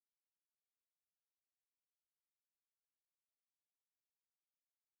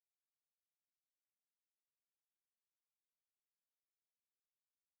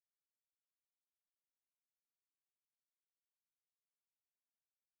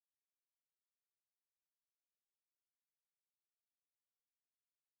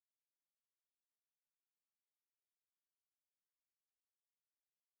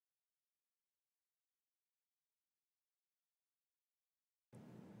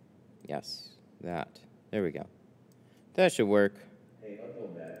Yes, that. There we go. That should work. Hey, Uncle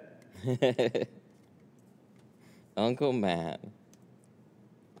Matt. Uncle Matt.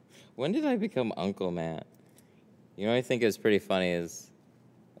 When did I become Uncle Matt? You know what I think is pretty funny is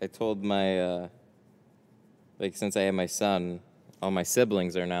I told my, like, since I have my son, all my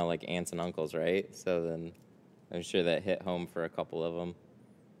siblings are now, like, aunts and uncles, right? So then I'm sure that hit home for a couple of them.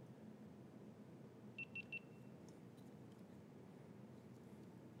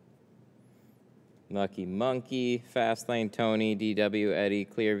 Lucky Monkey, Fastlane Tony, DW Eddie,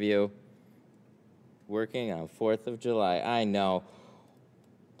 Clearview. Working on 4th of July. I know.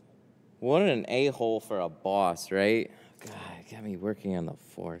 What an a-hole for a boss, right? God, it got me working on the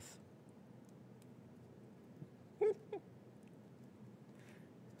 4th.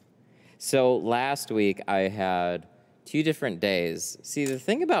 So last week I had 2 different days. See, the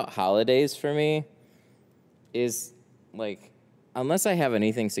thing about holidays for me is, like, unless I have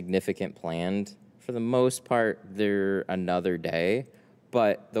anything significant planned, for the most part, they're another day.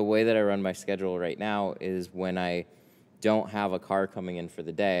 But the way that I run my schedule right now is when I don't have a car coming in for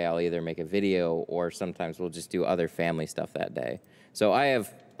the day, I'll either make a video or sometimes we'll just do other family stuff that day. So I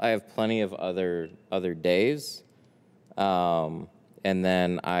have plenty of other days. And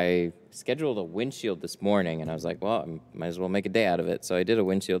then I scheduled a windshield this morning, and I was like, well, I might as well make a day out of it. So I did a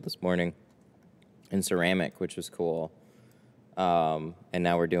windshield this morning in ceramic, which was cool. And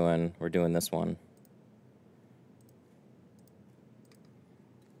now we're doing this one.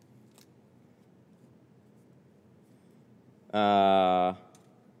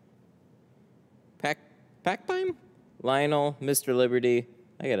 Packbime? Lionel, Mr. Liberty.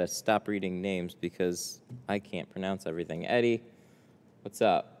 I gotta stop reading names because I can't pronounce everything. Eddie, what's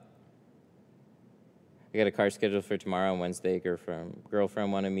up? I got a car scheduled for tomorrow and Wednesday.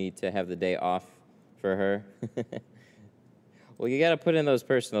 Girlfriend wanted me to have the day off for her. Well, you gotta put in those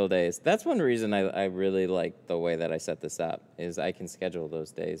personal days. That's one reason I really like the way that I set this up, is I can schedule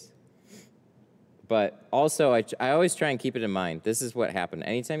those days. But also, I always try and keep it in mind. This is what happened.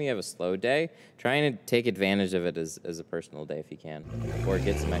 Anytime you have a slow day, trying to take advantage of it as a personal day if you can, or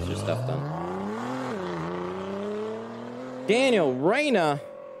get some extra stuff done. Daniel Reyna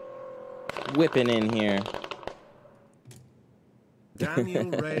whipping in here.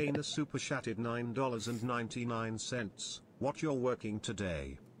 Daniel Reyna super chatted $9.99. What you're working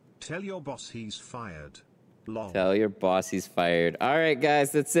today? Tell your boss he's fired. Long. Tell your boss he's fired. All right,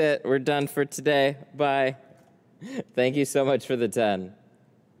 guys, that's it. We're done for today. Bye. Thank you so much for the 10.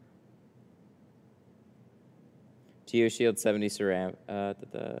 GeoShield 70 ceramic.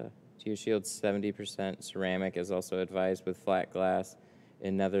 GeoShield 70% ceramic is also advised with flat glass.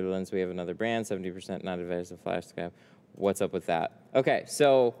 In Netherlands, we have another brand, 70% not advised with flat glass. What's up with that? Okay,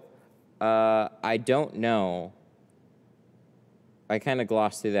 so I don't know. I kind of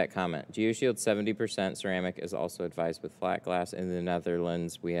glossed through that comment. GeoShield 70% ceramic is also advised with flat glass. In the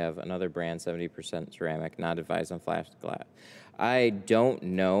Netherlands, we have another brand, 70% ceramic, not advised on flat glass. I don't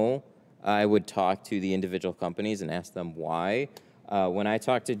know. I would talk to the individual companies and ask them why. When I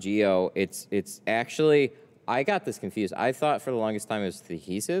talked to Geo, it's actually, I got this confused. I thought for the longest time it was the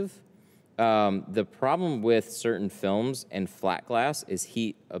adhesive. The problem with certain films and flat glass is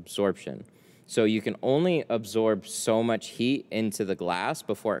heat absorption. So you can only absorb so much heat into the glass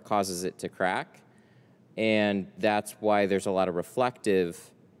before it causes it to crack. And that's why there's a lot of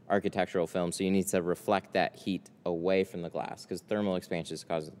reflective architectural film. So you need to reflect that heat away from the glass because thermal expansion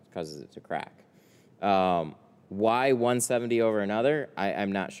causes it to crack. Why 170 over another?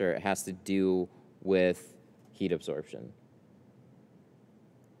 I'm not sure. It has to do with heat absorption.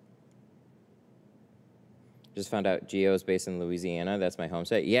 Just found out Geo is based in Louisiana. That's my home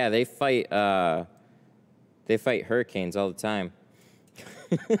state. Yeah, they fight hurricanes all the time.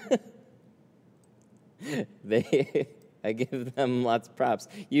 I give them lots of props.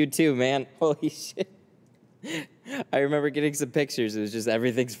 You too, man. Holy shit. I remember getting some pictures. It was just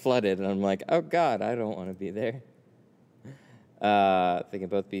everything's flooded, and I'm like, oh God, I don't want to be there. They can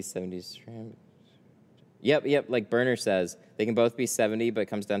both be 70s. Yep. Like Burner says, they can both be 70, but it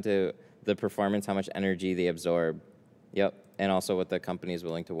comes down to the performance, how much energy they absorb. Yep, and also what the company is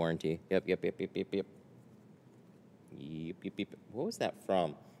willing to warranty. Yep. What was that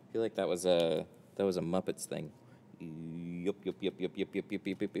from? I feel like that was a Muppets thing. Yep.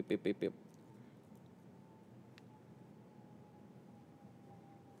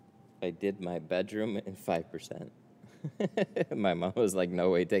 I did my bedroom in 5%. My mom was like, no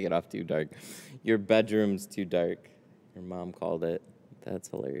way, take it off too dark. Your bedroom's too dark. Your mom called it. That's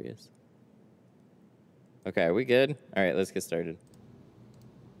hilarious. Okay, are we good? All right, let's get started.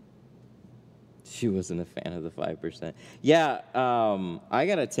 She wasn't a fan of the 5%. Yeah, I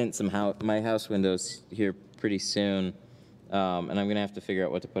gotta tint my house windows here pretty soon, and I'm gonna have to figure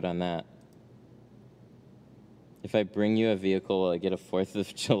out what to put on that. If I bring you a vehicle, will I get a 4th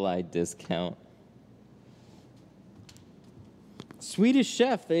of July discount? Swedish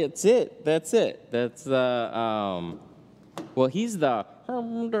Chef, that's it. That's it. That's the, well, he's the,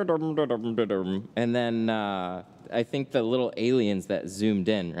 and then I think the little aliens that zoomed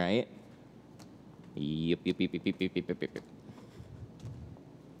in, right? Yep, yep, yep, yep, yep, yep, yep, yep, yep.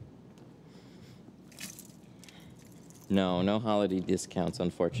 No holiday discounts,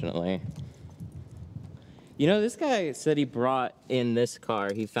 unfortunately. You know, this guy said he brought in this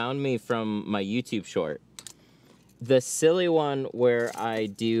car. He found me from my YouTube short. The silly one where I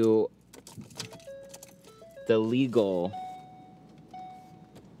do the legal...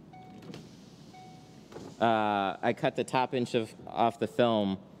 I cut the top inch off the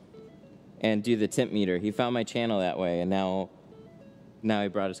film and do the tint meter. He found my channel that way, and now he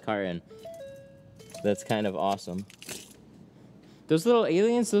brought his car in. That's kind of awesome. Those little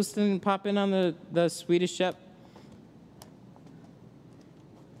aliens, those didn't pop in on the Swedish Chef.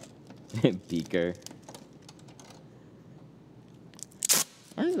 Beaker.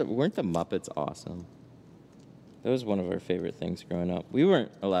 Weren't the Muppets awesome? That was one of our favorite things growing up. We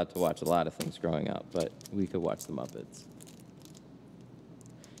weren't allowed to watch a lot of things growing up, but we could watch the Muppets.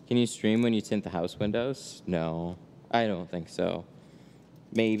 Can you stream when you tint the house windows? No, I don't think so.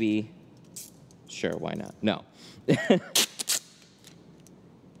 Maybe. Sure, why not? No.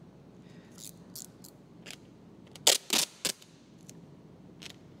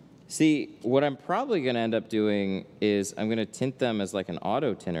 See, what I'm probably going to end up doing is I'm going to tint them as like an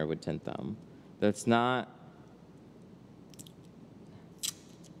auto tinter would tint them. That's not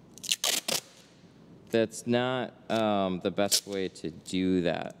the best way to do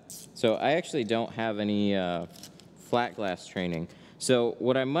that. So I actually don't have any flat glass training. So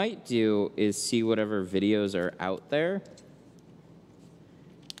what I might do is see whatever videos are out there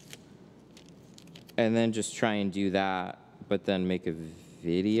and then just try and do that, but then make a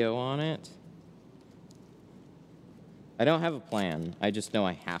video on it. I don't have a plan. I just know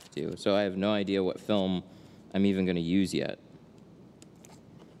I have to. So I have no idea what film I'm even going to use yet.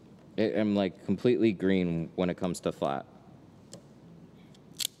 I'm like completely green when it comes to flat.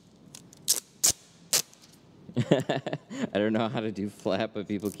 I don't know how to do flat, but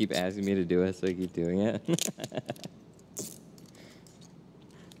people keep asking me to do it, so I keep doing it.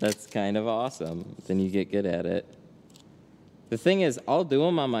 That's kind of awesome. Then you get good at it. The thing is, I'll do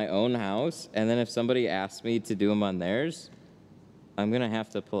them on my own house, and then if somebody asks me to do them on theirs, I'm going to have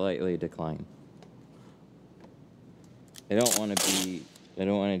to politely decline. I don't want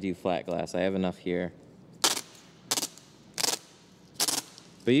to do flat glass. I have enough here.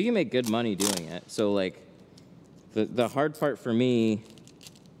 But you can make good money doing it. So, like, the hard part for me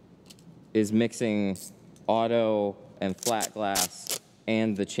is mixing auto and flat glass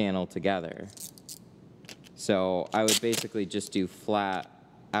and the channel together. So I would basically just do flat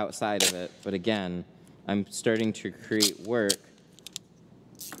outside of it. But again, I'm starting to create work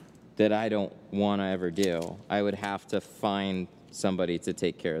that I don't want to ever do. I would have to find somebody to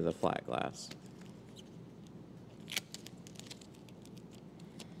take care of the flat glass.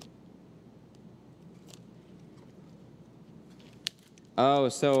 Oh,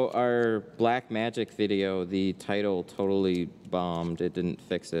 so our Black Magic video, the title totally bombed. It didn't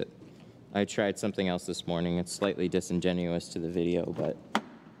fix it. I tried something else this morning. It's slightly disingenuous to the video, but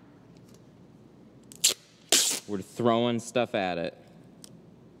we're throwing stuff at it.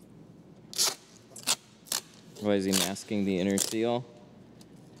 Why is he masking the inner seal?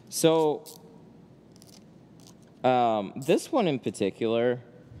 So, this one in particular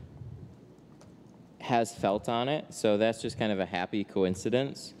has felt on it, so that's just kind of a happy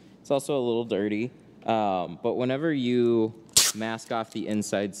coincidence. It's also a little dirty, but whenever you mask off the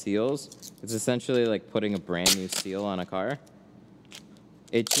inside seals, it's essentially like putting a brand new seal on a car.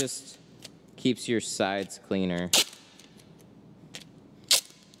 It just keeps your sides cleaner.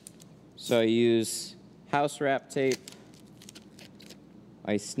 So I use house wrap tape.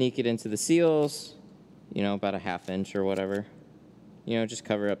 I sneak it into the seals, you know, about a ½ inch or whatever. You know, just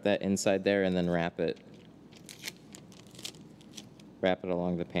cover up that inside there and then wrap it. Wrap it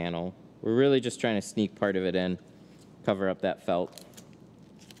along the panel. We're really just trying to sneak part of it in, cover up that felt.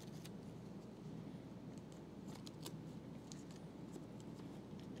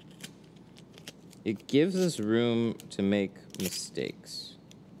 It gives us room to make mistakes.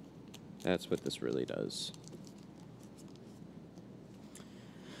 That's what this really does.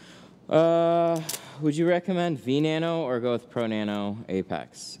 Would you recommend V Nano or go with Pro Nano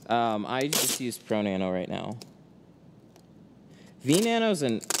Apex? I just use Pro Nano right now. V Nano's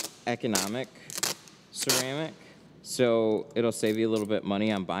an economic ceramic, so it'll save you a little bit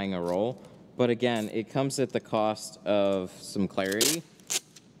money on buying a roll. But again, it comes at the cost of some clarity.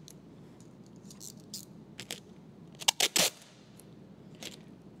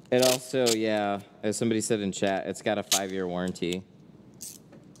 It also, yeah, as somebody said in chat, it's got a 5-year warranty.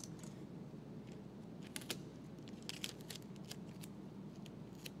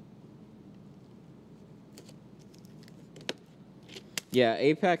 Yeah,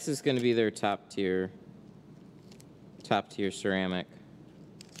 Apex is going to be their top tier ceramic.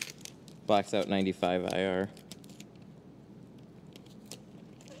 Blocks out 95 IR.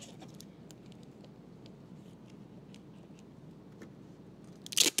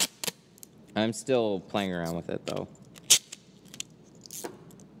 I'm still playing around with it though.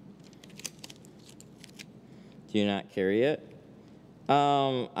 Do you not carry it?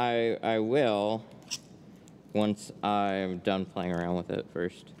 I will once I'm done playing around with it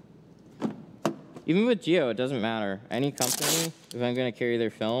first. Even with Geo, it doesn't matter. Any company, if I'm gonna carry their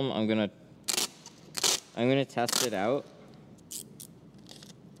film, I'm gonna test it out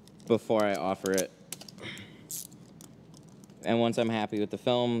before I offer it. And once I'm happy with the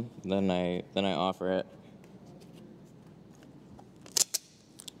film, then I offer it.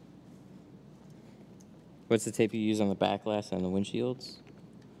 What's the tape you use on the back glass and the windshields?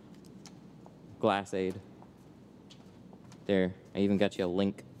 Glass Aid. There, I even got you a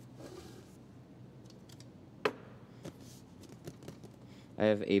link. I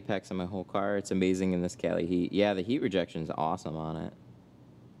have Apex on my whole car. It's amazing in this Cali heat. Yeah, the heat rejection is awesome on it.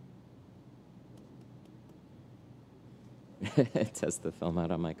 Test the film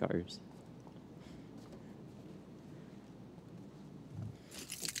out on my cars.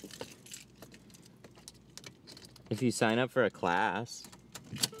 If you sign up for a class,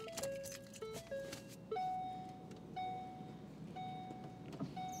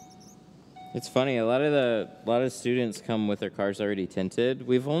 it's funny. A lot of students come with their cars already tinted.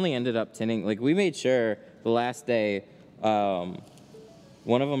 We've only ended up tinting. Like we made sure the last day,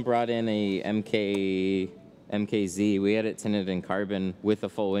 one of them brought in a MKZ. We had it tinted in carbon with a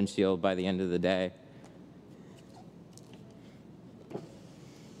full windshield by the end of the day.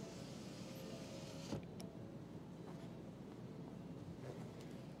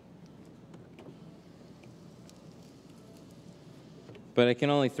 But I can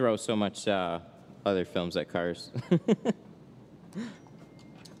only throw so much other films at cars.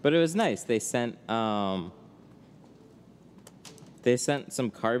 But it was nice. They sent some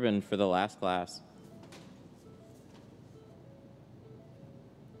carbon for the last class.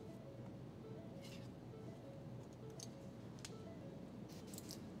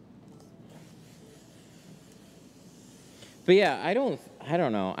 But yeah, I don't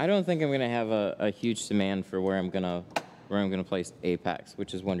know. I don't think I'm gonna have a huge demand for where I'm gonna place Apex,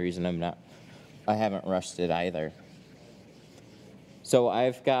 which is one reason I haven't rushed it either. So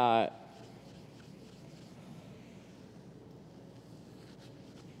I've got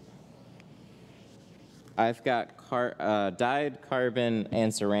dyed carbon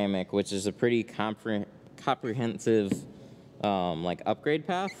and ceramic, which is a pretty comprehensive like upgrade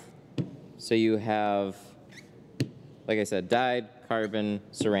path. So you have, like I said, dyed carbon,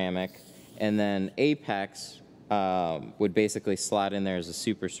 ceramic, and then Apex would basically slot in there as a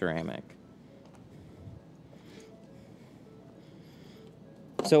super ceramic.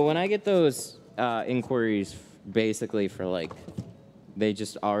 So when I get those inquiries basically for like, they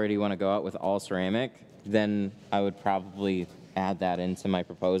just already want to go out with all ceramic, then I would probably add that into my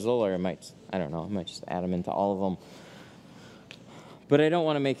proposal, or I might just add them into all of them. But I don't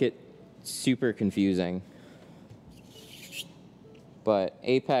want to make it super confusing. But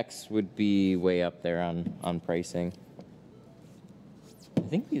Apex would be way up there on pricing. I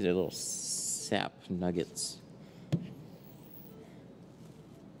think these are little sap nuggets.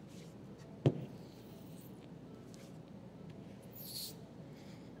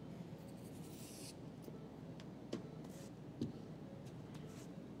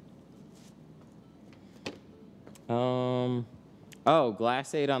 Oh,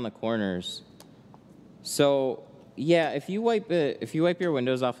 Glass Aid on the corners. So yeah, if you wipe your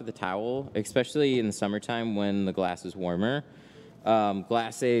windows off with a towel, especially in the summertime when the glass is warmer,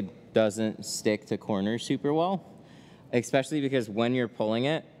 Glass Aid doesn't stick to corners super well, especially because when you're pulling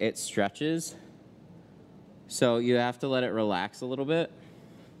it, it stretches. So you have to let it relax a little bit.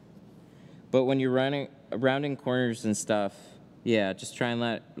 But when you're rounding corners and stuff, yeah, just try and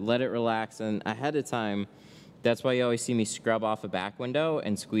let it relax. And ahead of time, That's why you always see me scrub off a back window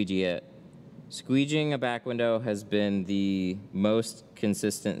and squeegee it. Squeegeeing a back window has been the most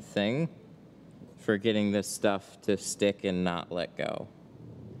consistent thing for getting this stuff to stick and not let go.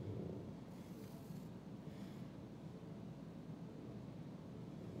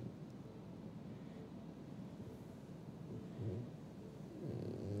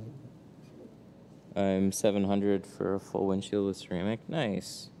 I'm 700 for a full windshield with ceramic.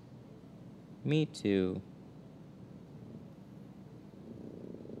 Nice. Me too.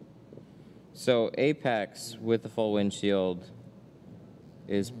 So Apex with the full windshield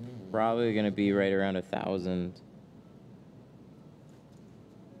is probably going to be right around 1,000.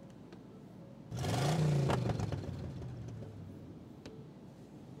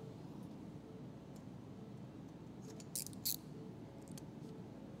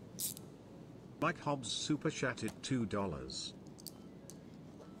 Mike Hobbs super chatted $2.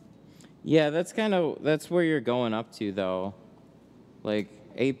 Yeah, that's where you're going up to though. Like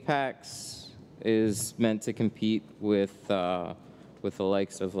Apex is meant to compete with the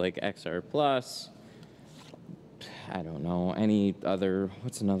likes of like XR Plus. I don't know, any other,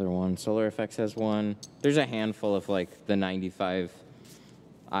 what's another one? Solar FX has one. There's a handful of like the 95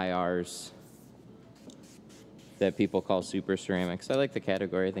 IRs that people call super ceramics. I like the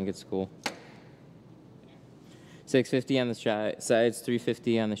category, I think it's cool. 650 on the sides,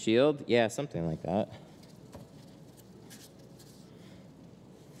 350 on the shield. Yeah, something like that.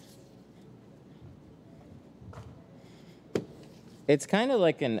 It's kind of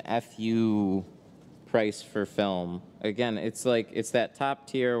like an FU price for film. Again, it's like, it's that top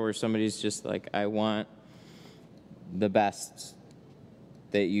tier where somebody's just like, I want the best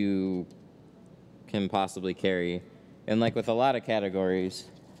that you can possibly carry. And like with a lot of categories,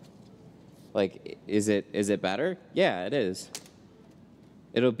 like, is it better? Yeah, it is.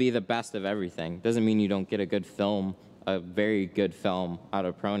 It'll be the best of everything. Doesn't mean you don't get a good film, a very good film out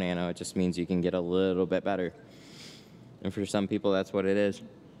of Pro Nano. It just means you can get a little bit better. And for some people, that's what it is.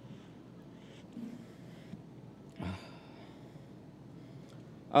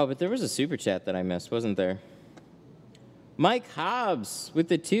 Oh, but there was a super chat that I missed, wasn't there? Mike Hobbs with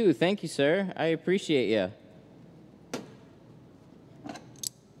the 2. Thank you, sir. I appreciate you.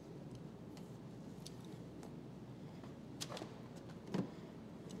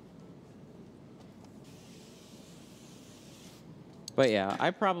 But yeah, I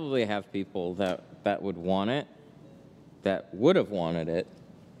probably have people that would want it, that would have wanted it.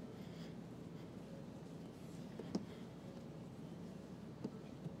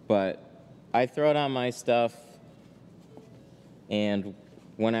 But I throw it on my stuff, and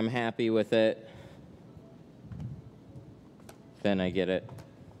when I'm happy with it, then I get it.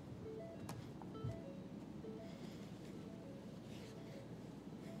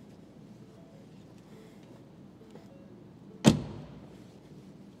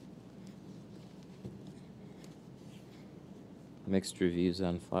 Mixed reviews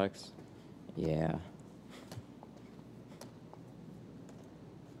on Flex. Yeah.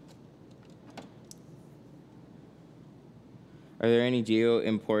 Are there any Geo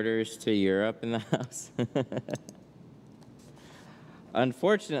importers to Europe in the house?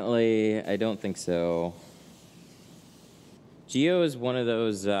 Unfortunately, I don't think so. Geo is one of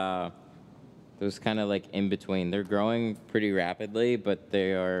those kind of like in between. They're growing pretty rapidly, but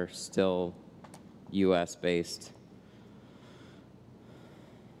they are still US based.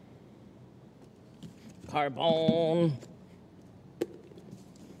 Carbon.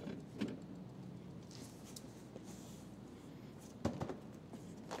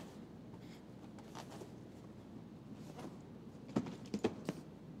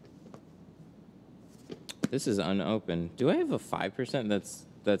 This is unopened. Do I have a 5%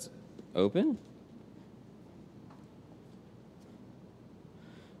 that's open?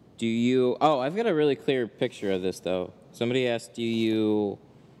 Do you? Oh, I've got a really clear picture of this though. Somebody asked, do you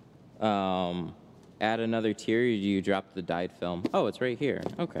add another tier, or do you drop the dyed film? Oh, it's right here.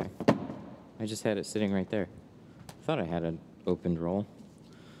 Okay. I just had it sitting right there. I thought I had an opened roll.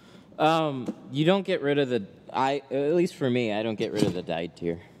 You don't get rid of the, at least for me, I don't get rid of the dyed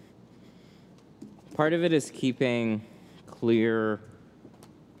tier. Part of it is keeping clear,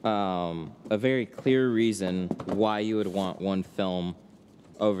 a very clear reason why you would want one film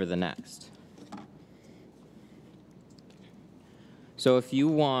over the next. So if you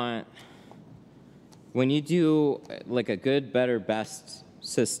want, when you do like a good, better, best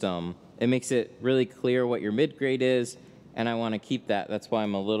system, it makes it really clear what your mid-grade is, and I want to keep that. That's why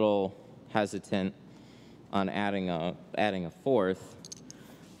I'm a little hesitant on adding a fourth.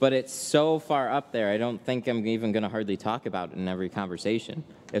 But it's so far up there, I don't think I'm even going to hardly talk about it in every conversation.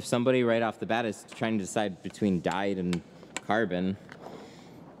 If somebody right off the bat is trying to decide between dyed and carbon,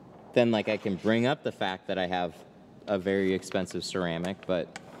 then like I can bring up the fact that I have a very expensive ceramic,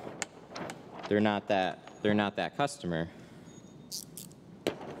 but they're not that customer.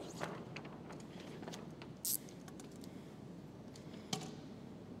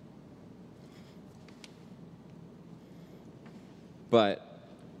 But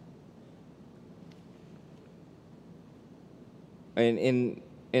in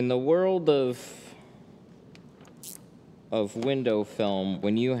the world of window film,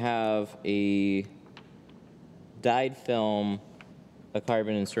 when you have a dyed film, a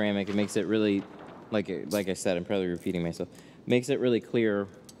carbon and ceramic, it makes it really, like I said, I'm probably repeating myself, makes it really clear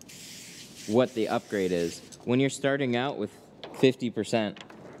what the upgrade is. When you're starting out with 50%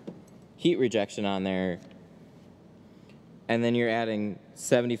 heat rejection on there, and then you're adding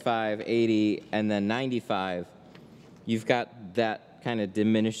 75, 80, and then 95, you've got that kind of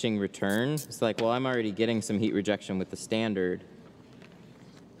diminishing return. It's like, well, I'm already getting some heat rejection with the standard.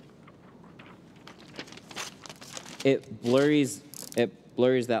 It blurs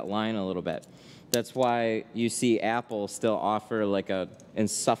that line a little bit. That's why you see Apple still offer like a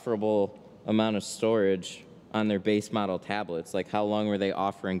insufferable amount of storage on their base model tablets. Like, how long were they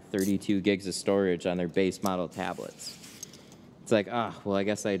offering 32 gigs of storage on their base model tablets? It's like, well, I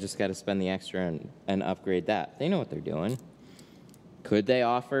guess I just got to spend the extra and upgrade that. They know what they're doing. Could they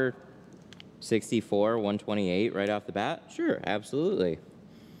offer 64, 128 right off the bat? Sure, absolutely.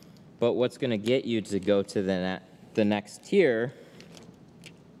 But what's going to get you to go to the next tier,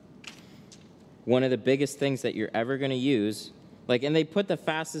 one of the biggest things that you're ever going to use, like, and they put the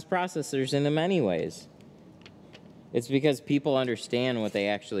fastest processors in them anyways. It's because people understand what they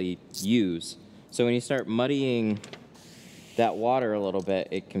actually use. So when you start muddying that water a little bit,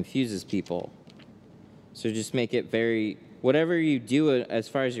 it confuses people. So just make it very, whatever you do as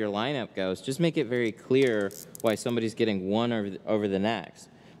far as your lineup goes, just make it very clear why somebody's getting one over the next.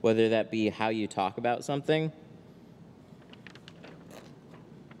 Whether that be how you talk about something,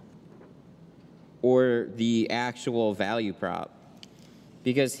 or the actual value prop.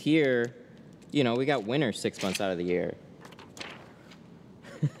 Because here, you know, we got winter 6 months out of the year.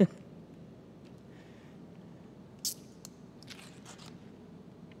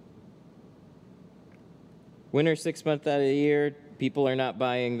 Winter 6 months out of the year, people are not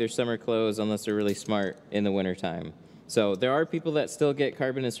buying their summer clothes unless they're really smart in the wintertime. So there are people that still get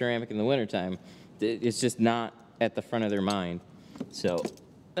carbon and ceramic in the wintertime. It's just not at the front of their mind. So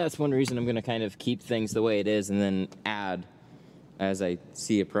that's one reason I'm going to kind of keep things the way it is and then add as I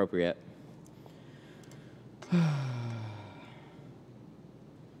see appropriate.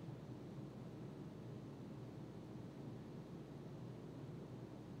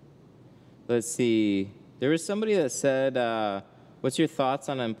 Let's see. There was somebody that said, what's your thoughts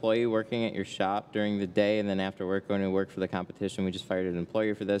on an employee working at your shop during the day and then after work going to work for the competition? We just fired an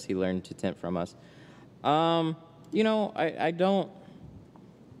employee for this. He learned to tint from us. You know, I don't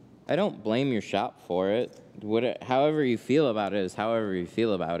blame your shop for it. However you feel about it is however you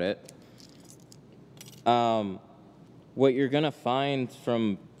feel about it. What you're gonna find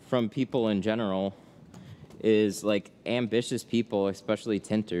from people in general is like ambitious people, especially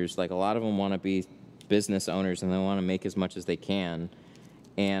tinters. Like, a lot of them want to be business owners and they want to make as much as they can.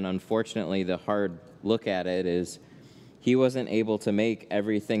 And unfortunately, the hard look at it is he wasn't able to make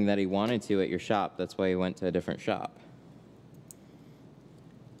everything that he wanted to at your shop. That's why he went to a different shop.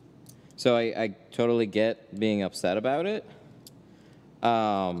 So I totally get being upset about it.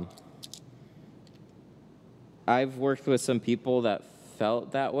 I've worked with some people that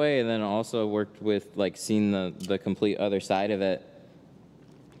felt that way, and then also worked with, like, seeing the complete other side of it.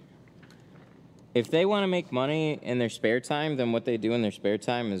 If they want to make money in their spare time, then what they do in their spare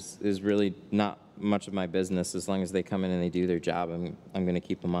time is really not much of my business. As long as they come in and they do their job, I'm going to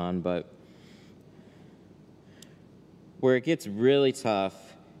keep them on. But where it gets really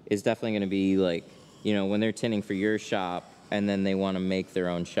tough is definitely going to be, like, you know, when they're tinting for your shop and then they want to make their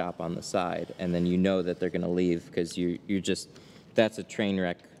own shop on the side, and then you know that they're going to leave because you're just, that's a train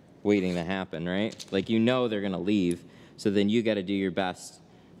wreck waiting to happen, right? Like, you know they're going to leave, so then you got to do your best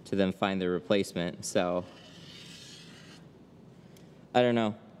to then find their replacement. So I don't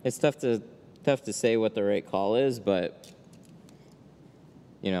know. It's tough to say what the right call is, but,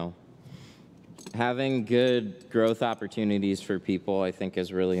 you know, having good growth opportunities for people, I think,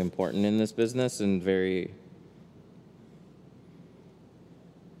 is really important in this business, and very,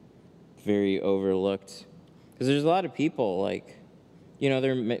 very overlooked. Because there's a lot of people, like, you know,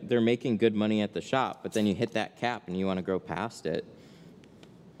 they're making good money at the shop, but then you hit that cap and you want to grow past it.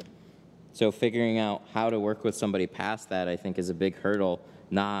 So figuring out how to work with somebody past that, I think, is a big hurdle.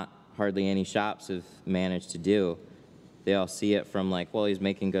 Not hardly any shops have managed to do. They all see it from like, well, he's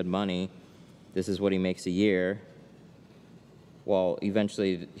making good money. This is what he makes a year. Well,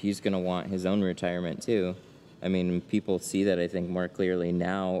 eventually he's going to want his own retirement too. I mean, people see that, I think, more clearly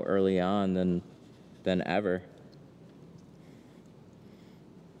now, early on, than ever.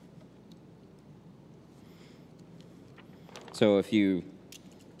 So if you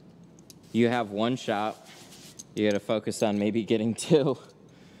have one shop, you got to focus on maybe getting two.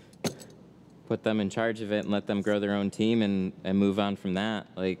 Put them in charge of it and let them grow their own team and move on from that.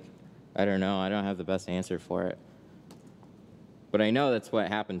 Like, I don't know. I don't have the best answer for it. But I know that's what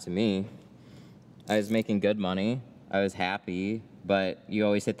happened to me. I was making good money. I was happy, but you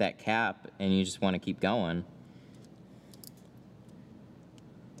always hit that cap and you just want to keep going.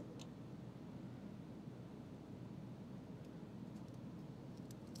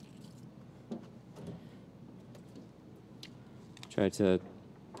 Try to,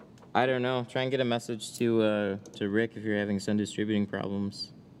 I don't know, try and get a message to Rick if you're having some distributing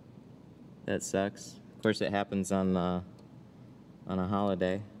problems. That sucks. Of course, it happens on a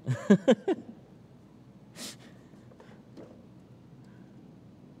holiday.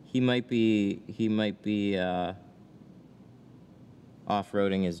 He might be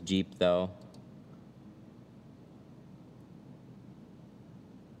off-roading his Jeep, though.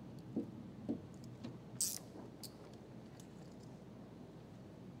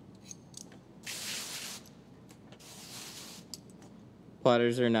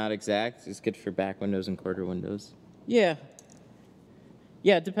 Plotters are not exact. It's good for back windows and quarter windows. Yeah.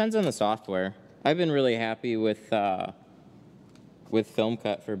 Yeah, it depends on the software. I've been really happy with Film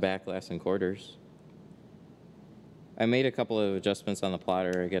Cut for back, glass, and quarters. I made a couple of adjustments on the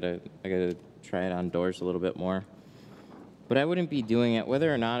plotter. I gotta try it on doors a little bit more. But I wouldn't be doing it,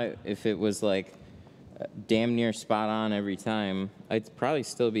 whether or not if it was like damn near spot on every time, I'd probably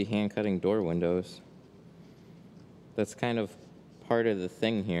still be hand cutting door windows. That's kind of part of the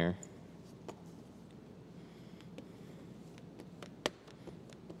thing here.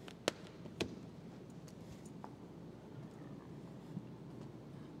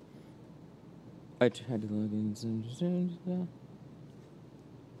 I tried to log in.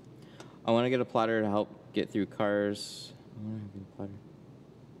 I want to get a plotter to help get through cars. What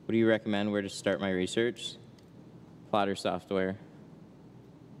do you recommend where to start my research? Plotter software.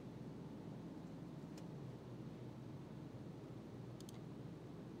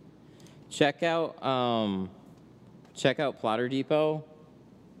 Check out Plotter Depot.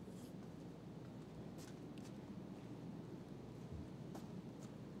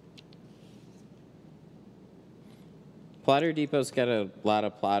 Plotter Depot's got a lot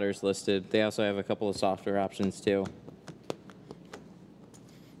of plotters listed. They also have a couple of software options too.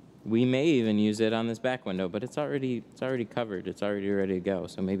 We may even use it on this back window, but it's already covered. It's already ready to go,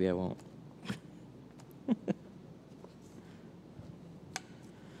 so maybe I won't.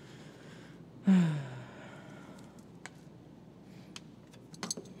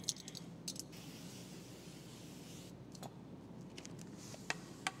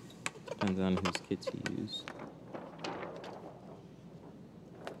 Depends on whose kits you use.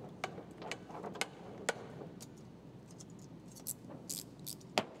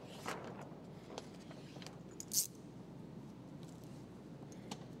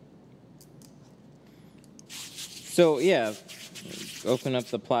 So yeah, open up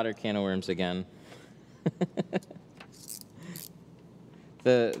the plotter can of worms again.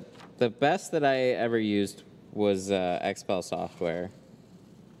 The best that I ever used was XPEL software.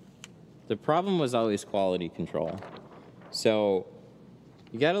 The problem was always quality control. So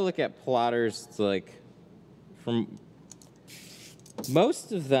you got to look at plotters like from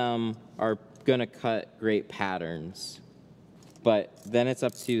most of them are going to cut great patterns, but then it's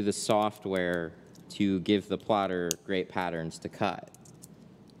up to the software to give the plotter great patterns to cut.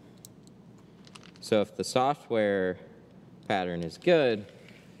 So if the software pattern is good,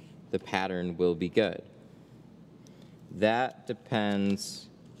 the pattern will be good. That depends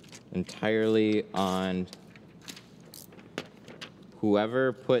entirely on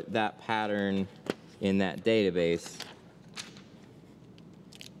whoever put that pattern in that database.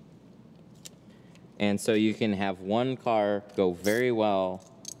 And so you can have one car go very well,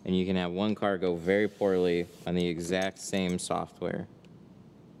 and you can have one car go very poorly on the exact same software.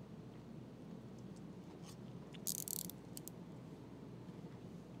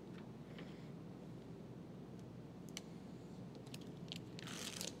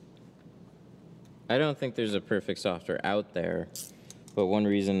 I don't think there's a perfect software out there, but one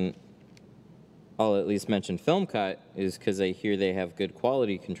reason I'll at least mention Film Cut is because I hear they have good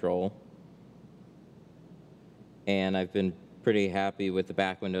quality control. and I've been pretty happy with the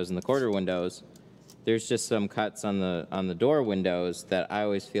back windows and the quarter windows. There's just some cuts on the door windows that I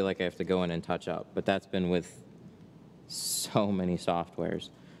always feel like I have to go in and touch up, but that's been with so many softwares.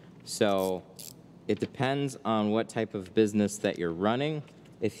 So it depends on what type of business that you're running.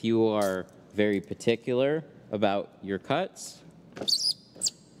 If you are very particular about your cuts,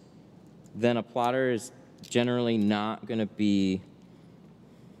 then a plotter is generally not going to be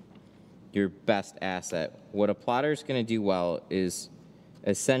your best asset. What a plotter is going to do well is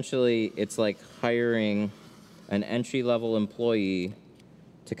essentially it's like hiring an entry-level employee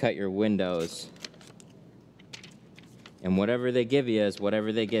to cut your windows. And whatever they give you is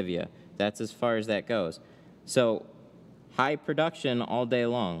whatever they give you. That's as far as that goes. So high production all day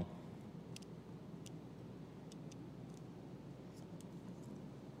long.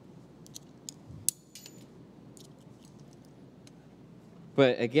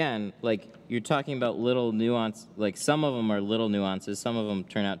 But again, like you're talking about little nuance, like some of them are little nuances, some of them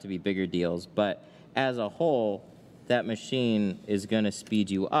turn out to be bigger deals, but as a whole, that machine is going to speed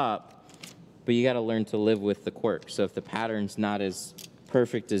you up, but you got to learn to live with the quirks. So if the pattern's not as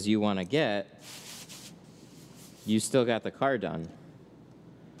perfect as you want to get, you still got the car done.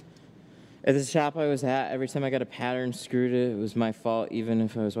 At the shop I was at, every time I got a pattern screwed, it was my fault, even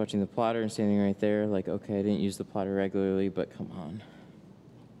if I was watching the plotter and standing right there, like, okay, I didn't use the plotter regularly, but come on.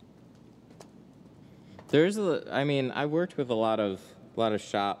 I mean, I worked with a lot of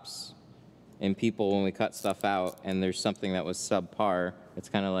shops and people when we cut stuff out, and there's something that was subpar. It's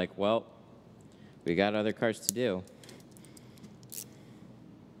kind of like, well, we got other cars to do.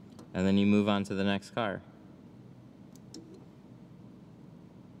 And then you move on to the next car.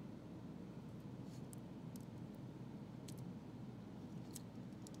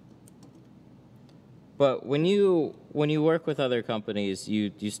 But when you work with other companies,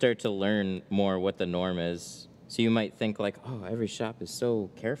 you start to learn more what the norm is. So you might think like, oh, every shop is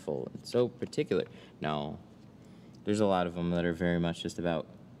so careful and so particular. No, there's a lot of them that are very much just about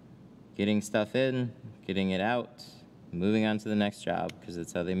getting stuff in, getting it out, moving on to the next job, because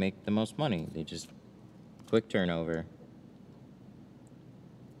that's how they make the most money. They just quick turnover.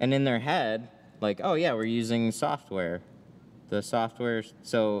 And in their head, like, oh yeah, we're using software. The software,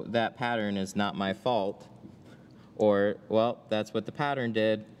 so that pattern is not my fault. Or, well, that's what the pattern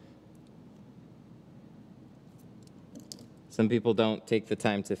did. Some people don't take the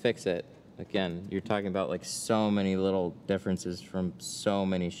time to fix it. Again, you're talking about like so many little differences from so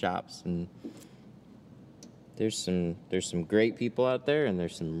many shops, and there's some great people out there, and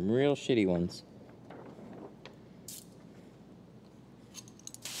there's some real shitty ones.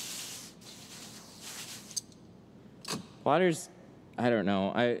 Plotters, I don't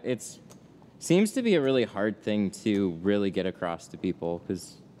know. It seems to be a really hard thing to really get across to people,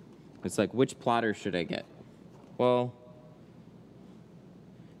 because it's like, which plotter should I get? Well,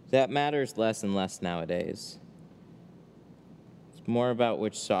 that matters less and less nowadays. It's more about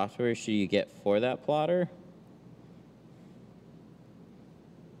which software should you get for that plotter.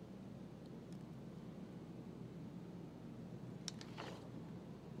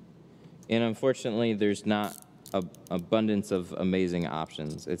 And unfortunately, there's not an abundance of amazing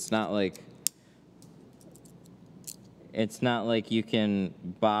options. It's not like you can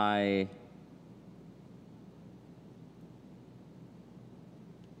buy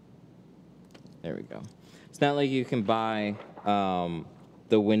there we go. It's not like you can buy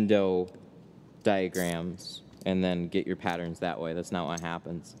the window diagrams and then get your patterns that way. That's not what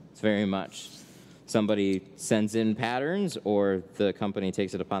happens. It's very much somebody sends in patterns, or the company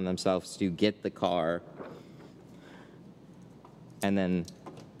takes it upon themselves to get the car and then,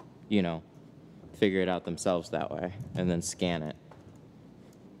 you know, figure it out themselves that way, and then scan it.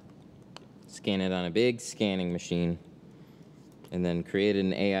 Scan it on a big scanning machine, and then create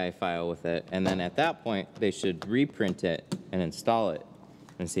an AI file with it. And then at that point, they should reprint it and install it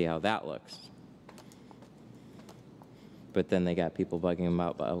and see how that looks. But then they got people bugging them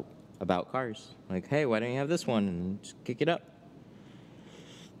about cars. Like, hey, why don't you have this one? And just kick it up.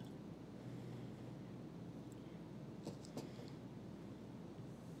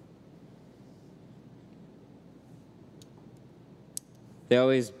 They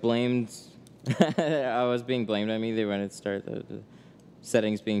always blamed, I was being blamed on me. They wanted to start the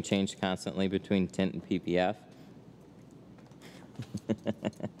settings being changed constantly between Tint and PPF.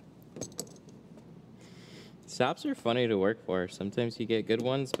 Shops are funny to work for. Sometimes you get good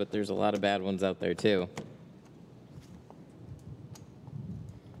ones, but there's a lot of bad ones out there too.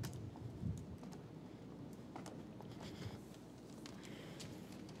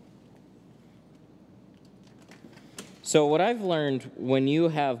 So what I've learned, when you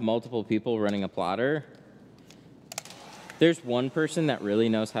have multiple people running a plotter, there's one person that really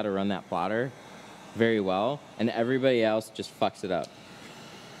knows how to run that plotter very well, and everybody else just fucks it up.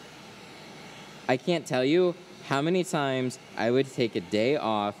 I can't tell you how many times I would take a day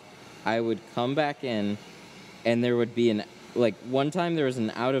off, I would come back in, and there would be like one time there was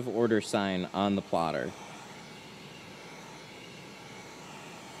an out of order sign on the plotter.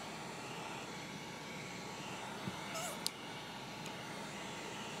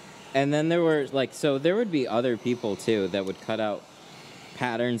 And then there were, like, so there would be other people, too, that would cut out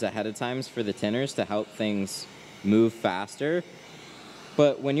patterns ahead of times for the tinters to help things move faster.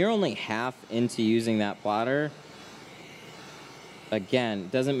 But when you're only half into using that plotter, again,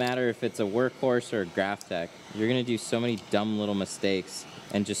 it doesn't matter if it's a workhorse or a graph tech. You're going to do so many dumb little mistakes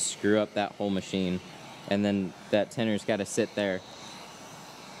and just screw up that whole machine. And then that tinter's got to sit there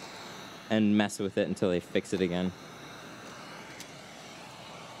and mess with it until they fix it again.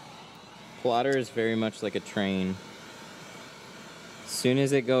 Plotter is very much like a train. As soon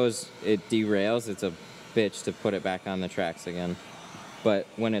as it derails, it's a bitch to put it back on the tracks again. But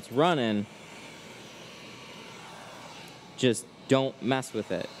when it's running, just don't mess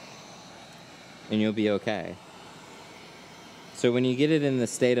with it, and you'll be okay. So when you get it in the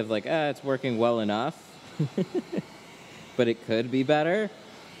state of like, it's working well enough, but it could be better,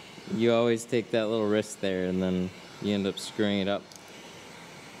 you always take that little risk there, and then you end up screwing it up.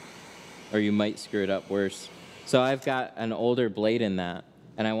 Or you might screw it up worse. So I've got an older blade in that,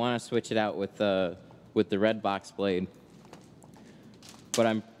 and I want to switch it out with the red box blade. But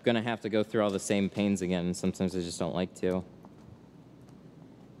I'm going to have to go through all the same pains again, and sometimes I just don't like to.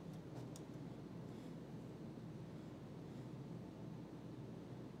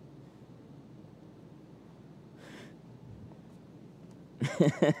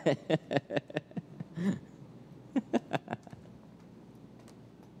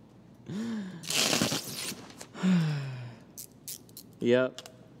 Yep.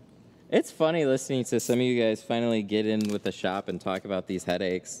 It's funny listening to some of you guys finally get in with the shop and talk about these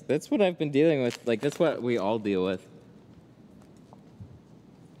headaches. That's what I've been dealing with. Like, that's what we all deal with.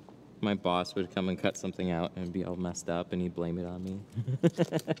 My boss would come and cut something out and be all messed up, and he'd blame it on me.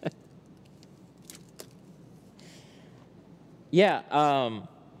 Yeah,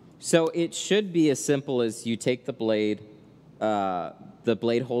 so it should be as simple as you take the blade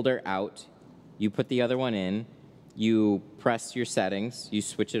holder out, you put the other one in, you press your settings, you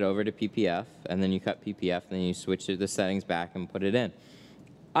switch it over to PPF, and then you cut PPF, and then you switch the settings back and put it in.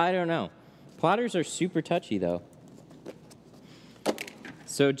 I don't know. Plotters are super touchy, though.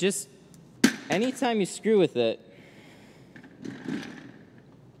 So just anytime you screw with it,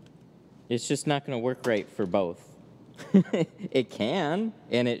 it's just not going to work right for both. It can,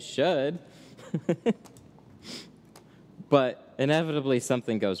 and it should. But inevitably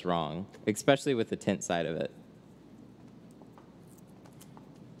something goes wrong, especially with the tint side of it.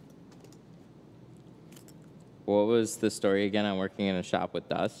 What was the story again? I'm working in a shop with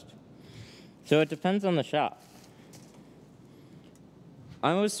dust. So it depends on the shop.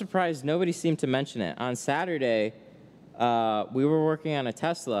 I was surprised nobody seemed to mention it. On Saturday, we were working on a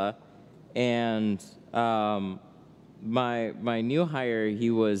Tesla, and my new hire, he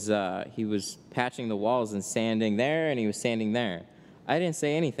was patching the walls and sanding there, and he was sanding there. I didn't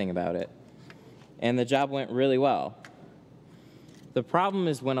say anything about it, and the job went really well. The problem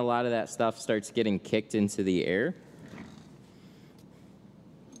is when a lot of that stuff starts getting kicked into the air.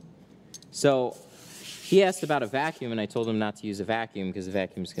 So he asked about a vacuum, and I told him not to use a vacuum because the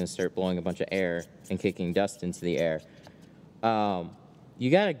vacuum is going to start blowing a bunch of air and kicking dust into the air.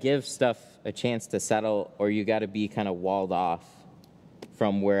 You got to give stuff a chance to settle, or you got to be kind of walled off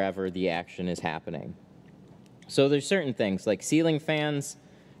from wherever the action is happening. So there's certain things, like ceiling fans.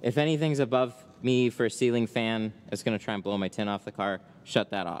 If anything's above me for a ceiling fan, it's going to try and blow my tint off the car,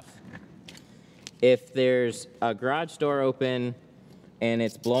 shut that off. If there's a garage door open and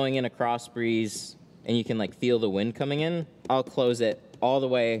it's blowing in a cross breeze and you can like feel the wind coming in, I'll close it all the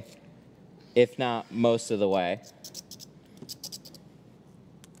way, if not most of the way.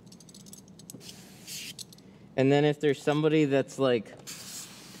 And then if there's somebody that's like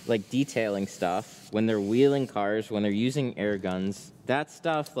detailing stuff, when they're wheeling cars, when they're using air guns, that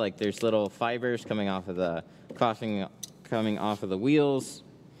stuff, like there's little fibers coming off of the wheels,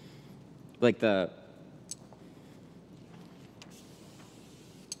 like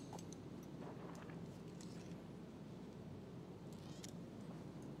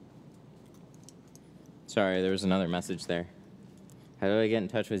sorry, there was another message there. How do I get in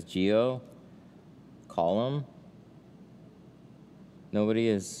touch with Geo? Call him. Nobody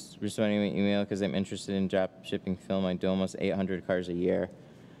is responding to my email because I'm interested in drop shipping film. I do almost 800 cars a year.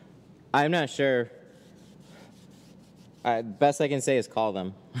 I'm not sure. Best I can say is call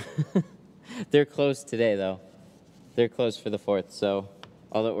them. They're closed today, though. They're closed for the 4th, so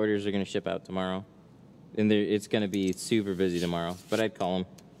all the orders are going to ship out tomorrow. And it's going to be super busy tomorrow. But I'd call them.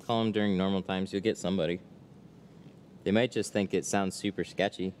 Call them during normal times. You'll get somebody. They might just think it sounds super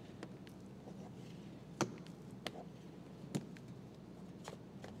sketchy.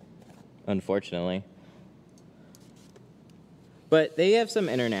 Unfortunately. But they have some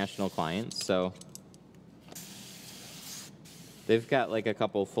international clients, so they've got like a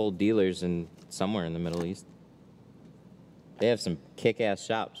couple full dealers in somewhere in the Middle East. They have some kick-ass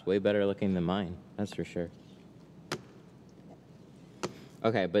shops, way better looking than mine, that's for sure.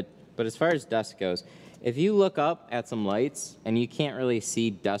 Okay, but as far as dust goes, if you look up at some lights and you can't really see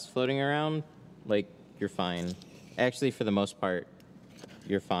dust floating around, like, you're fine. Actually, for the most part,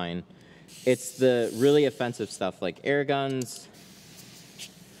 you're fine. It's the really offensive stuff like air guns,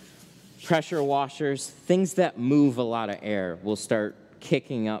 pressure washers, things that move a lot of air will start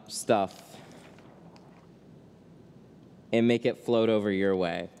kicking up stuff and make it float over your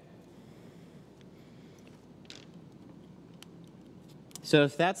way. So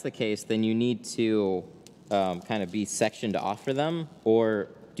if that's the case, then you need to kind of be sectioned off for them or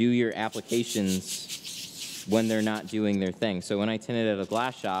do your applications when they're not doing their thing. So when I tinted at a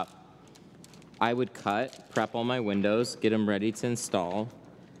glass shop, I would prep all my windows, get them ready to install,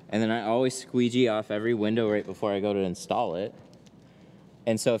 and then I always squeegee off every window right before I go to install it.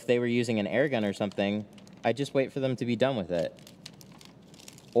 And so if they were using an air gun or something, I'd just wait for them to be done with it.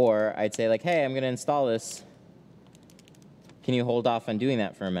 Or I'd say like, hey, I'm gonna install this. Can you hold off on doing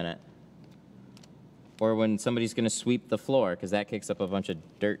that for a minute? Or when somebody's gonna sweep the floor, because that kicks up a bunch of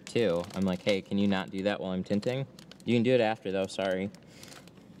dirt too, I'm like, hey, can you not do that while I'm tinting? You can do it after though, sorry.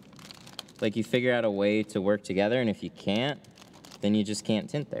 Like you figure out a way to work together, and if you can't, then you just can't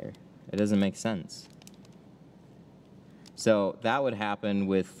tint there. It doesn't make sense. So that would happen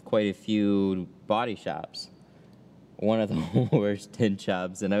with quite a few body shops. One of the worst tint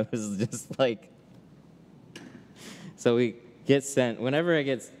jobs, and I was just like, so we get sent, whenever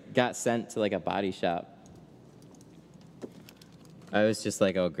I got sent to like a body shop, I was just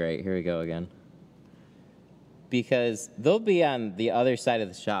like, oh great, here we go again. Because they'll be on the other side of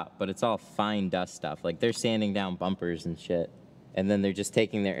the shop, but it's all fine dust stuff. Like they're sanding down bumpers and shit. And then they're just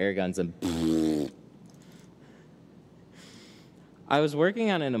taking their air guns and I was working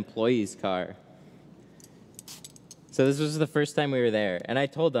on an employee's car. So this was the first time we were there. And I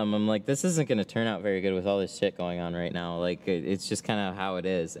told them, I'm like, this isn't going to turn out very good with all this shit going on right now. Like, it's just kind of how it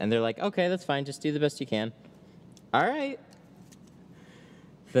is. And they're like, okay, that's fine. Just do the best you can. All right.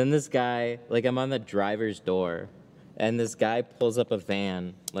 Then this guy, like I'm on the driver's door, and this guy pulls up a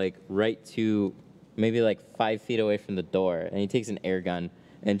van, like right to maybe like 5 feet away from the door, and he takes an air gun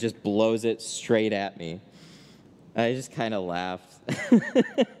and just blows it straight at me. I just kind of laughed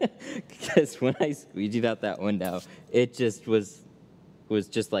because when I squeegeed out that window, it just was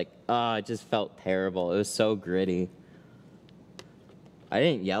just like, oh, it just felt terrible. It was so gritty. I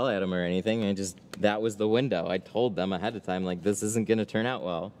didn't yell at him or anything. That was the window. I told them ahead of time, like, this isn't going to turn out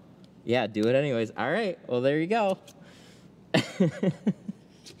well. Yeah, do it anyways. All right, well, there you go.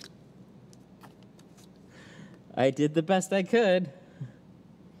 I did the best I could.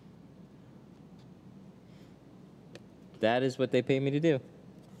 That is what they paid me to do.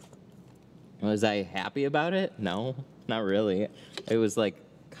 Was I happy about it? No, not really. It was, like,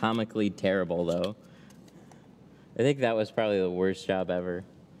 comically terrible, though. I think that was probably the worst job ever.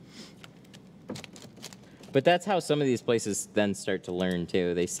 But that's how some of these places then start to learn,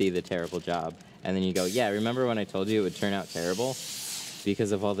 too. They see the terrible job. And then you go, yeah, remember when I told you it would turn out terrible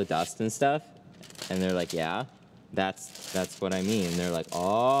because of all the dust and stuff? And they're like, yeah, that's what I mean. And they're like,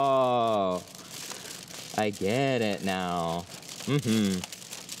 oh, I get it now. Good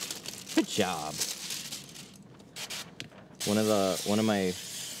job. One of my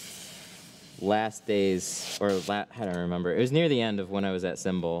last days, or I don't remember. It was near the end of when I was at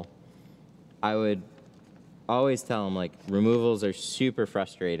Symbol. I would always tell them, like, removals are super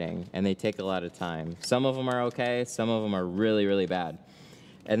frustrating, and they take a lot of time. Some of them are okay. Some of them are really, really bad.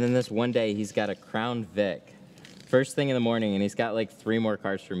 And then this one day, he's got a Crown Vic. First thing in the morning, and he's got, like, 3 more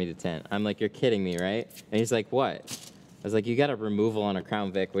cars for me to tint. I'm like, you're kidding me, right? And he's like, what? I was like, you got a removal on a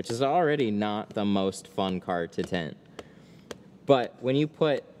Crown Vic, which is already not the most fun car to tint. But when you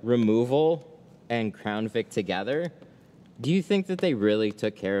put removal and Crown Vic together, do you think that they really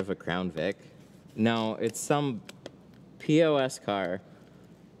took care of a Crown Vic? No, it's some POS car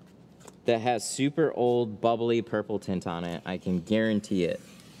that has super old, bubbly purple tint on it. I can guarantee it.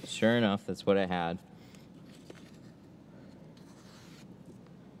 Sure enough, that's what it had.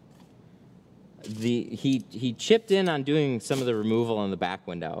 he chipped in on doing some of the removal on the back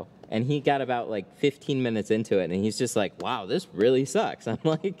window, and he got about like 15 minutes into it, and he's just like, wow, this really sucks. I'm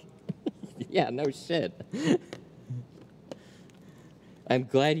like, yeah, no shit. I'm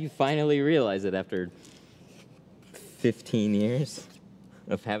glad you finally realize it after 15 years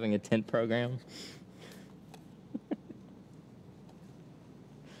of having a tint program.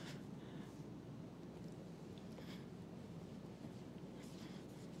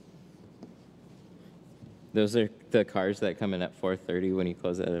 Those are the cars that come in at 4:30 when you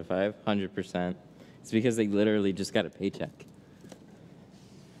close it at 5, 100%. It's because they literally just got a paycheck.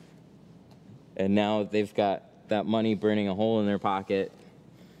 And now they've got that money burning a hole in their pocket,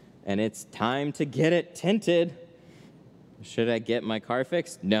 and it's time to get it tinted. Should I get my car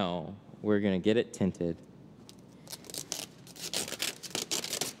fixed? No, we're gonna get it tinted.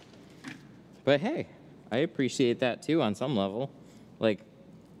 But hey, I appreciate that too on some level. Like,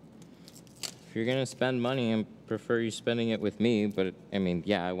 if you're gonna spend money, I prefer you spending it with me, but I mean,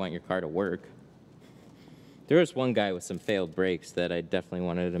 yeah, I want your car to work. There was one guy with some failed brakes that I definitely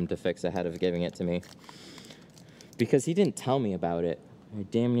wanted him to fix ahead of giving it to me, because he didn't tell me about it. I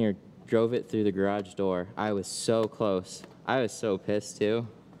damn near drove it through the garage door. I was so close. I was so pissed too.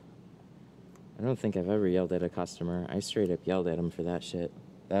 I don't think I've ever yelled at a customer. I straight up yelled at him for that shit.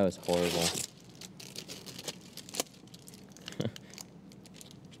 That was horrible.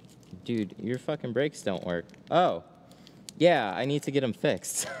 Dude, your fucking brakes don't work. Oh, yeah, I need to get them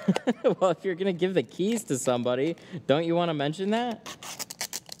fixed. Well, if you're gonna give the keys to somebody, don't you want to mention that?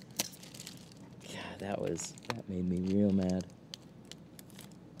 God, that made me real mad.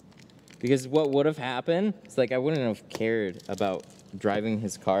 Because what would have happened, it's like I wouldn't have cared about driving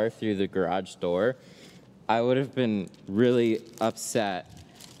his car through the garage door. I would have been really upset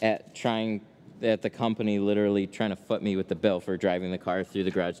at the company literally trying to foot me with the bill for driving the car through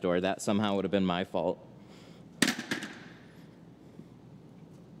the garage door. That somehow would have been my fault.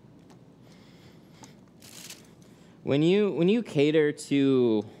 When you cater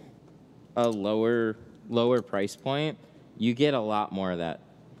to a lower price point, you get a lot more of that,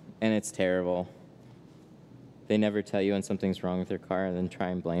 and it's terrible. They never tell you when something's wrong with your car and then try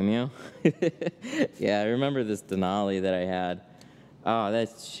and blame you. Yeah, I remember this Denali that I had. Oh, that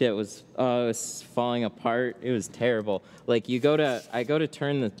shit was, it was falling apart. It was terrible. Like, I go to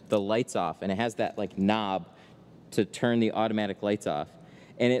turn the lights off, and it has that like knob to turn the automatic lights off,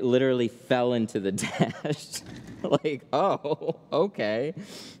 and it literally fell into the dash. Like, oh, okay.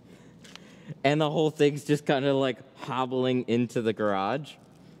 And the whole thing's just kind of like hobbling into the garage.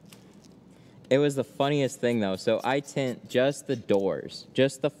 It was the funniest thing though. So I tint just the doors,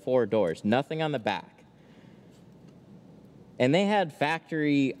 just the 4 doors, nothing on the back. And they had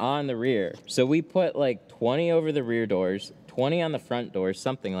factory on the rear. So we put like 20 over the rear doors, 20 on the front doors,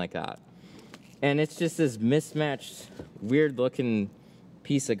 something like that. And it's just this mismatched, weird looking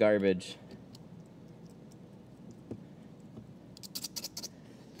piece of garbage.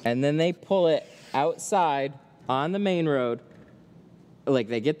 And then they pull it outside on the main road. Like,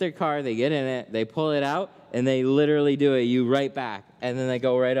 they get their car, they get in it, they pull it out, and they literally do a U right back. And then they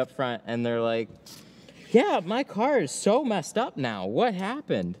go right up front, and they're like, yeah, my car is so messed up now. What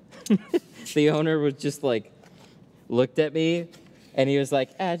happened? The owner was just like, looked at me, and he was like,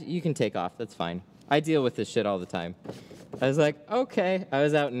 you can take off. That's fine. I deal with this shit all the time. I was like, okay. I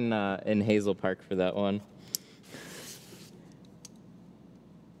was out in Hazel Park for that one.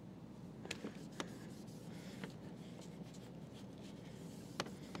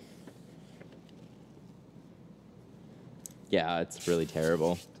 Yeah, it's really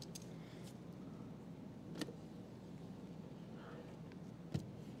terrible.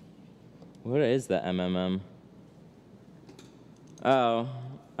 What is the MMM? Oh,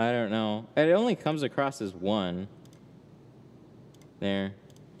 I don't know. It only comes across as 1. There.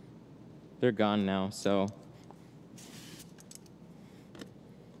 They're gone now, so.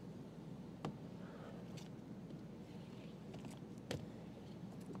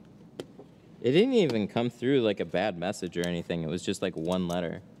 It didn't even come through like a bad message or anything. It was just like 1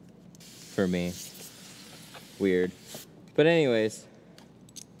 letter for me. Weird. But anyways.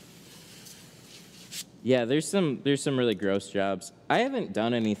 Yeah, there's some really gross jobs. I haven't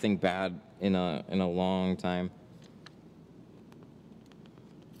done anything bad in a long time.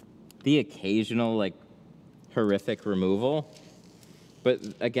 The occasional like horrific removal, but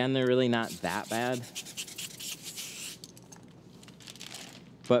again, they're really not that bad.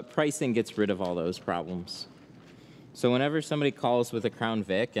 But pricing gets rid of all those problems. So whenever somebody calls with a Crown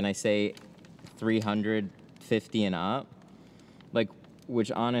Vic and I say $350 and up, like, which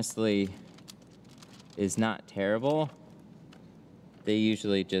honestly is not terrible, they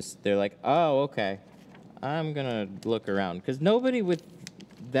usually just, they're like, oh, okay, I'm gonna look around. Because nobody with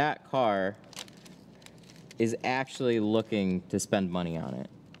that car is actually looking to spend money on it.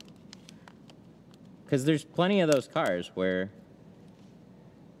 Because there's plenty of those cars where,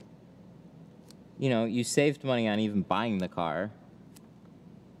 you know, you saved money on even buying the car.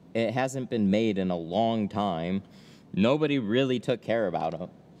 It hasn't been made in a long time. Nobody really took care about them.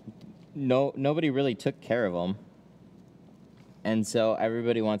 Nobody really took care of them. And so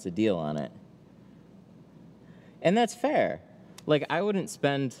everybody wants a deal on it. And that's fair. Like, I wouldn't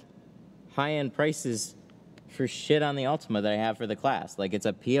spend high-end prices for shit on the Altima that I have for the class. Like, it's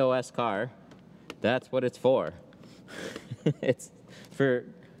a POS car. That's what it's for. It's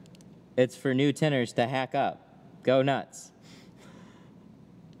for new tinters to hack up. Go nuts.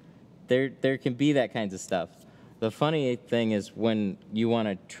 There can be that kinds of stuff. The funny thing is when you want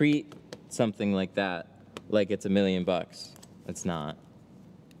to treat something like that like it's $1 million. It's not.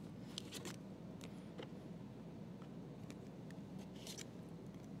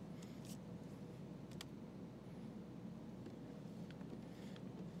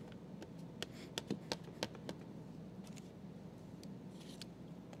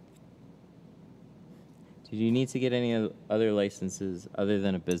 Did you need to get any other licenses other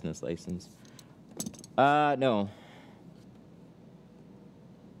than a business license? No.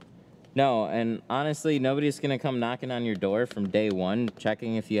 No, and honestly, nobody's going to come knocking on your door from day one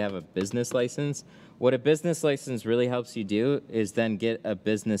checking if you have a business license. What a business license really helps you do is then get a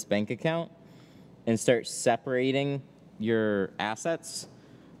business bank account and start separating your assets.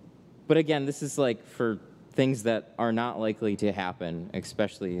 But again, this is like for things that are not likely to happen,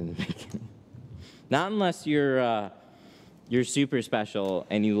 especially in the beginning. Not unless you're super special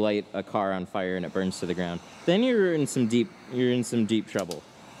and you light a car on fire and it burns to the ground. Then you're in some deep trouble.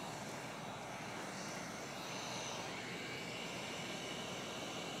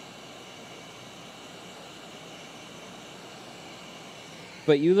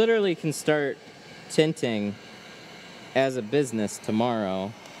 But you literally can start tinting as a business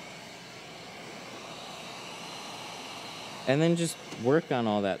tomorrow. And then just work on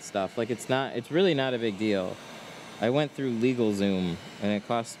all that stuff. Like, it's really not a big deal. I went through LegalZoom and it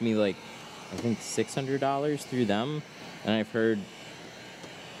cost me like, I think $600 through them. And I've heard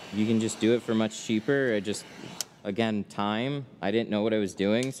you can just do it for much cheaper. Again, time. I didn't know what I was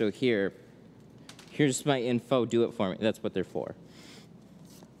doing. So here's my info, do it for me. That's what they're for.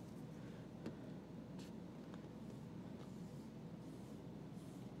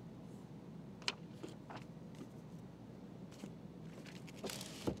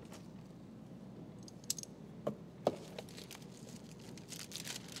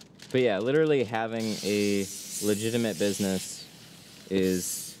 But yeah, literally having a legitimate business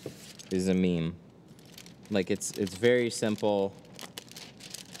is a meme. Like, it's very simple.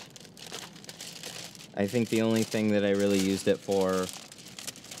 I think the only thing that I really used it for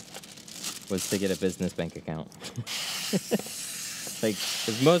was to get a business bank account. Like,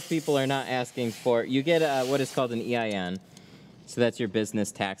 because most people are not asking for, you get what is called an EIN. So that's your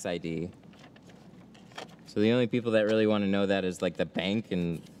business tax ID. So the only people that really want to know that is like the bank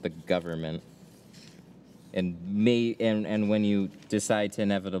and the government. And when you decide to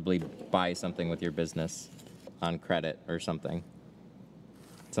inevitably buy something with your business on credit or something.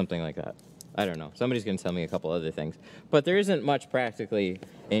 Something like that. I don't know. Somebody's going to tell me a couple other things. But there isn't much practically,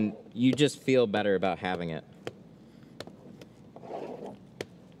 and you just feel better about having it.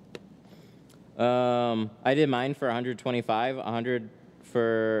 I did mine for $125, $100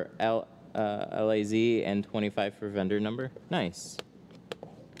 for LAZ, and $25 for vendor number. Nice.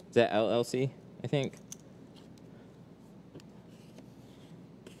 Is that LLC, I think?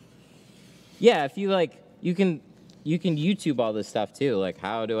 Yeah, if you like, you can YouTube all this stuff too, like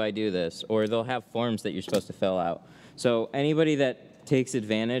how do I do this? Or they'll have forms that you're supposed to fill out. So anybody that takes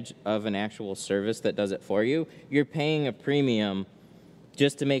advantage of an actual service that does it for you, you're paying a premium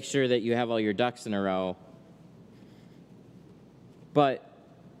just to make sure that you have all your ducks in a row. But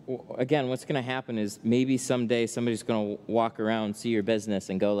again, what's going to happen is maybe someday somebody's going to walk around, see your business,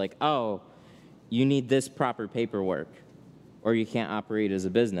 and go like, oh, you need this proper paperwork, or you can't operate as a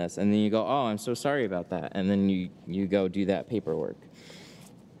business. And then you go, oh, I'm so sorry about that. And then you go do that paperwork.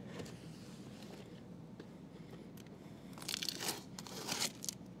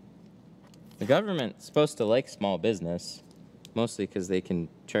 The government's supposed to like small business, mostly because they can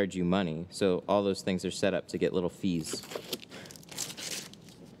charge you money. So all those things are set up to get little fees.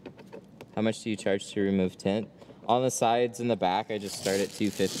 How much do you charge to remove tint? On the sides and the back, I just start at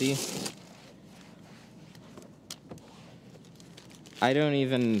 $250. I don't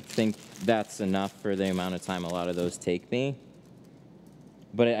even think that's enough for the amount of time a lot of those take me.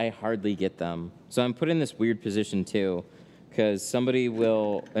 but I hardly get them. So I'm put in this weird position too, because somebody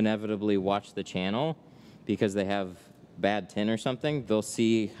will inevitably watch the channel because they have bad tint or something. They'll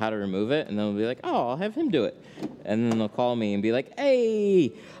see how to remove it, and they'll be like, oh, I'll have him do it. And then they'll call me and be like,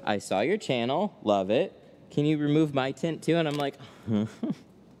 hey, I saw your channel, love it. Can you remove my tint too? And I'm like,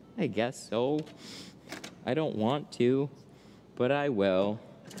 I guess so. I don't want to, but I will.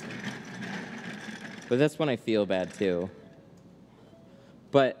 But that's when I feel bad too.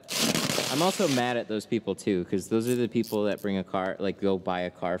 But I'm also mad at those people too, because those are the people that bring a car, like go buy a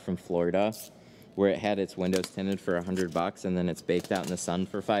car from Florida, where it had its windows tinted for $100, and then it's baked out in the sun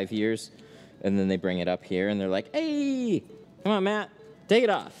for 5 years, and then they bring it up here, and they're like, hey, come on, Matt, take it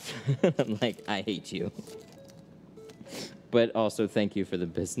off. I'm like, I hate you. But also thank you for the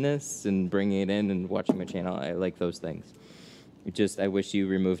business and bringing it in and watching my channel. I like those things. I wish you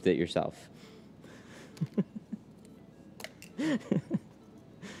removed it yourself.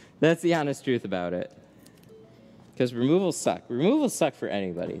 That's the honest truth about it. Because removals suck. Removals suck for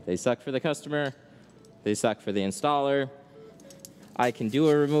anybody. They suck for the customer. They suck for the installer. I can do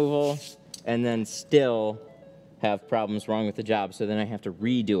a removal and then still have problems wrong with the job, so then I have to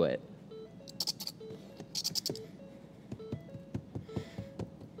redo it.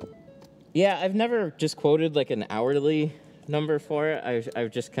 Yeah, I've never just quoted like an hourly number for it.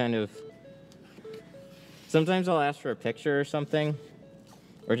 I've just kind of... Sometimes I'll ask for a picture or something,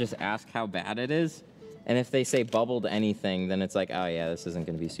 or just ask how bad it is. And if they say bubbled anything, then it's like, oh yeah, this isn't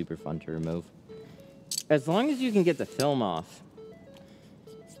going to be super fun to remove. As long as you can get the film off,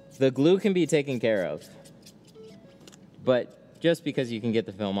 the glue can be taken care of. But just because you can get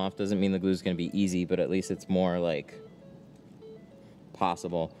the film off doesn't mean the glue's going to be easy, but at least it's more like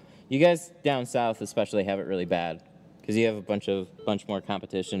possible. You guys down south especially have it really bad because you have a bunch more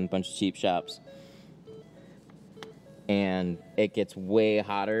competition, a bunch of cheap shops. And it gets way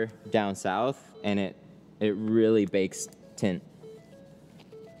hotter down south, and it really bakes tint.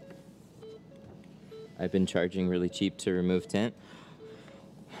 I've been charging really cheap to remove tint.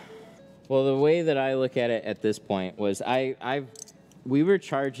 Well, the way that I look at it at this point was we were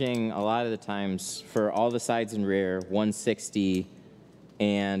charging a lot of the times for all the sides and rear 160,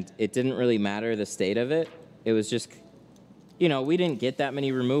 and it didn't really matter the state of it. It was just, you know, we didn't get that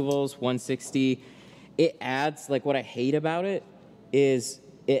many removals, 160. It adds, like what I hate about it is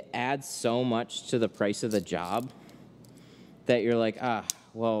it adds so much to the price of the job that you're like,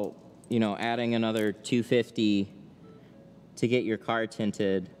 well, you know, adding another $250 to get your car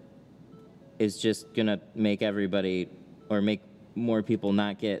tinted is just gonna make everybody, or make more people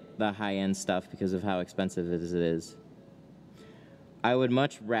not get the high-end stuff because of how expensive it is. I would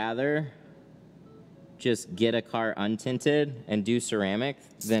much rather just get a car untinted and do ceramic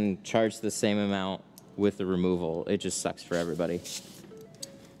than charge the same amount with the removal. It just sucks for everybody.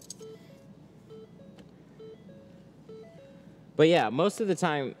 But yeah, most of the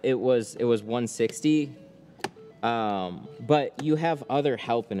time it was 160. But you have other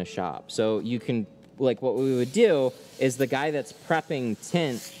help in a shop. So you can, like what we would do is the guy that's prepping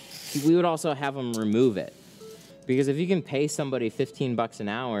tint, we would also have him remove it. Because if you can pay somebody 15 bucks an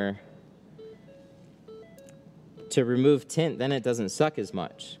hour to remove tint, then it doesn't suck as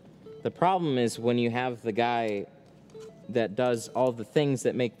much. The problem is when you have the guy that does all the things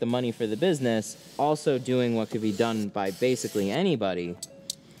that make the money for the business also doing what could be done by basically anybody,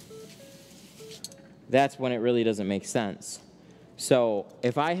 that's when it really doesn't make sense. So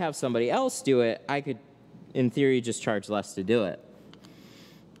if I have somebody else do it, I could, in theory, just charge less to do it.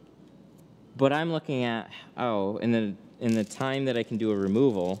 But I'm looking at, in the time that I can do a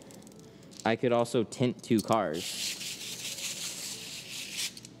removal, I could also tint 2 cars.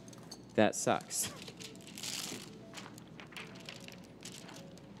 That sucks.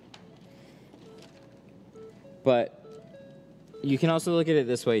 But you can also look at it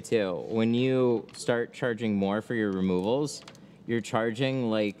this way too. When you start charging more for your removals, you're charging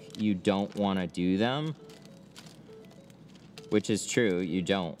like you don't want to do them, which is true. You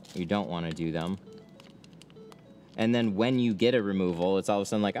don't want to do them. And then when you get a removal, it's all of a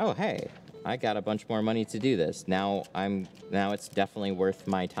sudden like, oh, hey, I got a bunch more money to do this. Now it's definitely worth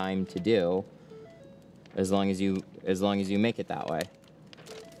my time to do, as long as you make it that way.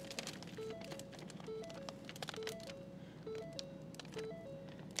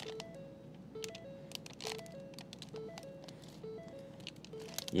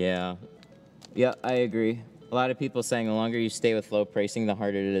 Yeah, I agree. A lot of people saying the longer you stay with low pricing, the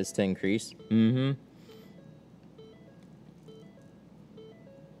harder it is to increase. Mm-hmm.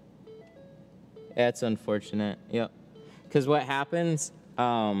 That's unfortunate. Yep. Because what happens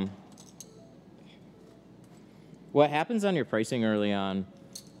on your pricing early on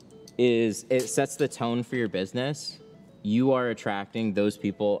is it sets the tone for your business. You are attracting those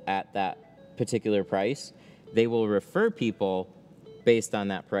people at that particular price. They will refer people based on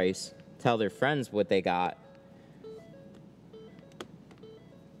that price, tell their friends what they got,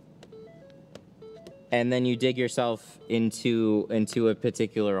 and then you dig yourself into a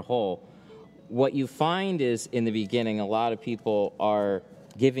particular hole. What you find is, in the beginning, a lot of people are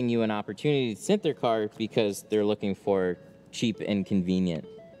giving you an opportunity to tint their car because they're looking for cheap and convenient.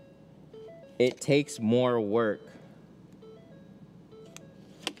 It takes more work.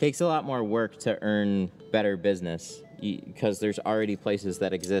 It takes a lot more work to earn better business because there's already places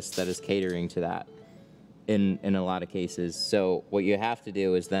that exist that is catering to that in a lot of cases. So what you have to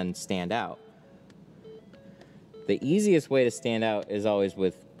do is then stand out. The easiest way to stand out is always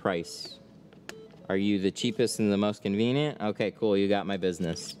with price. Are you the cheapest and the most convenient? Okay, cool, you got my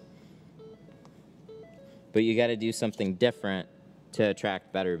business. But you got to do something different to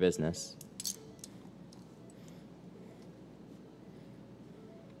attract better business.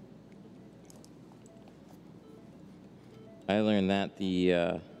 I learned that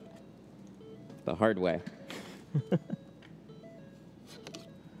the hard way.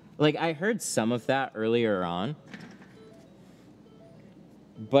 Like, I heard some of that earlier on,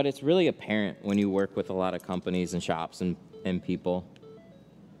 but it's really apparent when you work with a lot of companies and shops and people.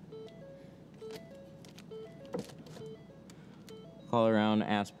 Call around,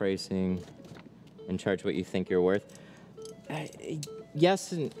 ask pricing, and charge what you think you're worth.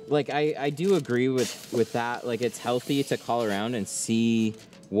 Yes, and like I do agree with that. Like, it's healthy to call around and see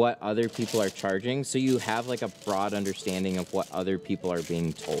what other people are charging, so you have like a broad understanding of what other people are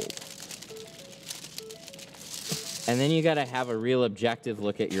being told. And then you got to have a real objective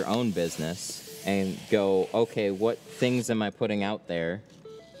look at your own business and go, okay, what things am I putting out there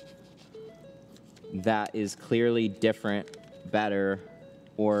that is clearly different, better,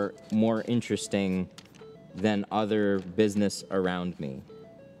 or more interesting than other business around me?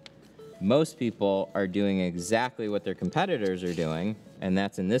 Most people are doing exactly what their competitors are doing, and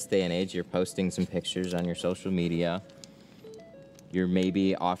that's, in this day and age, you're posting some pictures on your social media. You're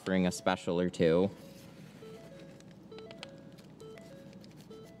maybe offering a special or two.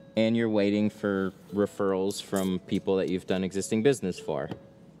 And you're waiting for referrals from people that you've done existing business for.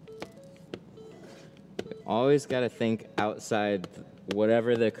 You always got to think outside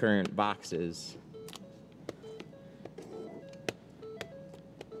whatever the current box is.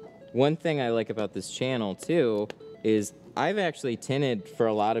 One thing I like about this channel, too, is I've actually tinted for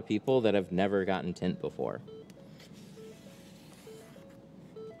a lot of people that have never gotten tint before.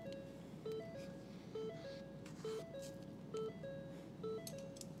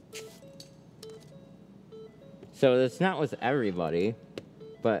 So it's not with everybody,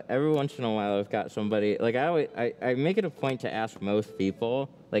 but every once in a while I've got somebody, like I make it a point to ask most people,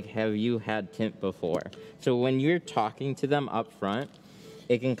 like, have you had tint before? So when you're talking to them up front,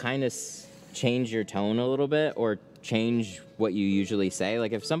 it can kind of change your tone a little bit or change what you usually say.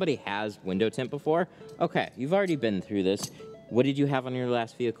 Like, if somebody has window tint before, okay, you've already been through this. What did you have on your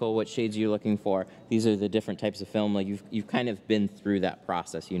last vehicle? What shades are you looking for? These are the different types of film. Like, you've kind of been through that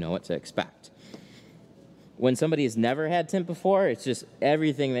process. You know what to expect. When somebody has never had tint before, it's just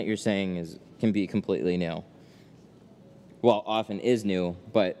everything that you're saying can be completely new. Well, often is new,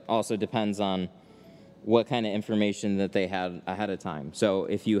 but also depends on what kind of information that they had ahead of time. So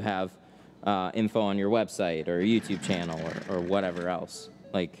if you have info on your website or YouTube channel or whatever else,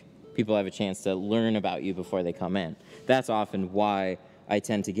 like, people have a chance to learn about you before they come in. That's often why I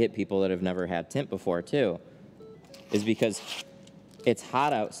tend to get people that have never had tint before, too, is because it's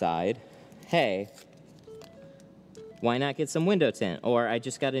hot outside. Hey, why not get some window tint? Or I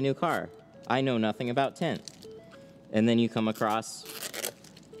just got a new car. I know nothing about tint. And then you come across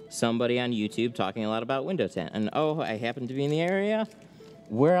somebody on YouTube talking a lot about window tint. And, oh, I happen to be in the area.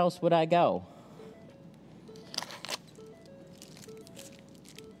 Where else would I go?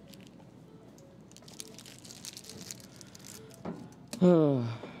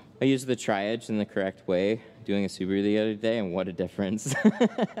 I used the tri-edge in the correct way doing a Subaru the other day, and what a difference.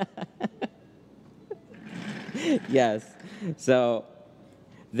 Yes. So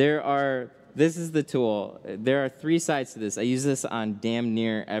this is the tool. There are 3 sides to this. I use this on damn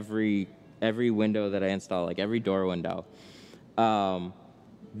near every window that I install, like every door window.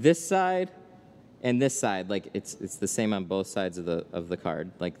 This side and this side, like, it's the same on both sides of the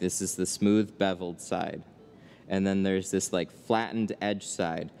card. Like, this is the smooth beveled side. And then there's this, like, flattened edge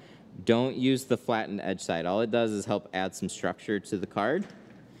side. Don't use the flattened edge side. All it does is help add some structure to the card.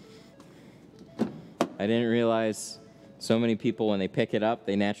 I didn't realize so many people, when they pick it up,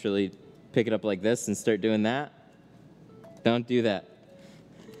 they naturally pick it up like this and start doing that. Don't do that.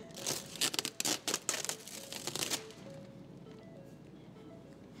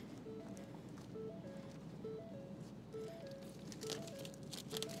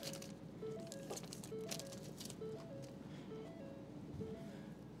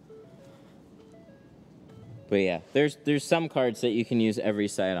 But yeah, there's some cards that you can use every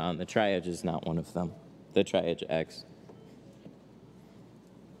side on. The Tri-Edge is not one of them. The Tri-Edge X.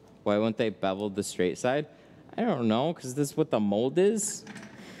 Why wouldn't they bevel the straight side? I don't know, because this is what the mold is.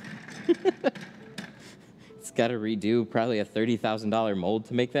 It's got to redo probably a $30,000 mold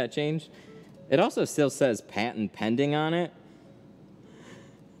to make that change. It also still says patent pending on it.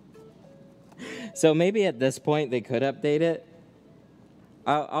 So maybe at this point they could update it.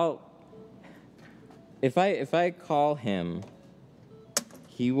 If I call him,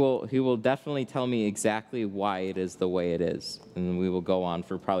 he will definitely tell me exactly why it is the way it is, and we will go on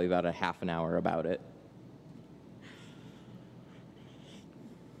for probably about a half an hour about it.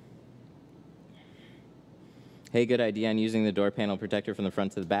 Hey, good idea on using the door panel protector from the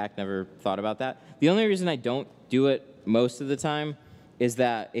front to the back. Never thought about that. The only reason I don't do it most of the time is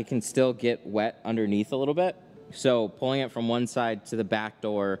that it can still get wet underneath a little bit. So pulling it from one side to the back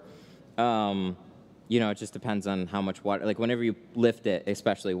door, you know, it just depends on how much water. Like whenever you lift it,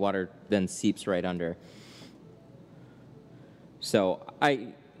 especially, water then seeps right under. So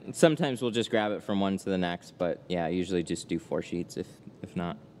I sometimes will just grab it from one to the next, but yeah, I usually just do 4 sheets if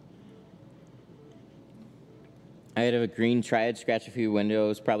not. I had a green Tri-Edge scratch a few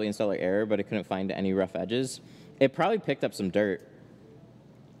windows, probably installer error, but I couldn't find any rough edges. It probably picked up some dirt.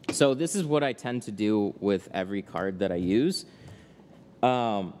 So this is what I tend to do with every card that I use.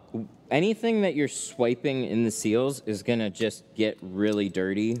 Anything that you're swiping in the seals is gonna just get really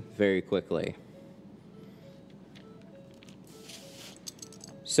dirty very quickly.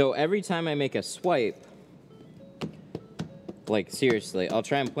 So every time I make a swipe, like seriously, I'll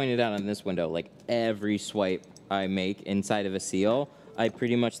try and point it out on this window, like every swipe I make inside of a seal, I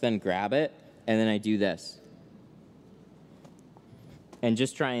pretty much then grab it and then I do this. And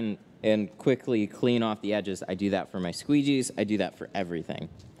just try and quickly clean off the edges. I do that for my squeegees, I do that for everything.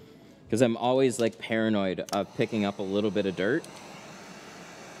 Because I'm always like paranoid of picking up a little bit of dirt.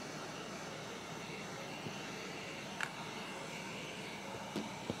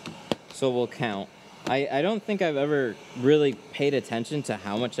 So we'll count. I don't think I've ever really paid attention to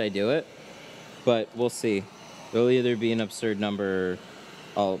how much I do it, but we'll see. It'll either be an absurd number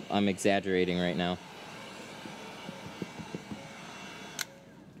or I'm exaggerating right now.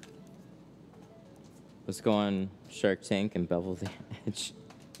 Let's go on Shark Tank and bevel the edge.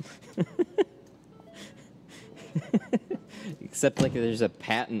 Except like there's a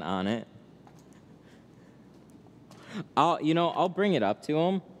patent on it. I'll bring it up to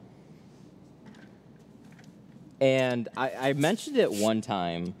him. And I mentioned it one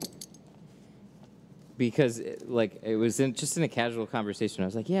time because it was just in a casual conversation. I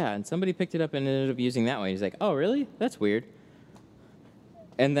was like, yeah, and somebody picked it up and ended up using that one. He's like, oh, really? That's weird.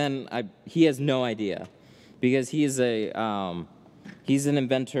 And then he has no idea because he's an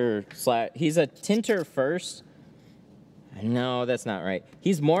inventor / he's a tinter first. No, that's not right.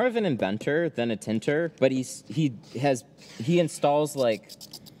 He's more of an inventor than a tinter, but he installs like,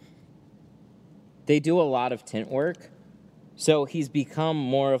 they do a lot of tint work. So he's become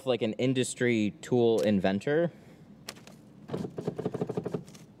more of like an industry tool inventor.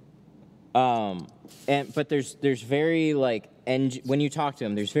 But there's very like, when you talk to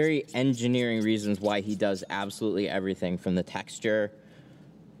him, there's very engineering reasons why he does absolutely everything from the texture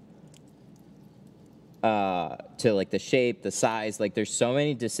to like the shape, the size. Like there's so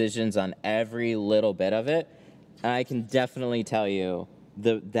many decisions on every little bit of it. And I can definitely tell you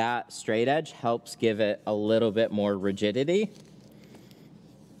that straight edge helps give it a little bit more rigidity.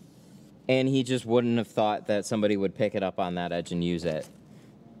 And he just wouldn't have thought that somebody would pick it up on that edge and use it.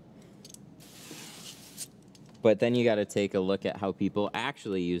 But then you got to take a look at how people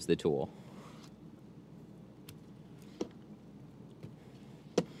actually use the tool.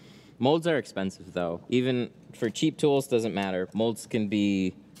 Molds are expensive though. Even for cheap tools, doesn't matter. Molds can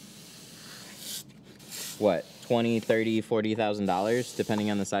be, what, $20,000, $30,000, $40,000 depending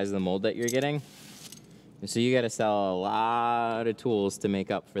on the size of the mold that you're getting. So you got to sell a lot of tools to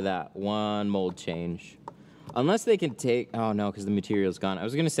make up for that one mold change. Unless they can take, oh no, because the material's gone. I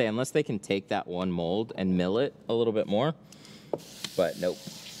was going to say, unless they can take that one mold and mill it a little bit more. But nope,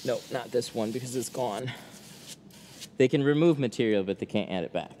 not this one because it's gone. They can remove material, but they can't add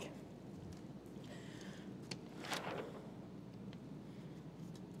it back.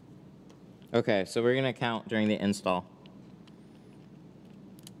 Okay, so we're going to count during the install.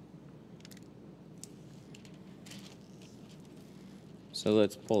 So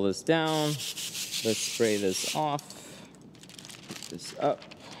let's pull this down. Let's spray this off. Put this up.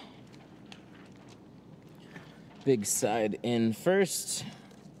 Big side in first.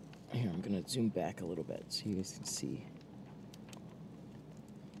 Here, I'm going to zoom back a little bit so you guys can see.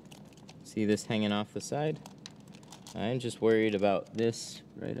 See this hanging off the side? I'm just worried about this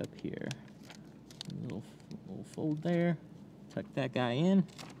right up here. Little fold there. Tuck that guy in.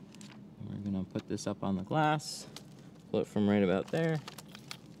 We're gonna put this up on the glass. Pull it from right about there.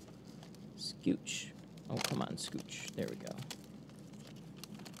 Scooch. Oh, come on, scooch. There we go.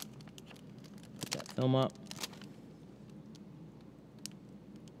 Put that film up.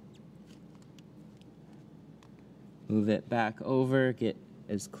 Move it back over. Get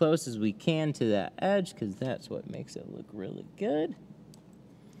as close as we can to that edge, because that's what makes it look really good.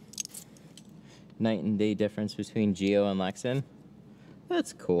 Night and day difference between Geo and Lexan.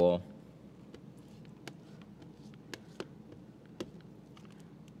 That's cool.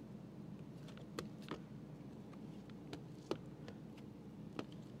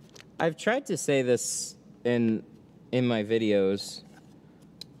 I've tried to say this in my videos,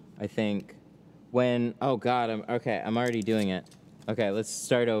 I think, when, oh God, I'm already doing it. Okay, let's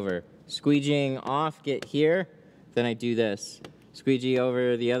start over. Squeegeeing off, get here, then I do this. Squeegee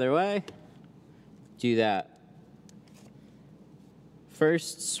over the other way, do that.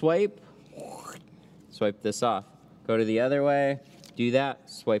 First swipe, swipe this off. Go to the other way, do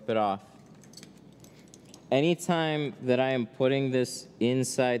that, swipe it off. Anytime that I am putting this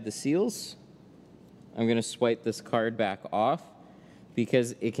inside the seals, I'm gonna swipe this card back off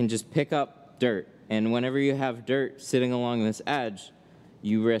because it can just pick up dirt. And whenever you have dirt sitting along this edge,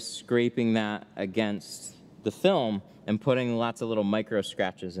 you risk scraping that against the film and putting lots of little micro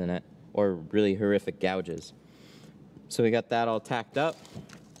scratches in it or really horrific gouges. So we got that all tacked up.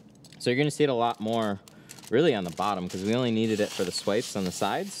 So you're gonna see it a lot more really on the bottom because we only needed it for the swipes on the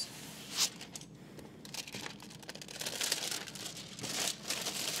sides.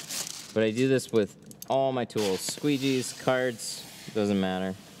 But I do this with all my tools. Squeegees, cards, doesn't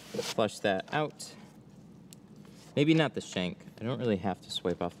matter. Flush that out. Maybe not the shank. I don't really have to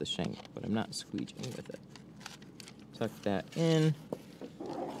swipe off the shank, but I'm not squeegeeing with it. Tuck that in.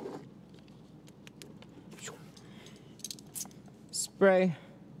 Spray.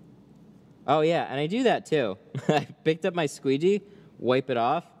 Oh yeah, and I do that too. I picked up my squeegee, wipe it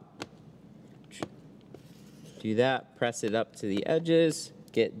off. Do that, press it up to the edges.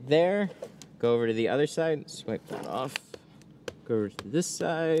 Get there, go over to the other side, swipe that off. Go over to this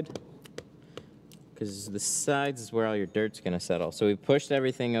side, because the sides is where all your dirt's gonna settle. So we pushed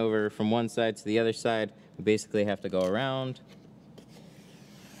everything over from one side to the other side. We basically have to go around.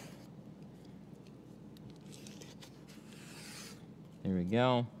 There we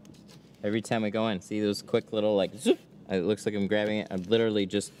go. Every time we go in, see those quick little like, zoop, it looks like I'm grabbing it. I'm literally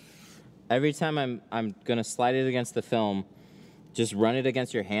just, every time I'm gonna slide it against the film, just run it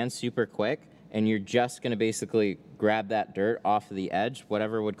against your hand super quick, and you're just gonna basically grab that dirt off of the edge,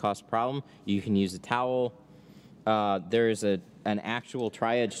 whatever would cause a problem. You can use a towel. There's an actual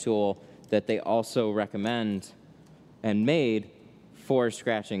tri-edge tool that they also recommend and made for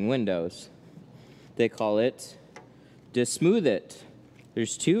scratching windows. They call it Smooth It.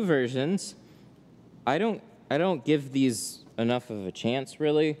 There's two versions. I don't give these enough of a chance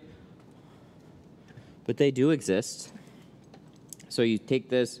really, but they do exist. So you take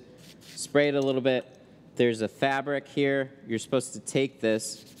this, spray it a little bit. There's a fabric here. You're supposed to take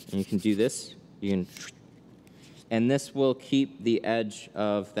this, and you can do this. And this will keep the edge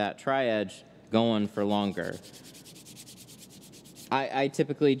of that tri-edge going for longer. I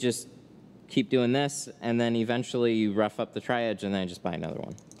typically just keep doing this, and then eventually you rough up the tri-edge, and then I just buy another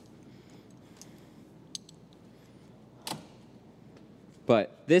one.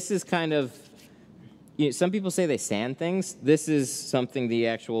 But this is kind of, you know, some people say they sand things. This is something the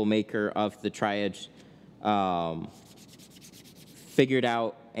actual maker of the tri-edge figured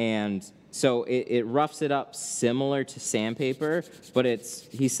out, and so it roughs it up similar to sandpaper, but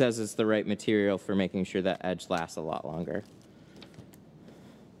he says it's the right material for making sure that edge lasts a lot longer.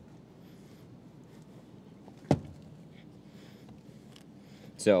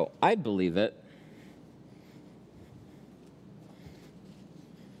 So I'd believe it.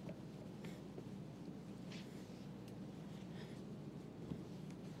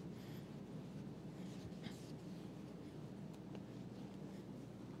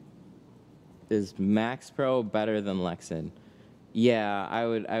 Is Max Pro better than Lexan? Yeah, I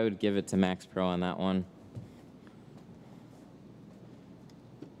would give it to Max Pro on that one.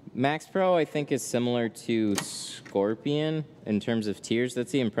 Max Pro, I think, is similar to Scorpion in terms of tiers.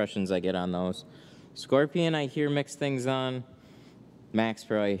 That's the impressions I get on those. Scorpion, I hear mixed things on. Max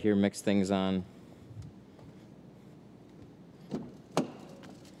Pro, I hear mixed things on.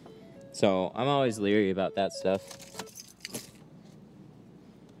 So I'm always leery about that stuff.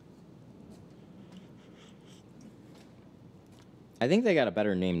 I think they got a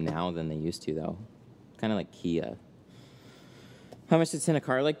better name now than they used to, though. Kind of like Kia. How much to tint a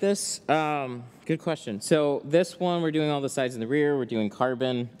car like this? Good question. So this one, we're doing all the sides and the rear. We're doing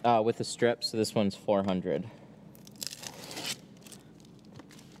carbon with a strip, so this one's $400.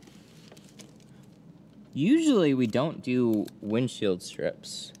 Usually we don't do windshield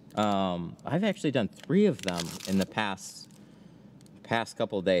strips. I've actually done 3 of them in the past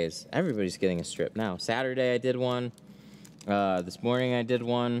couple days. Everybody's getting a strip now. Saturday I did one. This morning I did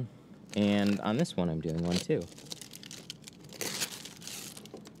one. And on this one I'm doing one too.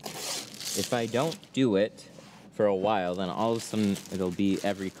 If I don't do it for a while, then all of a sudden it'll be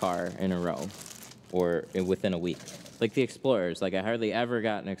every car in a row or within a week. Like the Explorers, like I hardly ever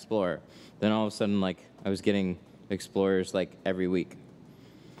got an Explorer. Then all of a sudden, like I was getting Explorers like every week.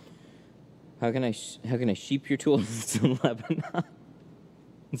 How can I sheep your tools in Lebanon?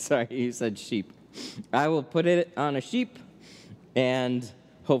 Sorry, you said sheep. I will put it on a sheep, and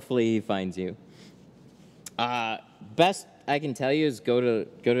hopefully he finds you. Best I can tell you is go to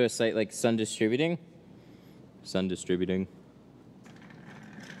a site like Sun Distributing. Sun Distributing.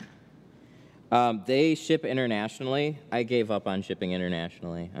 They ship internationally. I gave up on shipping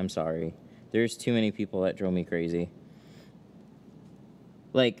internationally. I'm sorry. There's too many people that drove me crazy.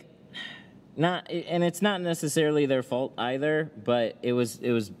 Like, and it's not necessarily their fault either, but it was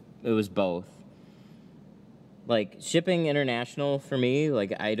both. Like, shipping international for me,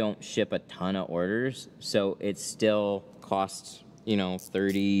 like, I don't ship a ton of orders, so it still costs, you know,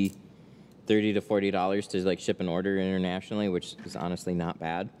 $30 to $40 to, like, ship an order internationally, which is honestly not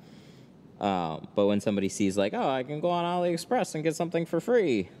bad. But when somebody sees, like, oh, I can go on AliExpress and get something for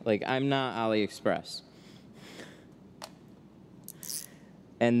free, like, I'm not AliExpress.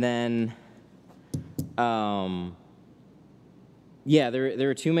 And then, yeah, there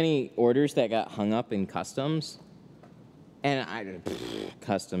were too many orders that got hung up in customs. And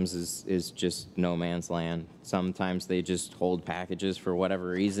customs is just no man's land. Sometimes they just hold packages for whatever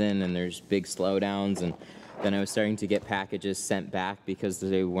reason, and there's big slowdowns. And then I was starting to get packages sent back because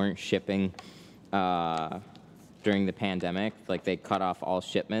they weren't shipping during the pandemic. Like, they cut off all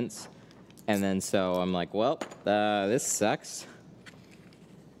shipments. And then so I'm like, well, this sucks.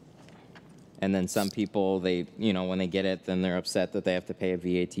 And then some people, they, you know, when they get it, then they're upset that they have to pay a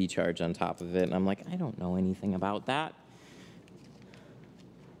VAT charge on top of it. And I'm like, I don't know anything about that.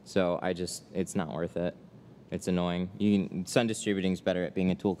 So it's not worth it. It's annoying. Sun Distributing's better at being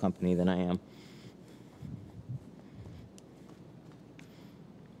a tool company than I am.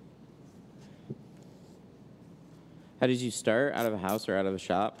 How did you start? Out of a house or out of a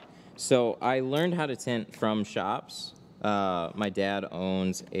shop? So I learned how to tint from shops. My dad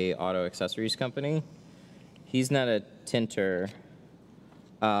owns a auto accessories company. He's not a tinter,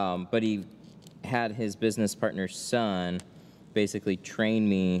 but he had his business partner's son basically train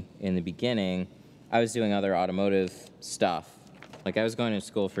me in the beginning. I was doing other automotive stuff. Like, I was going to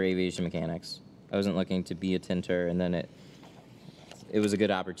school for aviation mechanics. I wasn't looking to be a tinter, and then it was a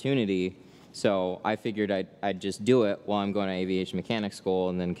good opportunity. So I figured I'd just do it while I'm going to aviation mechanics school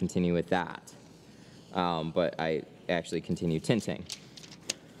and then continue with that. But I actually continued tinting.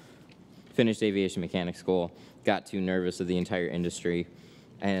 Finished aviation mechanics school, got too nervous of the entire industry,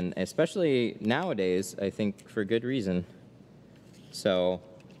 and especially nowadays, I think for good reason. So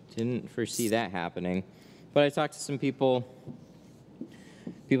didn't foresee that happening. But I talked to some people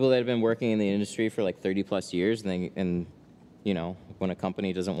that have been working in the industry for like 30 plus years, and you know, when a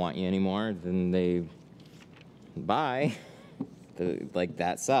company doesn't want you anymore, then they bye. Like,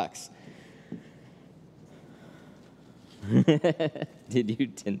 that sucks. Did you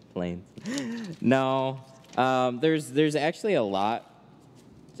tint planes? No. There's actually a lot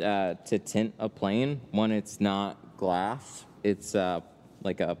to tint a plane. One, it's not glass. It's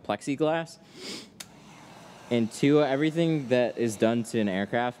like a plexiglass. And 2, everything that is done to an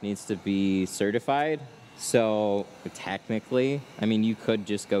aircraft needs to be certified. So technically, I mean, you could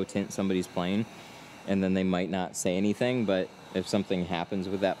just go tint somebody's plane, and then they might not say anything. But if something happens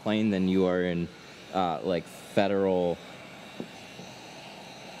with that plane, then you are in like federal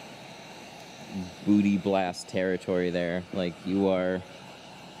booty blast territory there. Like, you're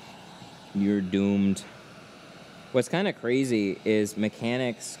doomed. What's kind of crazy is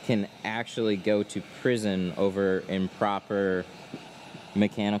mechanics can actually go to prison over improper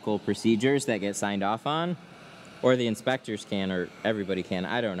mechanical procedures that get signed off on, or the inspectors can, or everybody can.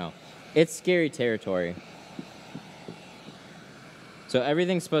 I don't know. It's scary territory. So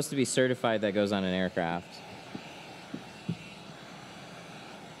everything's supposed to be certified that goes on an aircraft.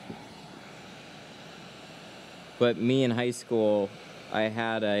 But me in high school, I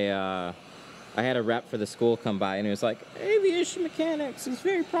had a rep for the school come by, and he was like, aviation mechanics is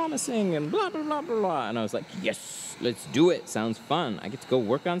very promising, and blah, blah, blah, blah, blah. And I was like, yes, let's do it. Sounds fun. I get to go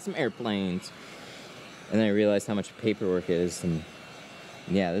work on some airplanes. And then I realized how much paperwork it is, and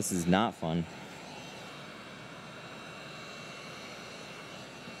yeah, this is not fun.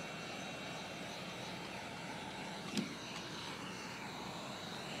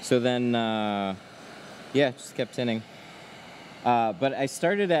 So then, yeah, just kept tinting. But I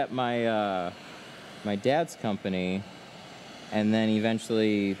started at my my dad's company, and then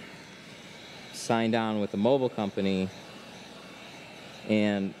eventually signed on with a mobile company,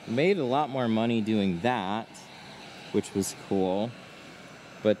 and made a lot more money doing that, which was cool.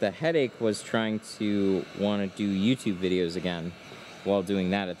 But the headache was trying to want to do YouTube videos again while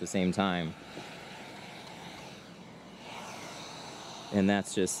doing that at the same time. And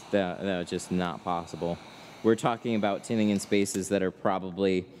that's just that's just not possible. We're talking about tinting in spaces that are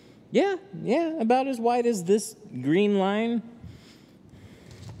probably, yeah, about as wide as this green line.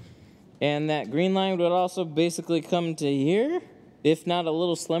 And that green line would also basically come to here, if not a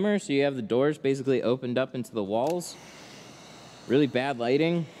little slimmer, so you have the doors basically opened up into the walls. Really bad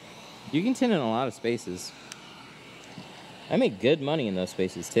lighting. You can tint in a lot of spaces. I make good money in those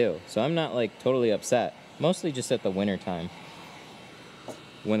spaces too, so I'm not like totally upset. Mostly just at the winter time,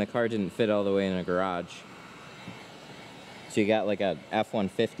 when the car didn't fit all the way in a garage. So you got like a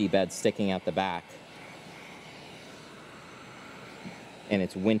F-150 bed sticking out the back. And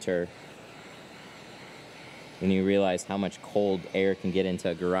it's winter. And you realize how much cold air can get into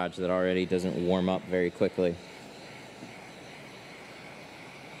a garage that already doesn't warm up very quickly.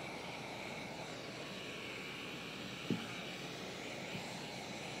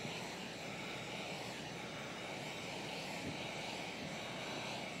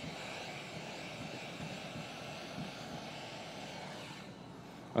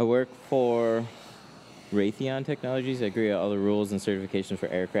 I work for Raytheon Technologies. I agree all the rules and certifications for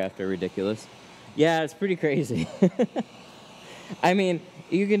aircraft are ridiculous. Yeah, it's pretty crazy. I mean,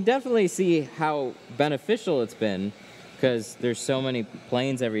 you can definitely see how beneficial it's been, because there's so many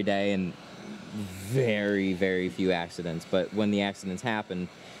planes every day and very, very few accidents. But when the accidents happen,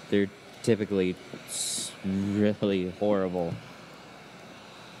 they're typically really horrible.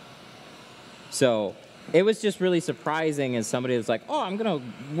 So it was just really surprising as somebody that's like, oh, I'm going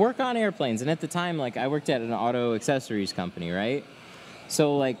to work on airplanes. And at the time, like, I worked at an auto accessories company, right?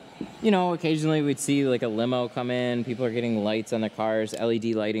 So, like, you know, occasionally we'd see, like, a limo come in. People are getting lights on their cars. LED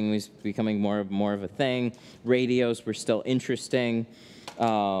lighting was becoming more of a thing. Radios were still interesting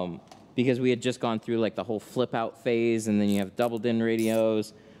because we had just gone through, like, the whole flip-out phase, and then you have double-din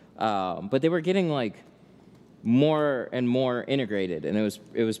radios. But they were getting, like, more and more integrated, and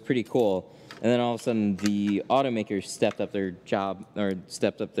it was pretty cool. And then all of a sudden, the automakers stepped up their job, or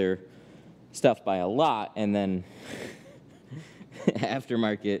stepped up their stuff by a lot, and then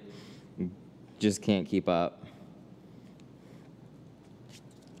aftermarket just can't keep up.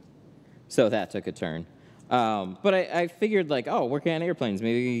 So that took a turn. But I figured, like, oh, working on airplanes,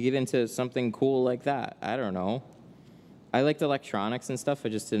 maybe you get into something cool like that. I don't know. I liked electronics and stuff. I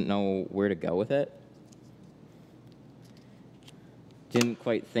just didn't know where to go with it. Didn't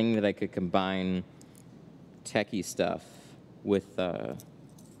quite think that I could combine techie stuff with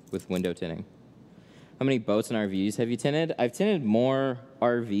window tinting. How many boats and RVs have you tinted? I've tinted more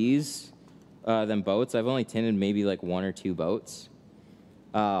RVs than boats. I've only tinted maybe like 1 or 2 boats.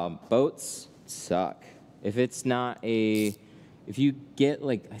 Boats suck. If it's not if you get,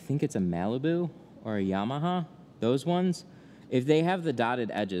 like, I think it's a Malibu or a Yamaha, those ones, if they have the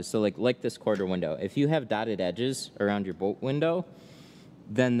dotted edges, so like this quarter window, if you have dotted edges around your boat window,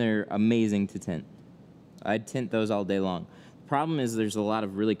 then they're amazing to tint. I'd tint those all day long. The problem is there's a lot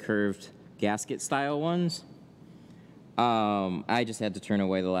of really curved gasket style ones. I just had to turn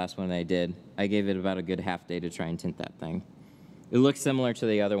away the last one I did. I gave it about a good half day to try and tint that thing. It looks similar to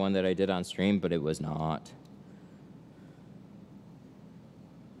the other one that I did on stream, but it was not.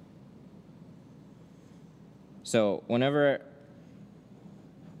 So whenever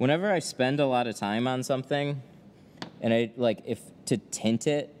I spend a lot of time on something, and if to tint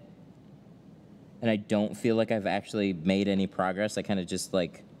it, and I don't feel like I've actually made any progress, I kind of just,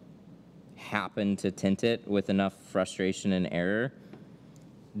 like, happen to tint it with enough frustration and error,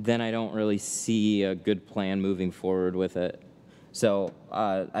 then I don't really see a good plan moving forward with it. So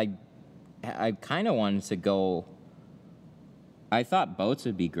I kind of wanted to go, I thought boats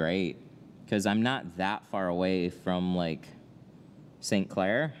would be great, because I'm not that far away from, like, St.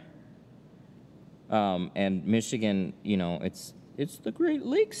 Clair. And Michigan, you know, it's the Great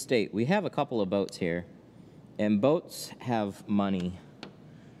Lakes state. We have a couple of boats here, and boats have money.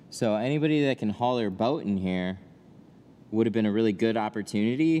 So anybody that can haul their boat in here would have been a really good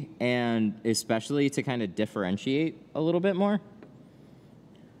opportunity, and especially to kind of differentiate a little bit more.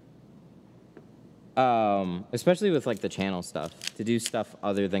 Especially with like the channel stuff, to do stuff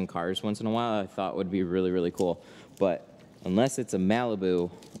other than cars once in a while, I thought would be really, really cool. But unless it's a Malibu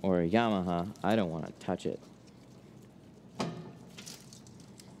or a Yamaha, I don't want to touch it.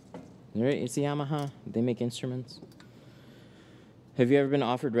 Right? It's a Yamaha. They make instruments. Have you ever been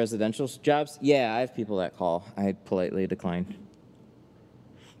offered residential jobs? Yeah, I have people that call. I politely decline.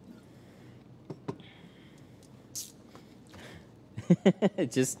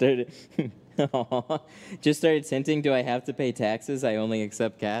 Just started. Just started tinting. Do I have to pay taxes? I only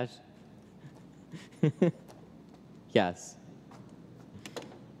accept cash. Yes.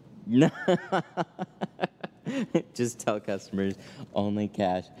 No. Just tell customers only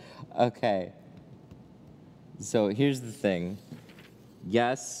cash. Okay. So here's the thing.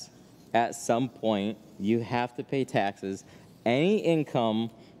 Yes, at some point you have to pay taxes. Any income,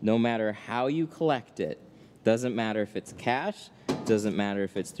 no matter how you collect it, doesn't matter if it's cash, doesn't matter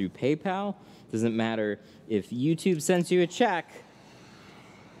if it's through PayPal, doesn't matter if YouTube sends you a check.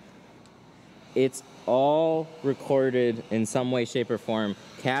 It's all recorded in some way, shape, or form.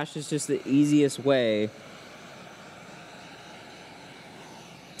 Cash is just the easiest way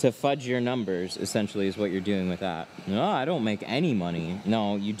to fudge your numbers, essentially, is what you're doing with that. No, I don't make any money.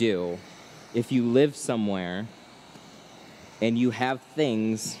 No, you do. If you live somewhere and you have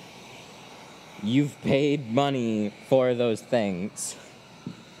things, you've paid money for those things.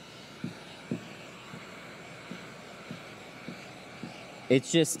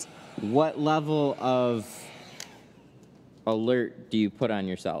 It's just, what level of alert do you put on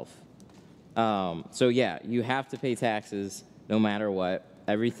yourself? So yeah, you have to pay taxes no matter what.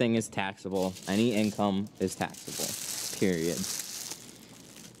 Everything is taxable. Any income is taxable, period.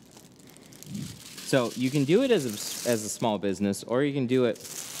 So you can do it as a small business, or you can do it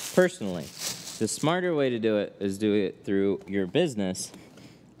personally. The smarter way to do it is do it through your business,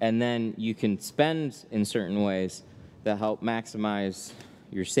 and then you can spend in certain ways that help maximize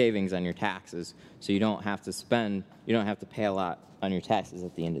your savings on your taxes, so you don't have to spend, you don't have to pay a lot on your taxes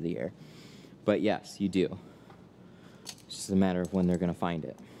at the end of the year. But yes, you do. It's just a matter of when they're going to find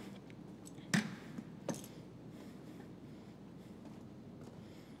it.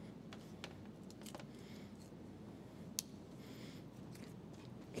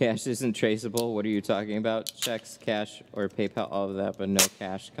 Cash isn't traceable. What are you talking about? Checks, cash, or PayPal, all of that, but no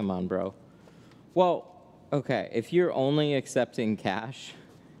cash. Come on, bro. Well, okay, if you're only accepting cash,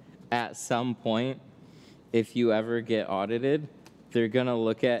 at some point, if you ever get audited, they're going to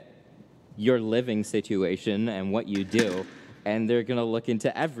look at your living situation and what you do, and they're going to look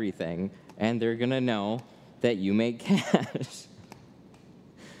into everything, and they're going to know that you make cash.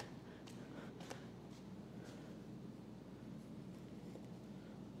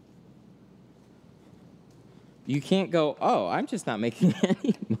 You can't go, oh, I'm just not making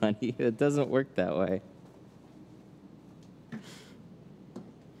any money. It doesn't work that way.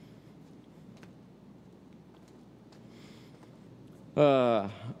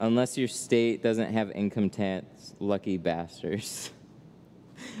 Unless your state doesn't have income tax, lucky bastards.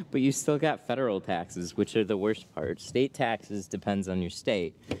 But you still got federal taxes, which are the worst part. State taxes depends on your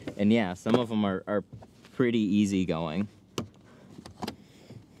state. And yeah, some of them are pretty easygoing.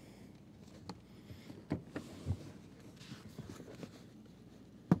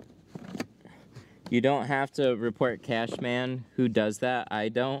 You don't have to report cash, man. Who does that? I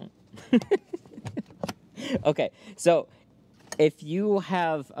don't. Okay, so if you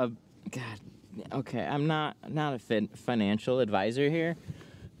have a, God, okay, I'm not a financial advisor here,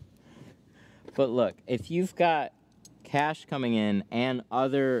 but look, if you've got cash coming in and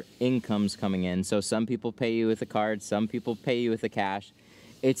other incomes coming in, so some people pay you with a card, some people pay you with a cash,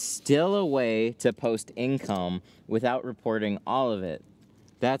 it's still a way to post income without reporting all of it.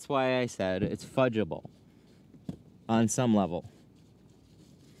 That's why I said it's fudgeable on some level.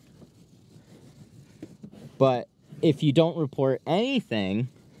 But if you don't report anything,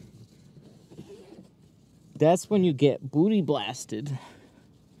 that's when you get booty blasted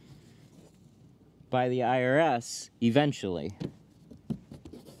by the IRS eventually.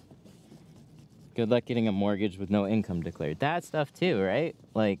 Good luck getting a mortgage with no income declared. That stuff too, right?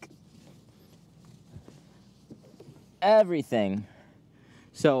 Like, everything.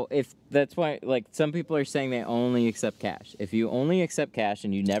 So if that's why, like, some people are saying they only accept cash. If you only accept cash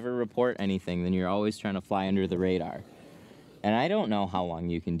and you never report anything, then you're always trying to fly under the radar. And I don't know how long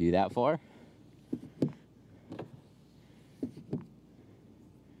you can do that for.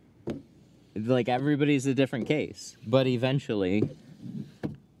 Like, everybody's a different case. But eventually,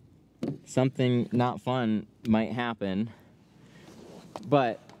 something not fun might happen,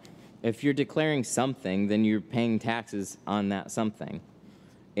 But if you're declaring something, then you're paying taxes on that something.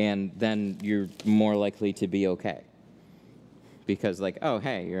 And then you're more likely to be okay. Because like, oh,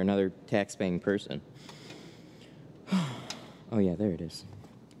 hey, you're another tax-paying person. Oh, yeah, there it is.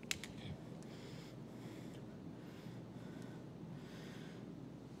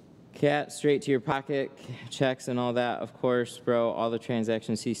 Cat, straight to your pocket, checks and all that, of course, bro. All the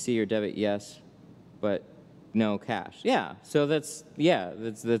transactions CC or debit, yes, but no cash. Yeah, so that's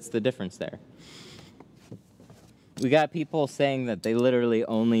the difference there. We got people saying that they literally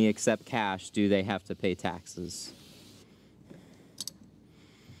only accept cash. Do they have to pay taxes?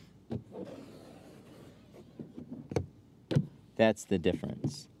 That's the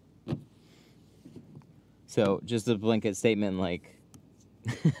difference. So just a blanket statement like,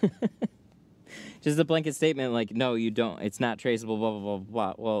 just a blanket statement like, no, you don't. It's not traceable. Blah blah blah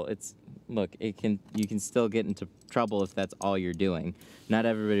blah. Well, it's look. You can still get into trouble if that's all you're doing. Not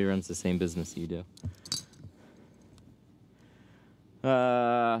everybody runs the same business you do.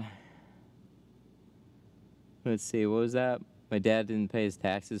 Let's see. What was that? My dad didn't pay his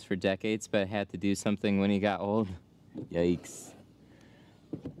taxes for decades, but had to do something when he got old. Yikes.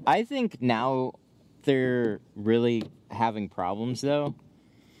 I think now they're really having problems though,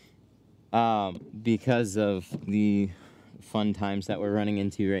 because of the fun times that we're running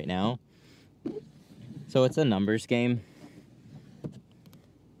into right now. So it's a numbers game.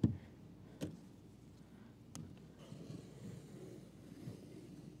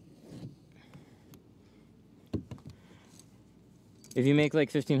 If you make like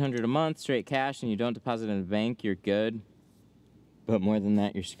 $1,500 a month straight cash and you don't deposit in a bank, you're good. But more than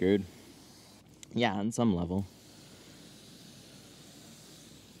that, you're screwed. Yeah, on some level.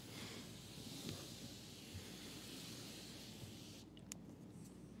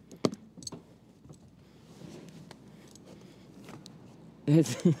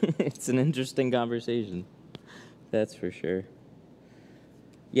 It's an interesting conversation. That's for sure.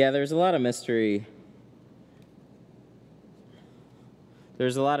 Yeah, there's a lot of mystery.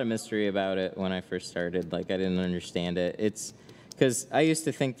 There's a lot of mystery about it when I first started. Like, I didn't understand it. It's because I used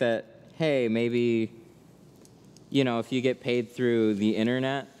to think that, hey, maybe, you know, if you get paid through the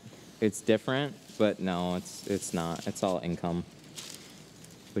internet, it's different. But no, it's not. It's all income.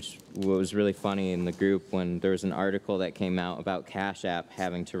 Which was really funny in the group when there was an article that came out about Cash App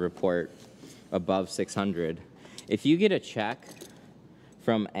having to report above 600. If you get a check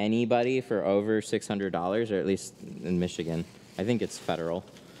from anybody for over $600, or at least in Michigan, I think it's federal.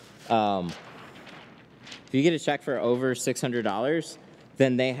 If you get a check for over $600,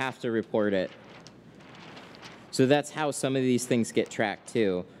 then they have to report it. So that's how some of these things get tracked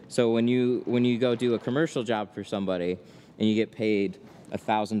too. So when you go do a commercial job for somebody and you get paid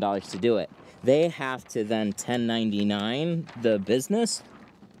 $1,000 to do it, they have to then 1099 the business.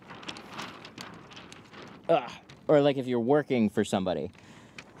 Or like if you're working for somebody,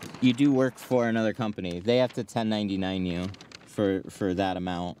 you do work for another company, they have to 1099 you for that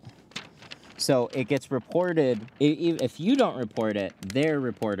amount. So it gets reported. If you don't report it, they're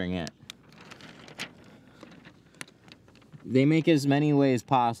reporting it. They make as many ways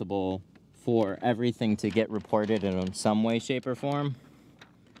possible for everything to get reported in some way, shape, or form.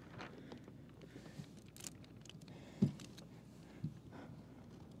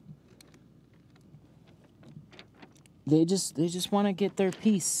 They just want to get their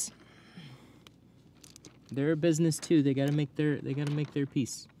piece. They're a business too. They gotta make their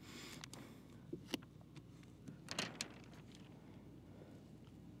piece.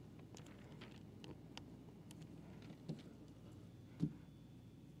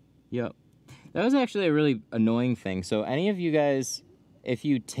 Yep. That was actually a really annoying thing. So any of you guys, if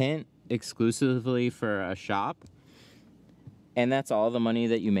you tint exclusively for a shop, and that's all the money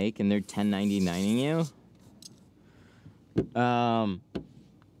that you make, and they're 1099ing you,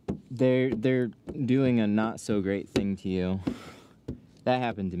 they're doing a not so great thing to you. That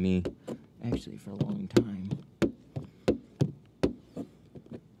happened to me actually for a long time.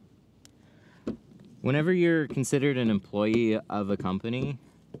 Whenever you're considered an employee of a company,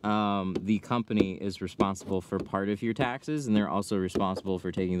 the company is responsible for part of your taxes, and they're also responsible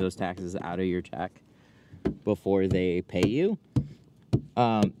for taking those taxes out of your check before they pay you.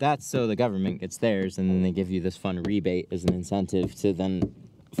 That's so the government gets theirs, and then they give you this fun rebate as an incentive to then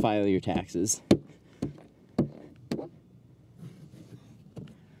file your taxes.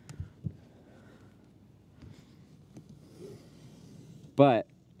 But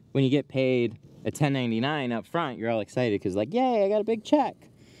when you get paid a 1099 up front, you're all excited because like, yay, I got a big check.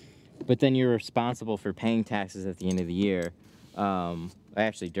 But then you're responsible for paying taxes at the end of the year,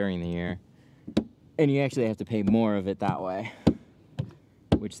 actually during the year, and you actually have to pay more of it that way.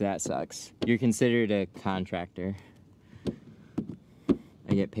 which that sucks. You're considered a contractor.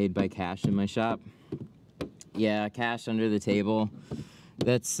 I get paid by cash in my shop. Yeah, cash under the table.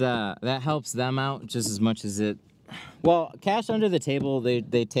 That's that helps them out just as much as it. Well, cash under the table, they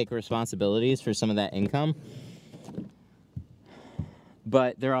take responsibilities for some of that income.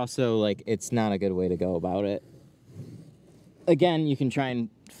 But they're also like, it's not a good way to go about it. Again, you can try and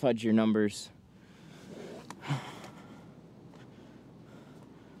fudge your numbers.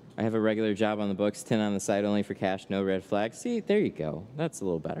 I have a regular job on the books, 10 on the side only for cash, no red flags. See, there you go. That's a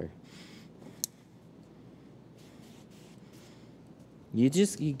little better. You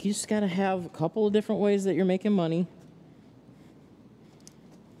just gotta have a couple of different ways that you're making money.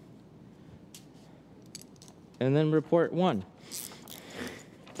 And then report one.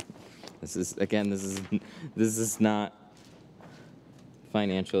 This is not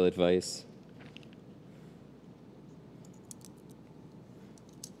financial advice.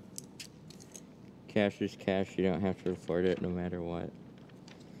 Cash is cash. You don't have to afford it no matter what.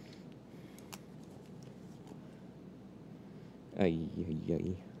 Ay, ay,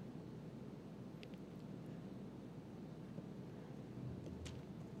 ay.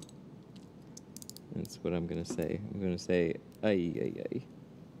 That's what I'm gonna say. I'm gonna say, ay, ay, ay.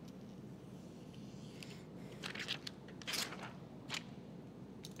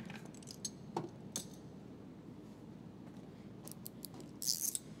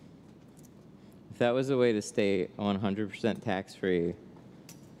 If that was a way to stay 100% tax-free,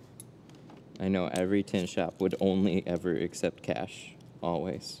 I know every tint shop would only ever accept cash,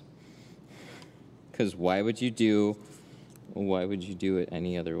 always. Because why would you do it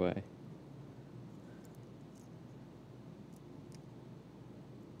any other way?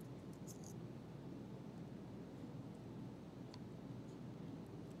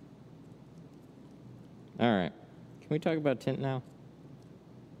 All right, can we talk about tint now?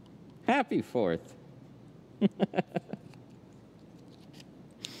 Happy 4th.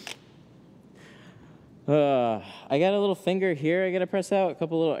 I got a little finger here I gotta press out, a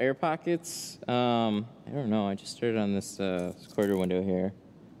couple little air pockets. I don't know, I just started on this quarter window here.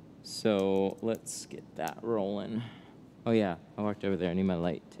 So let's get that rolling. Oh yeah, I walked over there, I need my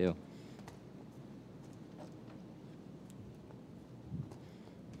light too.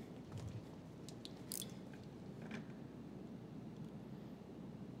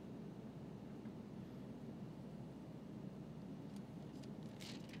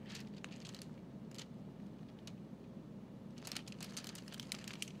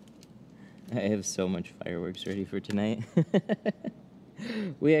 I have so much fireworks ready for tonight.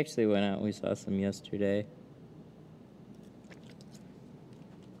 We actually went out, we saw some yesterday.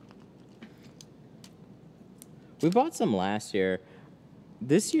 We bought some last year.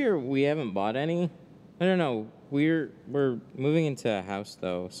 This year we haven't bought any. I don't know. We're moving into a house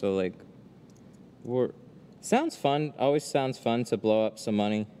though, so like sounds fun. Always sounds fun to blow up some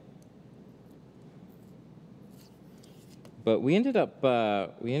money. But we ended up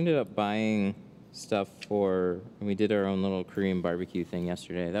buying stuff we did our own little Korean barbecue thing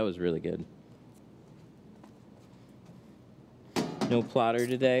yesterday. That was really good. No plotter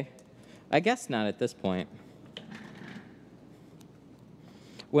today? I guess not at this point.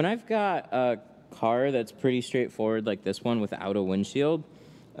 When I've got a car that's pretty straightforward like this one without a windshield,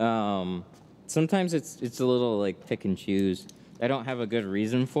 sometimes it's a little like pick and choose. I don't have a good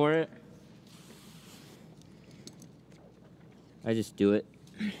reason for it. I just do it.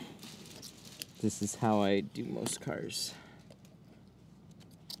 This is how I do most cars.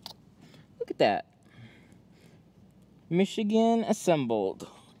 Look at that. Michigan assembled.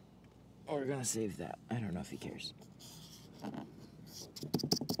 We're gonna save that. I don't know if he cares.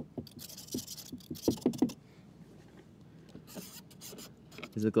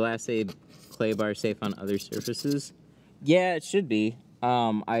 Is the Glassade clay bar safe on other surfaces? Yeah, it should be.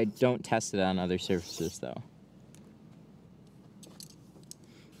 I don't test it on other surfaces though.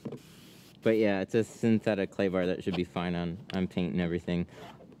 But yeah, it's a synthetic clay bar that should be fine on paint and everything.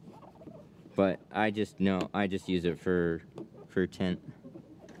 But I just use it for tint.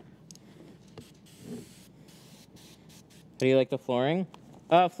 How do you like the flooring?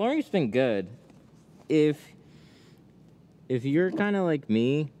 Flooring's been good. If you're kind of like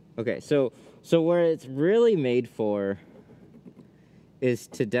me, okay, so where it's really made for is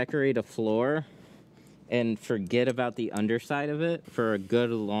to decorate a floor and forget about the underside of it for a good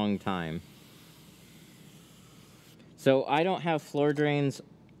long time. So I don't have floor drains.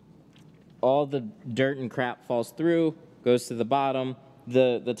 All the dirt and crap falls through, goes to the bottom.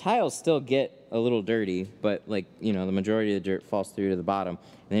 The tiles still get a little dirty, but like, you know, the majority of the dirt falls through to the bottom,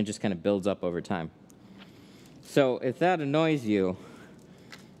 and it just kind of builds up over time. So if that annoys you,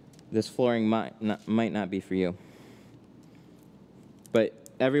 this flooring might not be for you. But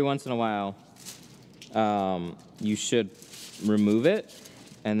every once in a while, you should remove it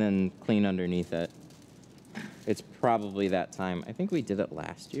and then clean underneath it. It's probably that time. I think we did it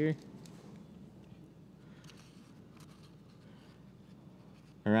last year.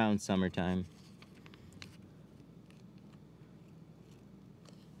 Around summertime.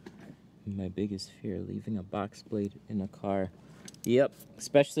 My biggest fear, leaving a box blade in a car. Yep,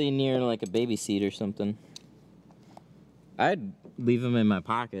 especially near like a baby seat or something. I'd leave them in my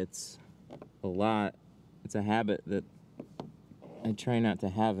pockets a lot. It's a habit that I try not to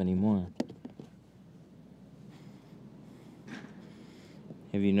have anymore.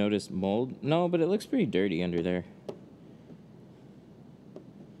 Have you noticed mold? No, but it looks pretty dirty under there.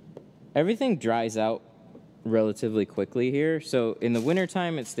 Everything dries out relatively quickly here. So in the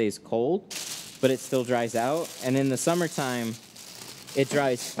wintertime, it stays cold, but it still dries out. And in the summertime, it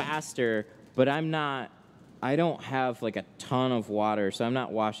dries faster, but I don't have like a ton of water, so I'm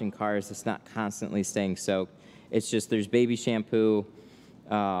not washing cars. It's not constantly staying soaked. It's just there's baby shampoo,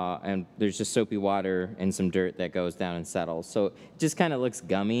 and there's just soapy water and some dirt that goes down and settles. So it just kind of looks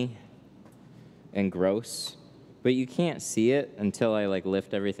gummy and gross, but you can't see it until I like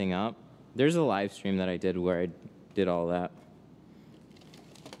lift everything up. There's a live stream that I did where I did all that.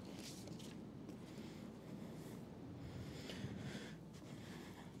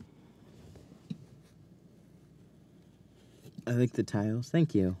 I like the tiles.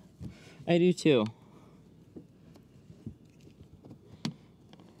 Thank you. I do too.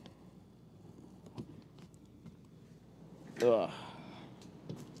 Ugh.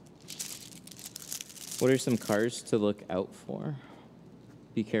 What are some cars to look out for?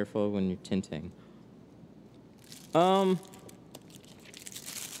 Be careful when you're tinting. The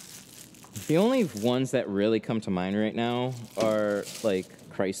only ones that really come to mind right now are like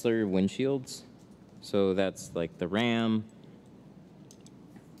Chrysler windshields. So that's like the Ram.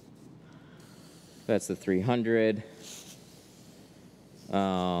 That's the 300.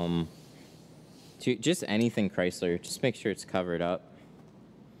 Just anything Chrysler. Just make sure it's covered up.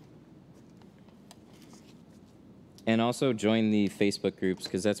 And also join the Facebook groups,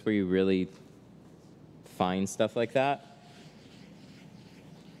 because that's where you really find stuff like that.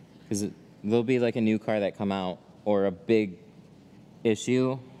 Because there'll be like a new car that come out or a big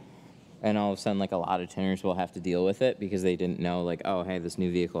issue, and all of a sudden like a lot of tinters will have to deal with it because they didn't know like, oh, hey, this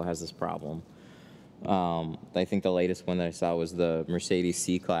new vehicle has this problem. I think the latest one that I saw was the Mercedes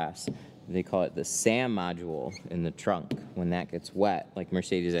C-Class. They call it the SAM module in the trunk. When that gets wet, like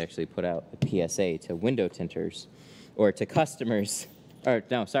Mercedes actually put out a PSA to window tinters, or to customers, or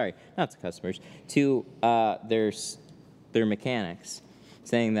no, sorry, not to customers, to their mechanics,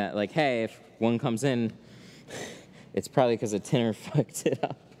 saying that like, hey, if one comes in, it's probably because a tinter fucked it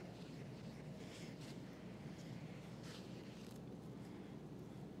up.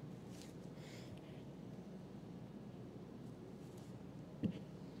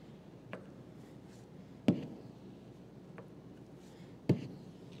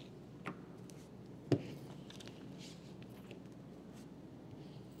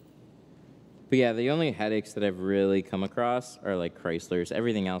 But yeah, the only headaches that I've really come across are like Chryslers.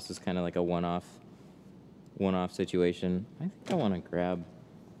 Everything else is kind of like a one-off situation. I think I want to grab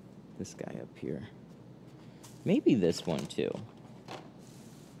this guy up here. Maybe this one too.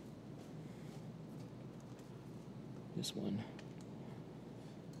 This one.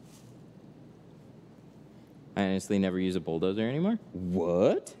 I honestly never use a bulldozer anymore.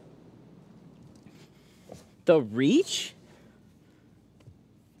 What? The reach?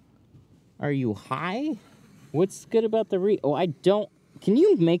 Are you high? What's good about the reach? Oh, I don't. Can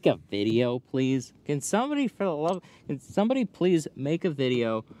you make a video, please? Can somebody, for the love, can somebody please make a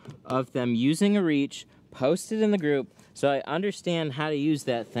video of them using a reach, post it in the group, so I understand how to use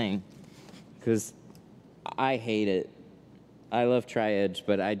that thing? Because I hate it. I love Tri-Edge,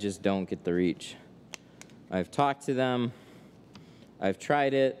 but I just don't get the reach. I've talked to them. I've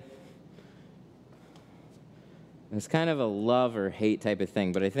tried it. It's kind of a love or hate type of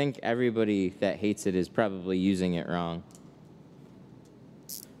thing, but I think everybody that hates it is probably using it wrong.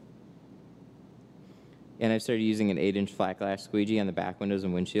 And I've started using an 8-inch flat glass squeegee on the back windows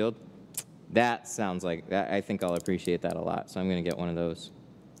and windshield. That sounds like, I think I'll appreciate that a lot, so I'm going to get one of those.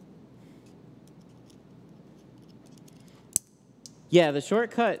 Yeah, the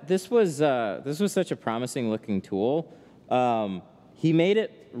shortcut, this was such a promising looking tool. He made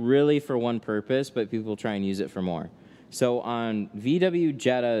it really for one purpose, but people try and use it for more. So on VW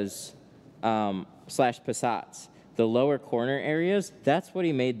Jettas / Passats, the lower corner areas, that's what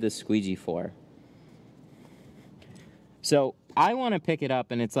he made the squeegee for. So I want to pick it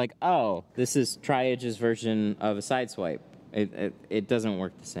up and it's like, oh, this is Tri-Edge's version of a side swipe. It doesn't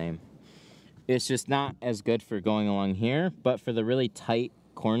work the same. It's just not as good for going along here, but for the really tight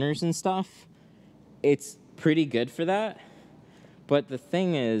corners and stuff, it's pretty good for that. But the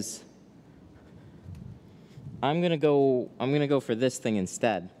thing is, I'm gonna go for this thing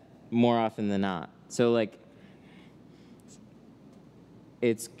instead, more often than not. So like,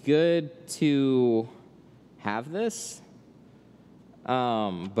 it's good to have this,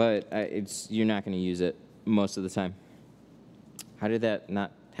 but you're not gonna use it most of the time. How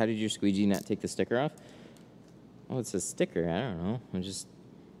did your squeegee not take the sticker off? Oh, it's a sticker. I don't know.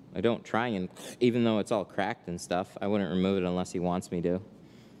 I don't try and, even though it's all cracked and stuff, I wouldn't remove it unless he wants me to.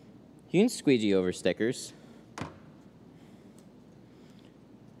 You can squeegee over stickers.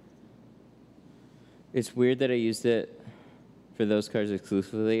 It's weird that I used it for those cars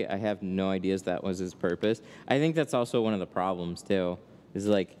exclusively. I have no idea if that was his purpose. I think that's also one of the problems too, is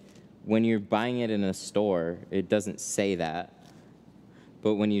like when you're buying it in a store, it doesn't say that.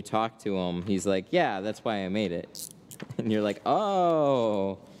 But when you talk to him, he's like, yeah, that's why I made it. And you're like,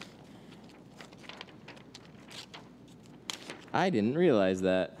 oh. I didn't realize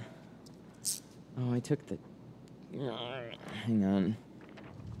that. Oh, I took the... Hang on.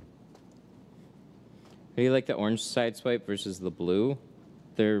 Do you like the orange side swipe versus the blue?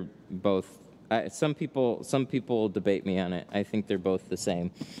 They're both... some people debate me on it. I think they're both the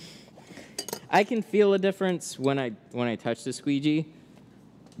same. I can feel a difference when I touch the squeegee,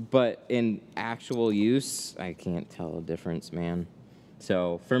 but in actual use, I can't tell a difference, man.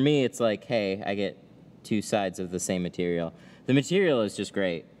 So for me, it's like, hey, I get two sides of the same material. The material is just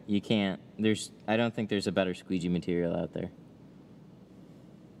great. You can't, I don't think there's a better squeegee material out there.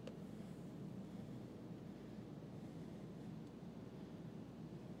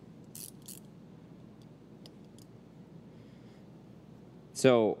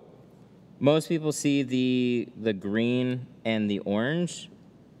 So most people see the green and the orange,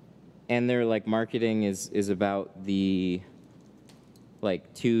 and their like marketing is about the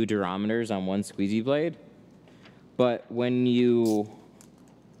like 2 durometers on one squeegee blade. But when you're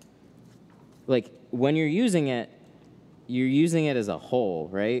using it as a whole,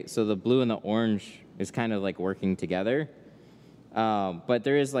 right? So the blue and the orange is kind of like working together. But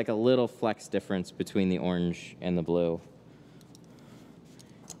there is like a little flex difference between the orange and the blue.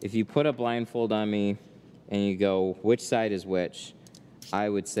 If you put a blindfold on me and you go, which side is which, I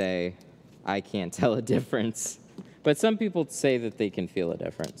would say I can't tell a difference. But some people say that they can feel a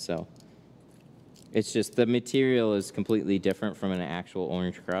difference, so. It's just the material is completely different from an actual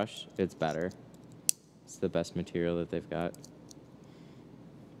orange crush. It's better. It's the best material that they've got.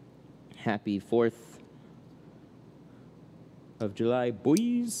 Happy 4th of July,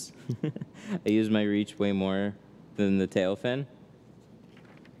 boys. I use my reach way more than the tail fin.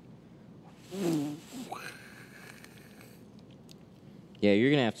 Yeah,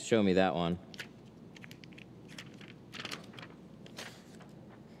 you're gonna have to show me that one.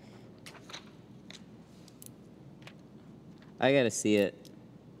 I gotta see it.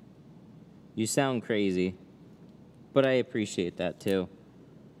 You sound crazy, but I appreciate that too.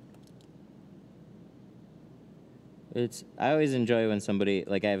 I always enjoy when somebody,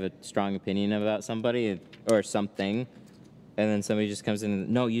 like I have a strong opinion about somebody or something, and then somebody just comes in and,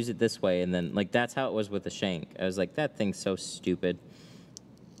 no, use it this way, and then, like, that's how it was with the shank. I was like, that thing's so stupid.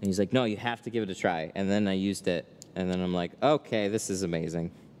 And he's like, no, you have to give it a try. And then I used it, and then I'm like, okay, this is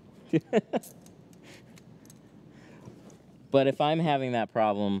amazing. But if I'm having that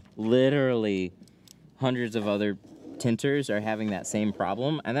problem, literally hundreds of other tinters are having that same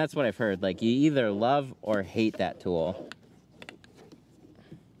problem, and that's what I've heard. Like, you either love or hate that tool.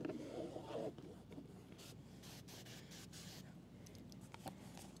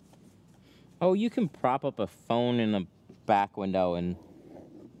 Oh, you can prop up a phone in a back window and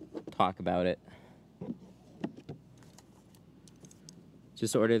talk about it.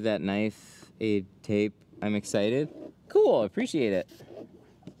 Just ordered that knife aid tape. I'm excited. Cool, appreciate it.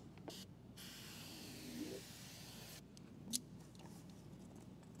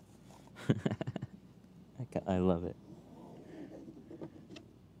 I love it.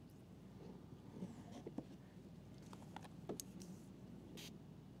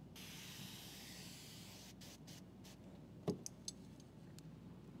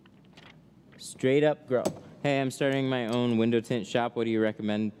 Straight up grow. Hey, I'm starting my own window tint shop. What do you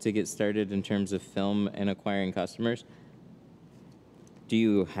recommend to get started in terms of film and acquiring customers? Do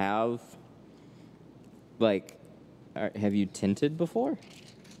you have, like, have you tinted before?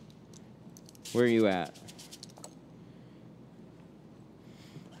 Where are you at?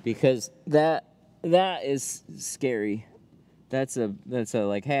 Because that is scary. that's a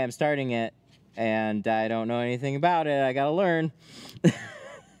like, hey, I'm starting it, and I don't know anything about it. I gotta learn.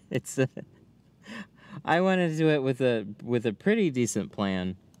 It's I wanted to do it with a pretty decent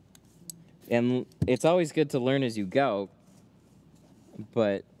plan, and it's always good to learn as you go.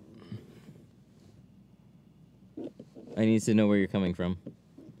 But I need to know where you're coming from.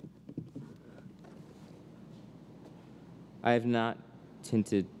 I have not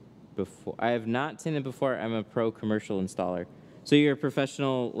tinted before. I'm a pro commercial installer. So you're a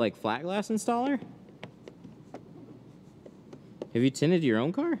professional, like, flat glass installer? Have you tinted your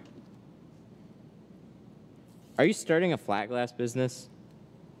own car? Are you starting a flat glass business?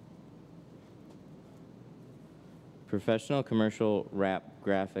 Professional commercial wrap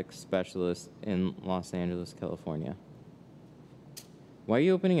graphics specialist in Los Angeles, California. Why are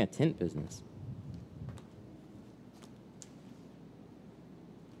you opening a tint business?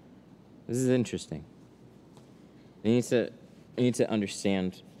 This is interesting. You need to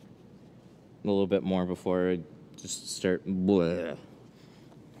understand a little bit more before I just start. Bleh.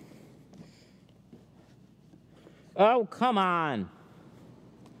 Oh, come on,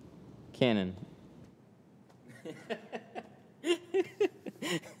 Canon.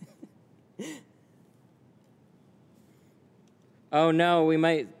 Oh no, we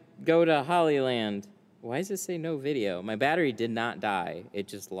might go to Hollyland. Why does it say no video? My battery did not die. It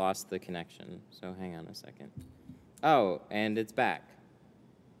just lost the connection. So hang on a second. Oh, and it's back.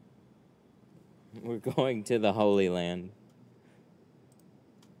 We're going to the Holy Land.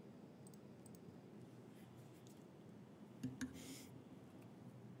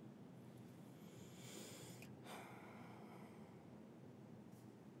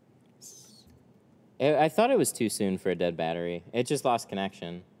 I thought it was too soon for a dead battery. It just lost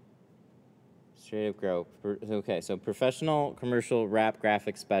connection. Straight up grow. Okay, so professional commercial wrap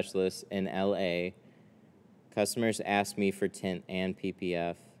graphics specialist in LA. Customers ask me for tint and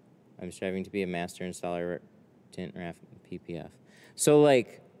PPF. I'm striving to be a master installer, tint, wrap, PPF. So,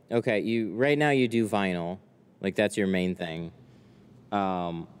 like, okay, right now you do vinyl. Like, that's your main thing.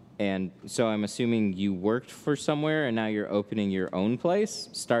 And so I'm assuming you worked for somewhere and now you're opening your own place,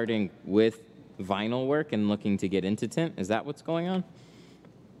 starting with vinyl work and looking to get into tint. Is that what's going on?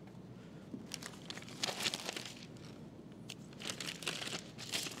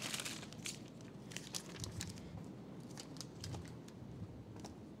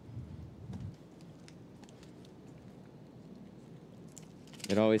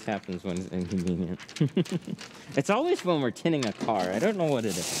 It always happens when it's inconvenient. It's always when we're tinting a car. I don't know what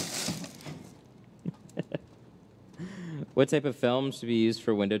it is. What type of film should be used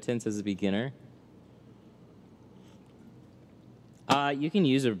for window tints as a beginner? You can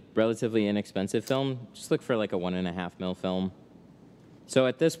use a relatively inexpensive film. Just look for like a 1.5 mil film. So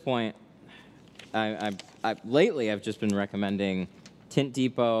at this point, lately I've just been recommending Tint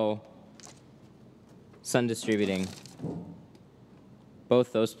Depot, Sun Distributing,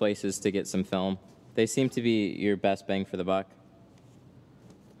 both those places to get some film. They seem to be your best bang for the buck.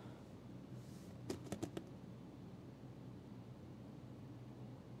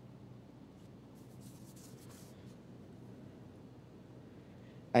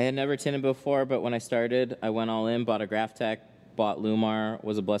 I had never tinted before, but when I started, I went all in, bought a Graphtec, bought Lumar,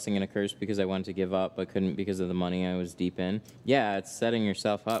 was a blessing and a curse because I wanted to give up, but couldn't because of the money I was deep in. Yeah, it's setting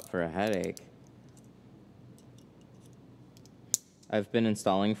yourself up for a headache. I've been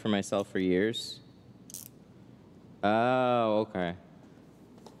installing for myself for years. Oh, okay.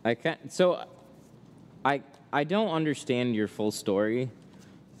 I don't understand your full story,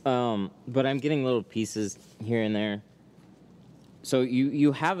 but I'm getting little pieces here and there. So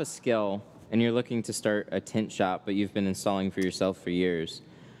you have a skill, and you're looking to start a tint shop, but you've been installing for yourself for years.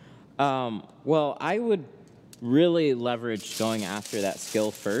 Well, I would really leverage going after that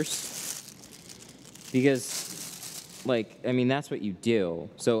skill first, because, like, I mean, that's what you do.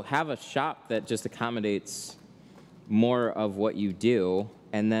 So have a shop that just accommodates more of what you do,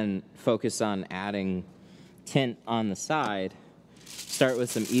 and then focus on adding tint on the side. Start with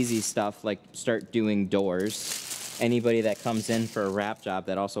some easy stuff, like start doing doors. Anybody that comes in for a wrap job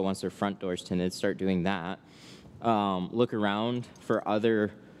that also wants their front doors tinted, start doing that. Look around for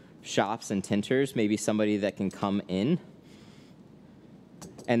other shops and tinters, maybe somebody that can come in,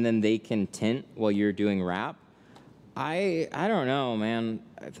 and then they can tint while you're doing wrap. I don't know, man.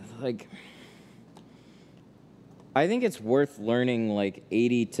 Like, I think it's worth learning like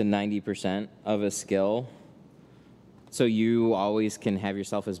 80 to 90% of a skill, so you always can have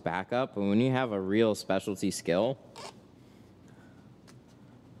yourself as backup. And when you have a real specialty skill,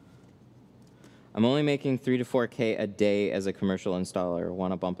 I'm only making 3 to 4K a day as a commercial installer.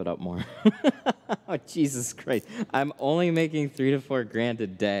 Want to bump it up more? Oh, Jesus Christ. I'm only making 3 to 4 grand a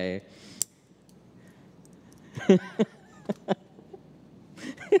day.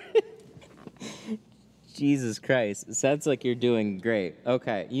 Jesus Christ. Sounds like you're doing great.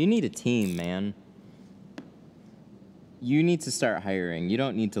 Okay, you need a team, man. You need to start hiring. You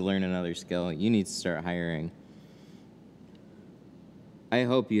don't need to learn another skill. You need to start hiring. I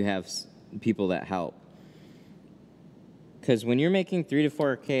hope you have people that help. Because when you're making 3 to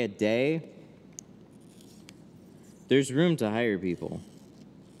 4K a day, there's room to hire people.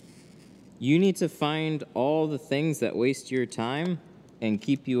 You need to find all the things that waste your time and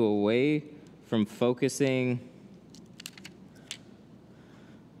keep you away from focusing.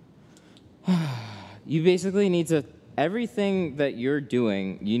 You basically need to, everything that you're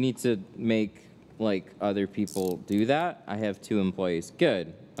doing, you need to make like other people do that. I have 2 employees.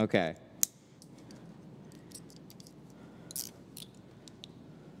 Good. Okay.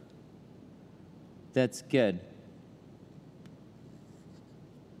 That's good.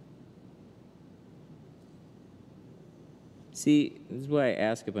 See, this is why I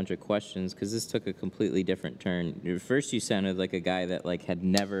ask a bunch of questions, because this took a completely different turn. At first you sounded like a guy that like I've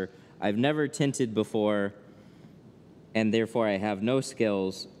never tinted before, and therefore I have no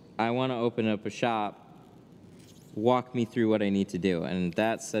skills. I want to open up a shop. Walk me through what I need to do, and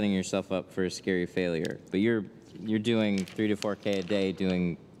that's setting yourself up for a scary failure. But you're doing 3 to 4K a day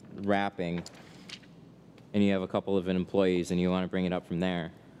doing wrapping, and you have a couple of employees, and you want to bring it up from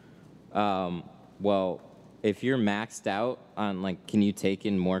there. Well, if you're maxed out on, like, can you take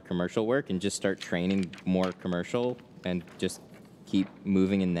in more commercial work and just start training more commercial and just keep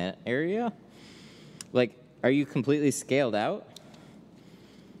moving in that area? Like, are you completely scaled out?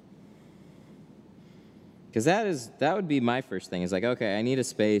 Because that would be my first thing. Is like, okay, I need a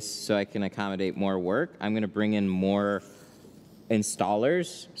space so I can accommodate more work. I'm going to bring in more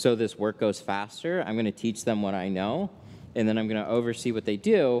installers so this work goes faster. I'm going to teach them what I know, and then I'm going to oversee what they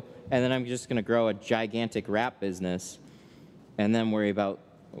do, and then I'm just going to grow a gigantic wrap business and then worry about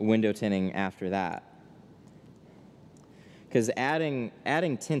window tinting after that. Because adding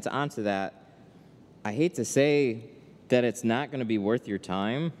tint onto that, I hate to say that it's not going to be worth your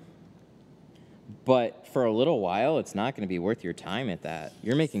time, but for a little while, it's not going to be worth your time at that.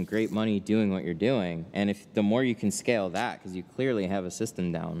 You're making great money doing what you're doing, and if the more you can scale that, because you clearly have a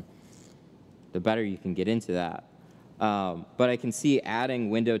system down, the better you can get into that. But I can see adding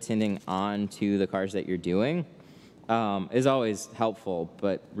window tinting onto the cars that you're doing is always helpful,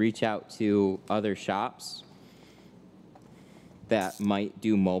 but reach out to other shops that might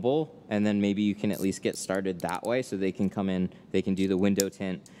do mobile, and then maybe you can at least get started that way so they can come in, they can do the window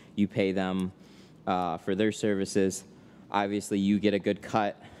tint, you pay them for their services. Obviously, you get a good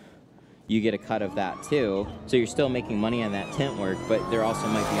cut. You get a cut of that too. So you're still making money on that tint work, but there also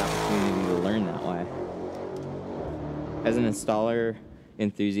might be opportunity to learn that way. As an installer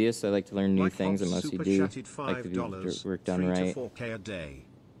enthusiast, I like to learn new things. I mostly do like to do work done right. 3 to 4K a day.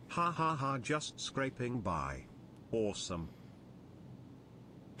 Ha ha ha, just scraping by. Awesome.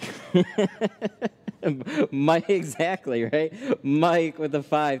 Mike, exactly, right? Mike with the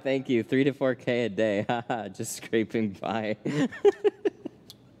 5, thank you. 3 to 4K a day. Haha, just scraping by.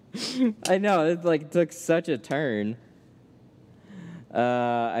 I know, it like took such a turn.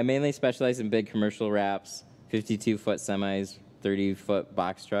 I mainly specialize in big commercial wraps, 52-foot semis, 30-foot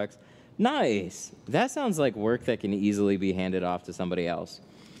box trucks. Nice. That sounds like work that can easily be handed off to somebody else.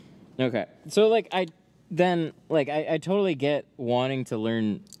 Okay, so like I totally get wanting to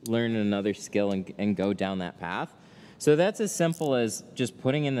learn another skill and go down that path. So that's as simple as just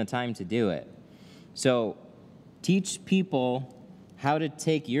putting in the time to do it. So teach people how to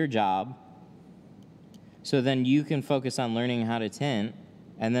take your job so then you can focus on learning how to tint,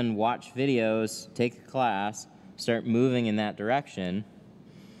 and then watch videos, take a class, start moving in that direction,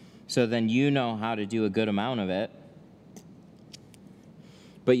 so then you know how to do a good amount of it.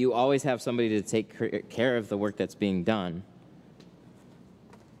 But you always have somebody to take care of the work that's being done.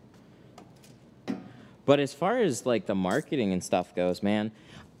 But as far as like the marketing and stuff goes, man,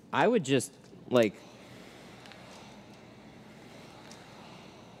 I would just like,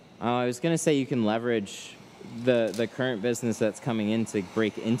 I was gonna say you can leverage the current business that's coming in to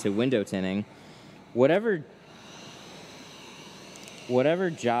break into window tinting. Whatever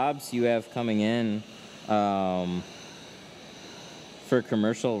jobs you have coming in, for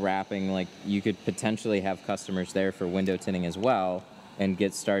commercial wrapping, like you could potentially have customers there for window tinting as well and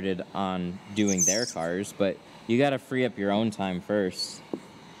get started on doing their cars, but you got to free up your own time first.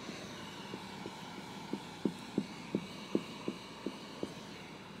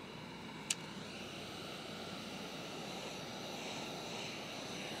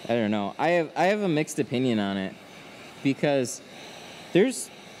 I don't know. I have a mixed opinion on it because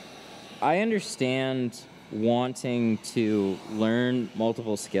I understand wanting to learn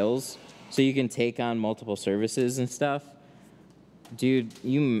multiple skills so you can take on multiple services and stuff. Dude,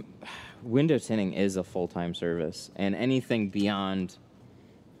 window tinting is a full-time service, and anything beyond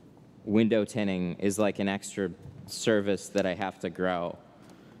window tinting is like an extra service that I have to grow.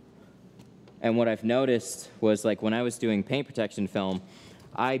 And what I've noticed was, like, when I was doing paint protection film,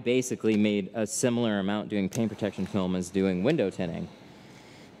 I basically made a similar amount doing paint protection film as doing window tinting.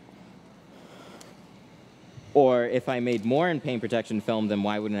 Or if I made more in paint protection film, then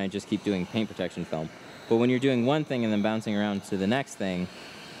why wouldn't I just keep doing paint protection film? But when you're doing one thing and then bouncing around to the next thing,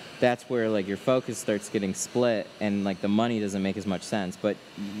 that's where, like, your focus starts getting split and, like, the money doesn't make as much sense. But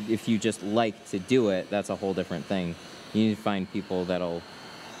if you just like to do it, that's a whole different thing. You need to find people that'll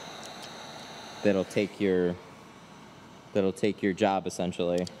take your job,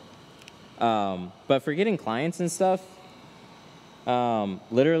 essentially. But for getting clients and stuff,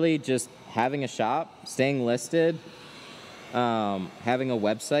 literally just having a shop, staying listed, having a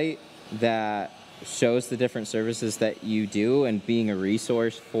website that shows the different services that you do, and being a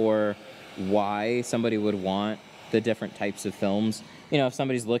resource for why somebody would want the different types of films. You know, if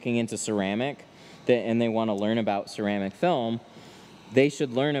somebody's looking into ceramic and they want to learn about ceramic film, they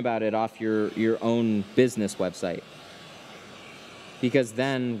should learn about it off your own business website. Because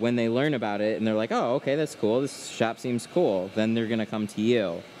then when they learn about it and they're like, oh, okay, that's cool, this shop seems cool, then they're going to come to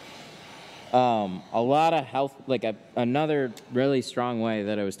you. A lot of health, like another really strong way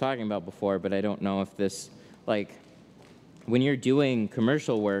that I was talking about before, but I don't know if this, like, when you're doing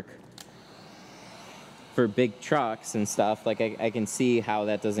commercial work for big trucks and stuff, like I can see how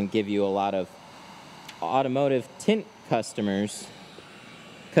that doesn't give you a lot of automotive tint customers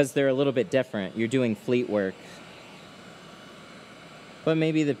because they're a little bit different. You're doing fleet work. But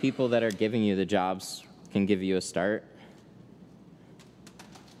maybe the people that are giving you the jobs can give you a start.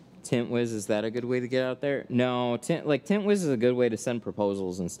 TintWiz, is that a good way to get out there? No, TintWiz is a good way to send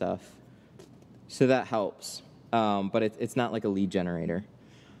proposals and stuff. So that helps. But it's not like a lead generator.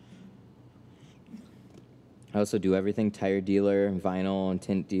 I also do everything: tire dealer, vinyl and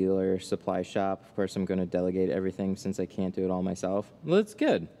tint dealer, supply shop. Of course, I'm going to delegate everything since I can't do it all myself. Well, that's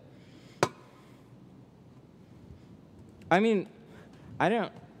good. I mean, I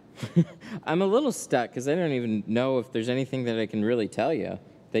don't... I'm a little stuck because I don't even know if there's anything that I can really tell you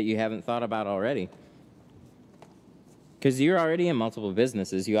that you haven't thought about already. Because you're already in multiple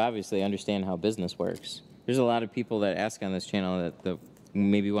businesses. You obviously understand how business works. There's a lot of people that ask on this channel that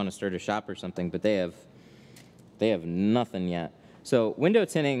maybe want to start a shop or something, but they have nothing yet. So window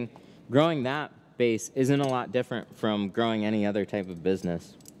tinting, growing that base isn't a lot different from growing any other type of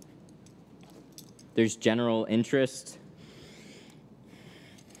business. There's general interest.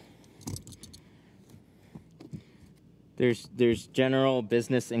 There's general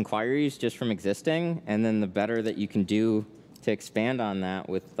business inquiries just from existing, and then the better that you can do to expand on that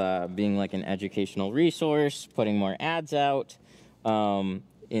with being like an educational resource, putting more ads out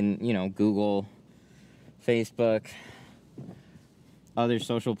in, you know, Google, Facebook, other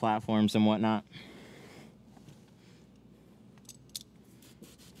social platforms and whatnot.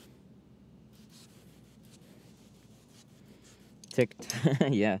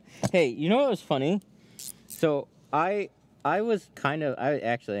 Yeah. Hey, you know what was funny? So I was kind of,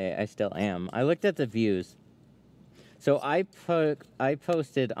 I still am. I looked at the views. So I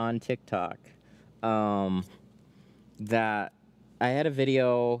posted on TikTok that I had a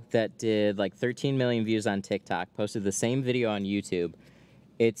video that did like 13 million views on TikTok, posted the same video on YouTube.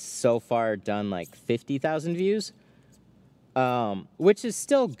 It's so far done like 50,000 views, which is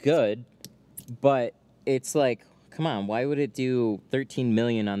still good, but it's like, come on, why would it do 13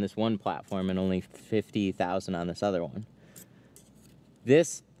 million on this one platform and only 50,000 on this other one?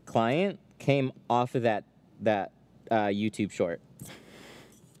 This client came off of that YouTube short.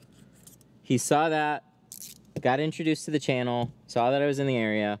 He saw that, got introduced to the channel, saw that I was in the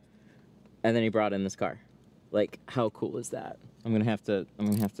area, and then he brought in this car. Like, how cool is that? I'm gonna have to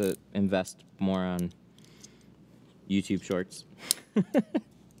invest more on YouTube shorts.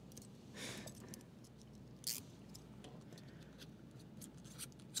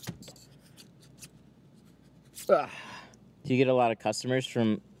 Do you get a lot of customers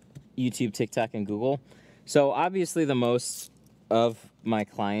from YouTube, TikTok, and Google? So obviously the most of my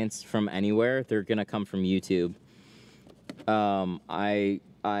clients from anywhere, they're gonna come from YouTube. I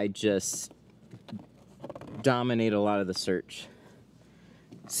just dominate a lot of the search.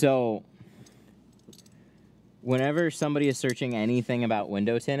 So whenever somebody is searching anything about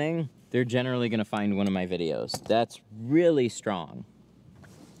window tinting, they're generally gonna find one of my videos. That's really strong.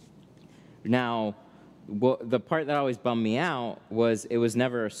 Now, the part that always bummed me out was it was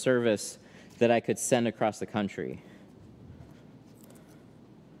never a service that I could send across the country.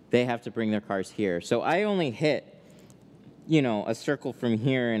 They have to bring their cars here. So I only hit, you know, a circle from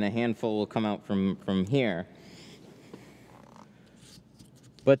here and a handful will come out from here.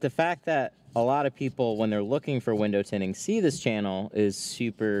 But the fact that a lot of people, when they're looking for window tinting, see this channel is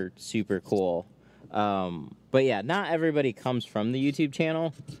super, super cool. But yeah, not everybody comes from the YouTube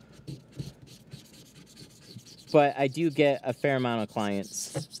channel. But I do get a fair amount of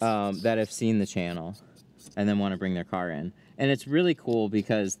clients that have seen the channel and then want to bring their car in. And it's really cool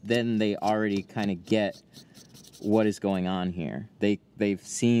because then they already kind of get what is going on here. They've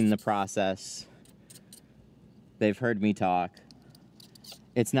seen the process. They've heard me talk.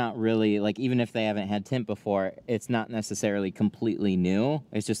 It's not really, like, even if they haven't had tint before, it's not necessarily completely new.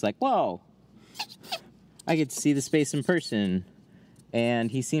 It's just like, whoa, I get to see the space in person,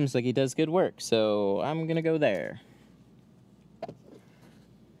 and he seems like he does good work, so I'm gonna go there.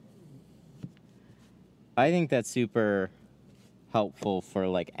 I think that's super helpful for,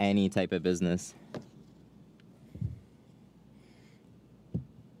 like, any type of business.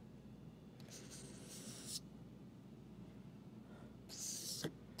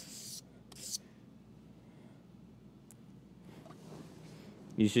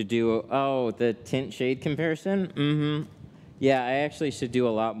 You should do, oh, the tint shade comparison? Mm-hmm. Yeah, I actually should do a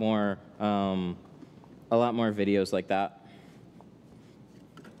lot more videos like that.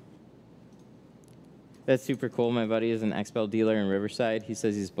 That's super cool. My buddy is an XPEL dealer in Riverside. He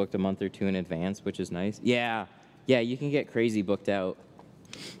says he's booked a month or two in advance, which is nice. Yeah, you can get crazy booked out.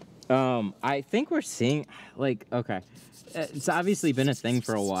 I think we're seeing, like, okay, it's obviously been a thing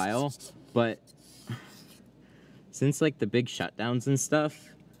for a while, but since, like, the big shutdowns and stuff,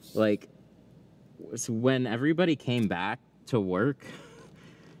 like, when everybody came back to work,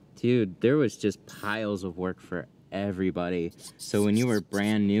 dude, there was just piles of work for everybody. So when you were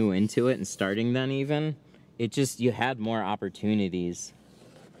brand new into it and starting then even, it just, you had more opportunities.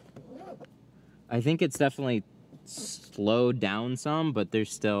 I think it's definitely slowed down some, but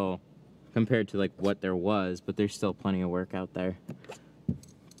there's still, compared to, like, what there was, but there's still plenty of work out there.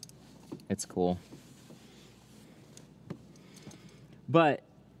 It's cool. But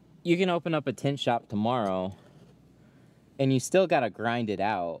you can open up a tint shop tomorrow and you still got to grind it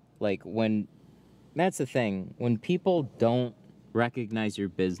out. Like, when, that's the thing, when people don't recognize your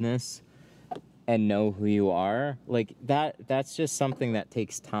business and know who you are, like, that's just something that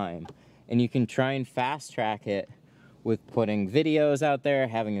takes time. And you can try and fast track it with putting videos out there,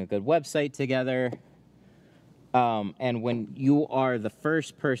 having a good website together. And when you are the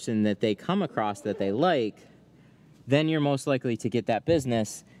first person that they come across that they like, then you're most likely to get that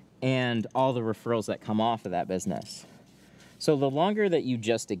business and all the referrals that come off of that business. So the longer that you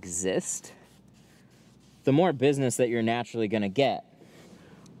just exist, the more business that you're naturally going to get.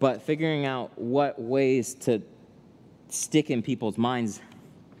 But figuring out what ways to stick in people's minds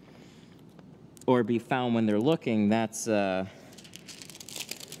or be found when they're looking, that's always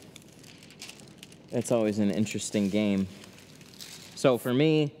an interesting game. So for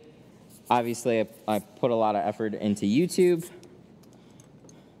me, obviously, I put a lot of effort into YouTube.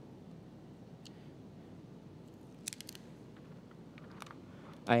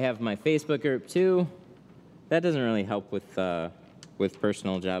 I have my Facebook group too. That doesn't really help with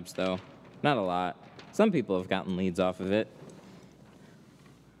personal jobs though. Not a lot. Some people have gotten leads off of it.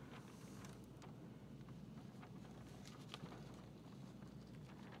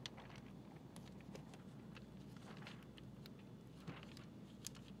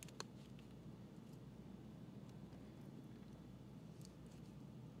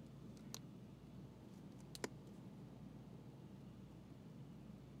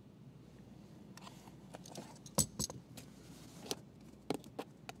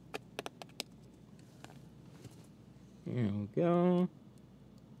 There we go.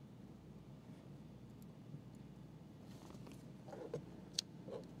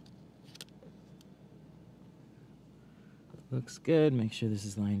 Looks good. Make sure this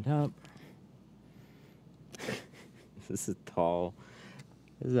is lined up. This is tall.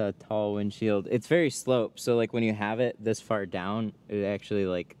 This is a tall windshield. It's very sloped, so like when you have it this far down, it actually,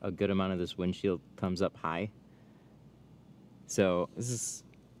 like, a good amount of this windshield comes up high. So this is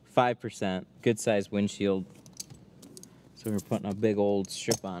 5%, good size windshield. So we're putting a big old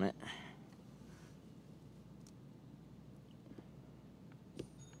strip on it.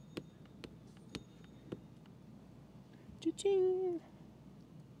 Cha-ching!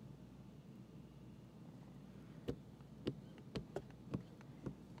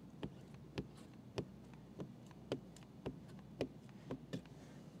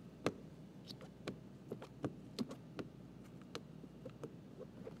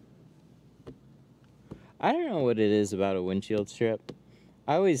 I don't know what it is about a windshield strip.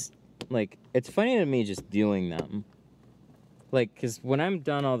 I always, like, it's funny to me just doing them. Like, because when I'm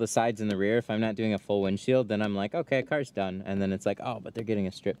done all the sides and the rear, if I'm not doing a full windshield, then I'm like, okay, car's done. And then it's like, oh, but they're getting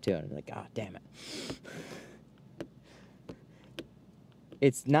a strip too. And I'm like, oh, damn it.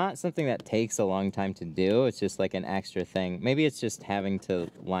 It's not something that takes a long time to do. It's just like an extra thing. Maybe it's just having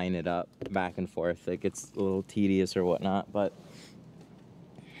to line it up back and forth. Like, it's a little tedious or whatnot, but...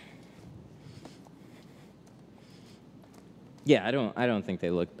 yeah, I don't think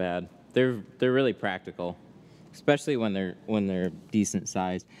they look bad. They're really practical, especially when they're decent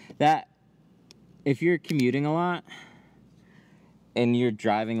size. That if you're commuting a lot and you're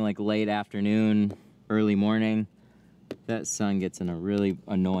driving like late afternoon, early morning, that sun gets in a really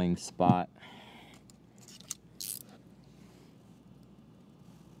annoying spot.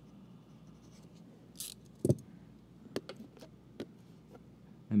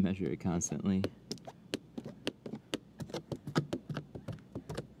 I measure it constantly.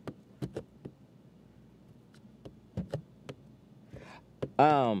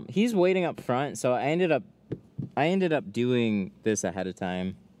 He's waiting up front, so I ended up doing this ahead of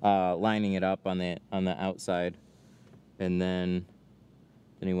time, lining it up on the outside, and then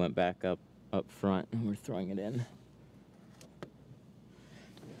he went back up front, and we're throwing it in.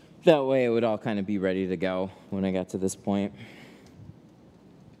 That way, it would all kind of be ready to go when I got to this point.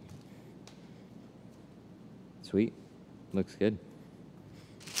 Sweet, looks good.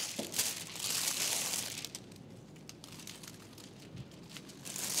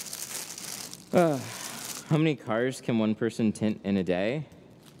 How many cars can one person tint in a day?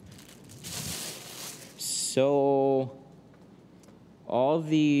 So all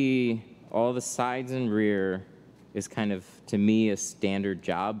the sides and rear is kind of, to me, a standard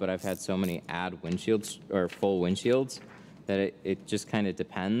job, but I've had so many add windshields or full windshields that it just kind of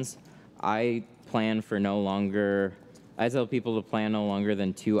depends. I plan for no longer, I tell people to plan no longer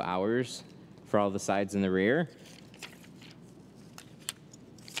than 2 hours for all the sides and the rear.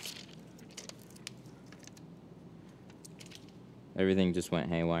 Everything just went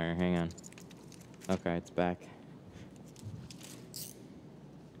haywire. Hang on. Okay, it's back.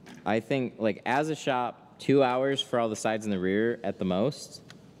 I think, like, as a shop, 2 hours for all the sides and the rear at the most,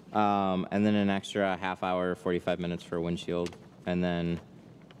 and then an extra half hour, 45 minutes for a windshield, and then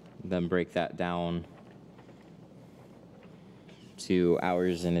break that down to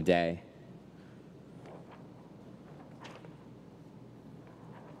hours in a day.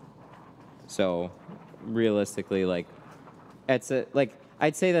 So, realistically, like, I'd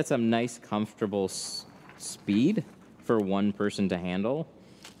say that's a nice, comfortable speed for one person to handle.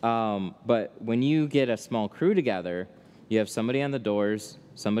 But when you get a small crew together, you have somebody on the doors,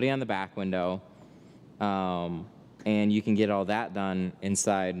 somebody on the back window, and you can get all that done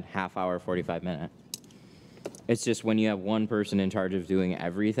inside half hour, 45 minutes. It's just when you have one person in charge of doing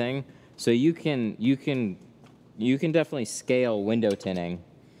everything, so you can definitely scale window tinting.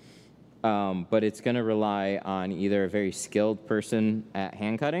 But it's going to rely on either a very skilled person at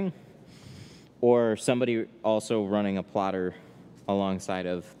hand cutting or somebody also running a plotter alongside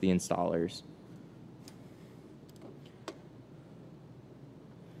of the installers.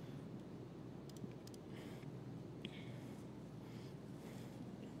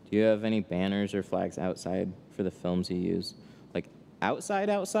 Do you have any banners or flags outside for the films you use? Like outside?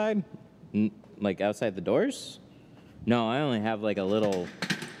 Like outside the doors? No, I only have like a little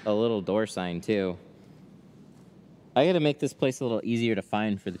door sign too. I gotta make this place a little easier to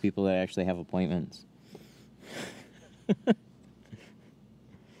find for the people that actually have appointments.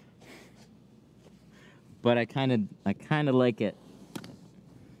 But I kind of like it.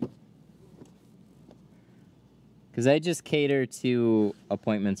 Because I just cater to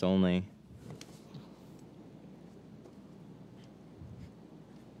appointments only.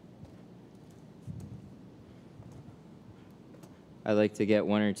 I like to get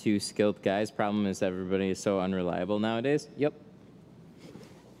 1 or 2 skilled guys. Problem is everybody is so unreliable nowadays. Yep.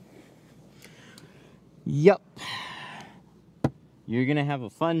 Yep. You're going to have a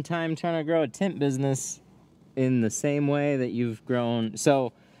fun time trying to grow a tint business in the same way that you've grown.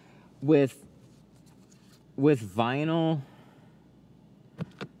 So with vinyl,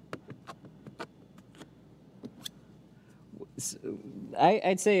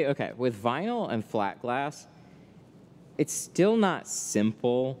 I'd say, okay, with vinyl and flat glass, it's still not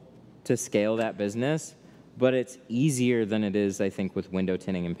simple to scale that business, but it's easier than it is, I think, with window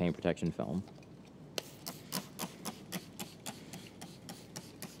tinting and paint protection film.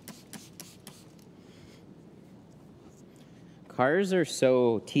 Cars are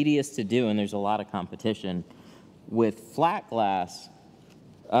so tedious to do, and there's a lot of competition. With flat glass,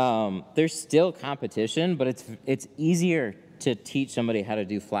 There's still competition, but it's easier to teach somebody how to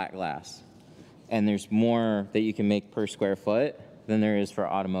do flat glass. And there's more that you can make per square foot than there is for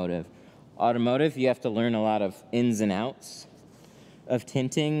automotive. Automotive, you have to learn a lot of ins and outs of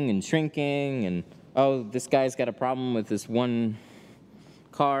tinting and shrinking, and oh, this guy's got a problem with this one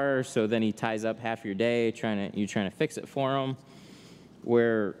car, so then he ties up half your day you're trying to fix it for him.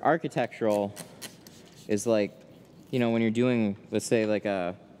 Where architectural is like, you know, when you're doing, let's say, like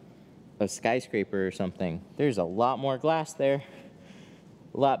a skyscraper or something, there's a lot more glass there,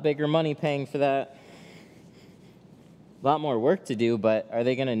 a lot bigger money paying for that, a lot more work to do, but are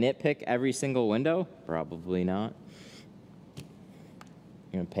they going to nitpick every single window? Probably not.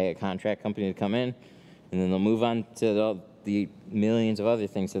 You're going to pay a contract company to come in, and then they'll move on to the millions of other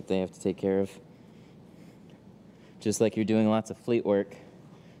things that they have to take care of. Just like you're doing lots of fleet work,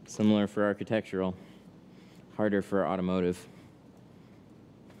 similar for architectural, harder for automotive.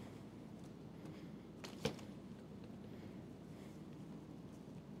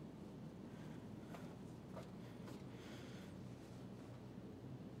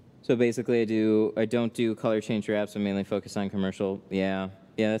 So basically I don't do color change wraps. I mainly focus on commercial. Yeah,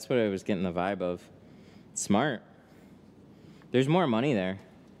 that's what I was getting the vibe of. Smart. There's more money there.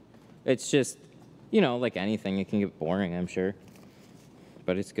 It's just, you know, like anything, it can get boring, I'm sure.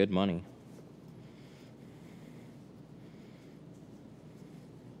 But it's good money.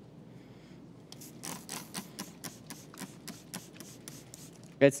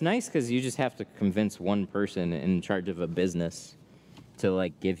 It's nice because you just have to convince one person in charge of a business to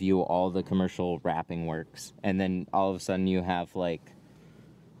like give you all the commercial wrapping works, and then all of a sudden you have like,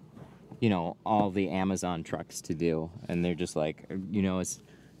 you know, all the Amazon trucks to do, and they're just like, you know,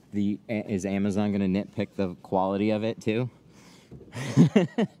 is Amazon gonna nitpick the quality of it too?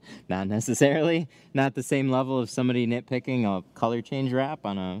 Not necessarily. Not the same level of somebody nitpicking a color change wrap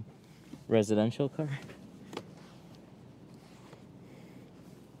on a residential car.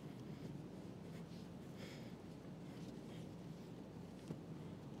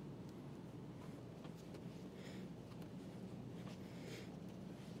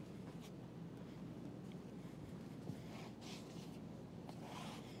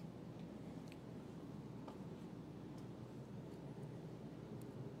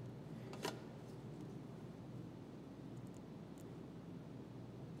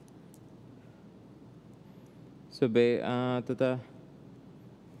 So,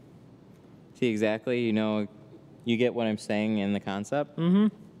 see exactly, you know, you get what I'm saying in the concept?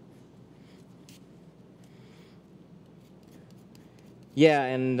 Mm-hmm. Yeah,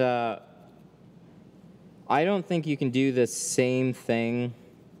 and I don't think you can do the same thing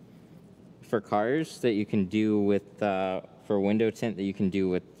for cars that you can do with, for window tint that you can do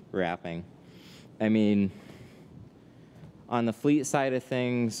with wrapping. I mean, on the fleet side of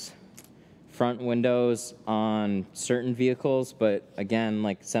things, front windows on certain vehicles, but again,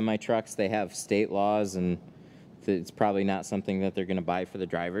 like semi-trucks, they have state laws, and it's probably not something that they're going to buy for the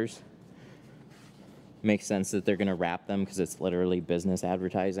drivers. Makes sense that they're going to wrap them because it's literally business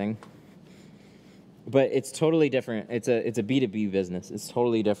advertising. But it's totally different. It's a B2B business. It's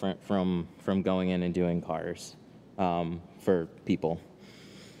totally different from going in and doing cars for people.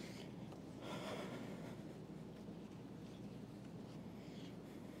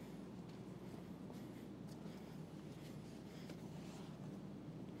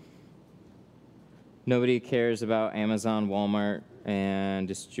 Nobody cares about Amazon, Walmart, and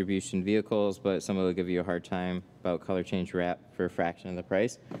distribution vehicles, but somebody will give you a hard time about color change wrap for a fraction of the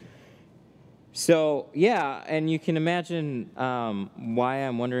price. So, yeah, and you can imagine why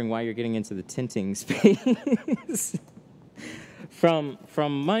I'm wondering why you're getting into the tinting space. From a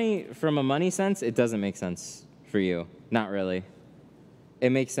money sense, it doesn't make sense for you. Not really.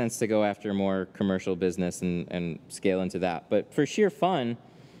 It makes sense to go after more commercial business and scale into that. But for sheer fun,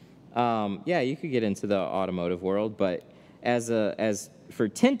 yeah, you could get into the automotive world, but as for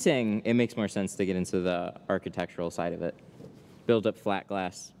tinting, it makes more sense to get into the architectural side of it. Build up flat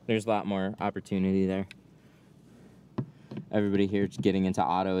glass. There's a lot more opportunity there. Everybody here getting into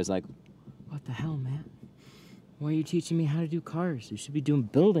auto is like, what the hell, man? Why are you teaching me how to do cars? You should be doing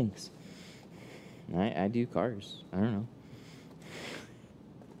buildings. I do cars. I don't know.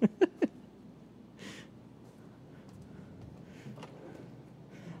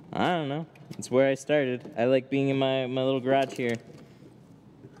 I don't know. It's where I started. I like being in my little garage here.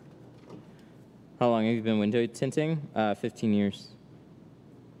 How long have you been window tinting? 15 years.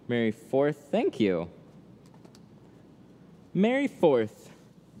 Mary 4th, thank you. Mary 4th.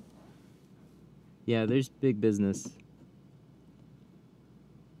 Yeah, there's big business.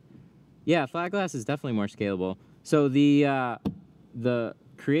 Yeah, flat glass is definitely more scalable. So the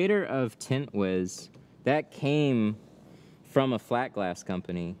creator of Tint, that came from a flat glass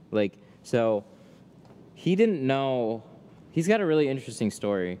company. Like, so he didn't know, he's got a really interesting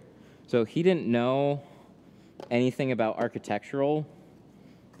story. So he didn't know anything about architectural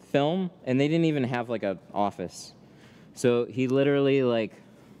film, and they didn't even have like an office. So he literally like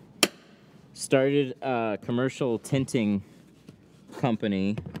started a commercial tinting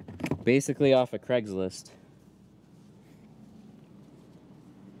company basically off of Craigslist.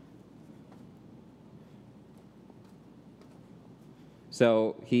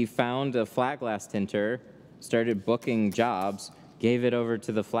 So he found a flat glass tinter, started booking jobs, gave it over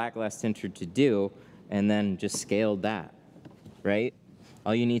to the flat glass tinter to do, and then just scaled that, right?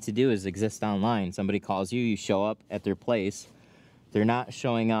 All you need to do is exist online. Somebody calls you, you show up at their place. They're not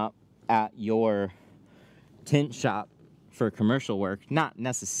showing up at your tint shop for commercial work, not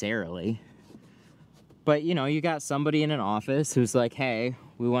necessarily. But, you know, you got somebody in an office who's like, hey,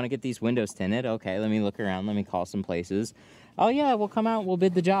 we want to get these windows tinted. Okay, let me look around. Let me call some places. Oh, yeah, we'll come out. We'll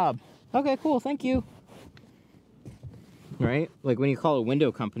bid the job. Okay, cool. Thank you. Right? Like when you call a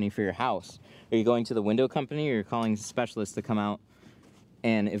window company for your house, are you going to the window company or you're calling a specialist to come out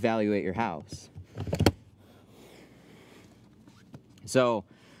and evaluate your house? So,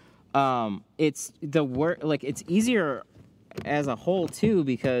 it's the work, like it's easier as a whole too,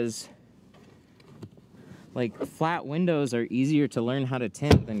 because like flat windows are easier to learn how to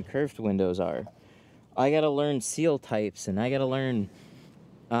tint than curved windows are. I gotta learn seal types, and I gotta learn,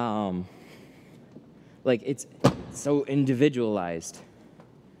 like it's so individualized.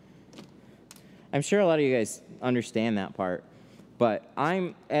 I'm sure a lot of you guys understand that part, but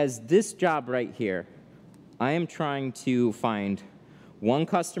as this job right here, I am trying to find one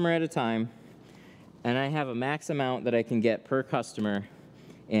customer at a time, and I have a max amount that I can get per customer,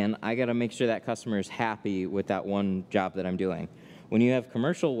 and I gotta make sure that customer is happy with that one job that I'm doing. When you have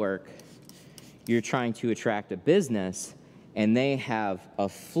commercial work, you're trying to attract a business, and they have a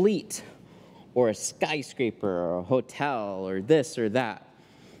fleet or a skyscraper or a hotel or this or that.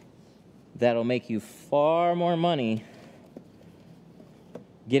 That'll make you far more money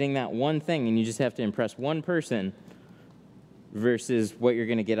getting that one thing, and you just have to impress one person versus what you're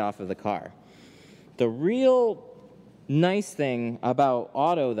gonna get off of the car. The real nice thing about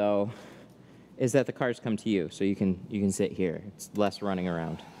auto, though, is that the cars come to you, so you can sit here. It's less running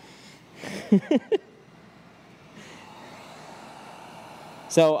around.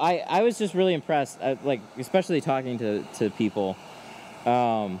 So I was just really impressed, like especially talking to people.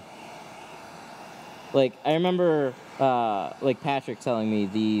 Like I remember like Patrick telling me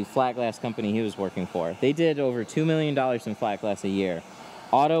the flat glass company he was working for, they did over $2 million in flat glass a year.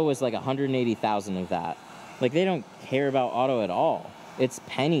 Auto was like 180,000 of that. Like they don't care about auto at all. It's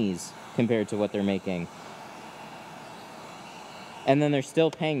pennies compared to what they're making. And then they're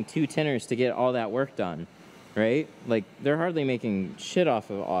still paying 2 tinters to get all that work done, right? Like they're hardly making shit off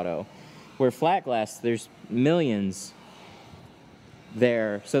of auto. Where flat glass, there's millions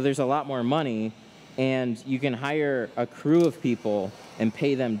there, so there's a lot more money, and you can hire a crew of people and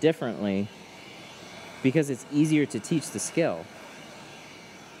pay them differently because it's easier to teach the skill.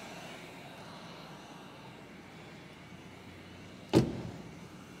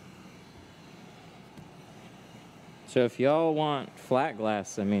 So if y'all want flat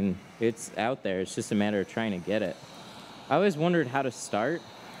glass, I mean, it's out there. It's just a matter of trying to get it. I always wondered how to start,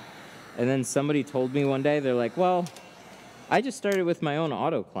 and then somebody told me one day, they're like, well, I just started with my own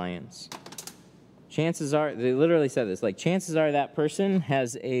auto clients. Chances are, they literally said this, like, chances are that person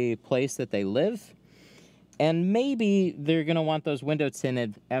has a place that they live, and maybe they're gonna want those windows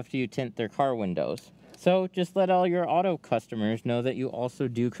tinted after you tint their car windows. So just let all your auto customers know that you also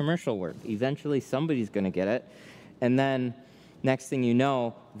do commercial work. Eventually somebody's gonna get it. And then next thing you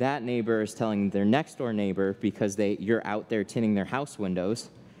know, that neighbor is telling their next door neighbor because you're out there tinting their house windows.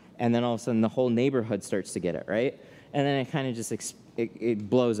 And then all of a sudden the whole neighborhood starts to get it, right? And then it kind of just, it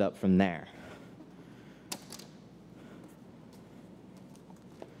blows up from there.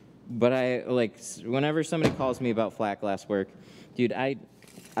 But whenever somebody calls me about flat glass work, dude, I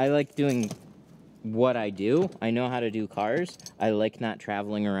like doing what I do. I know how to do cars. I like not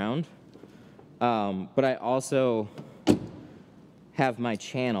traveling around. But I also have my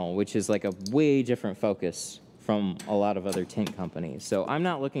channel, which is like a way different focus from a lot of other tint companies. So I'm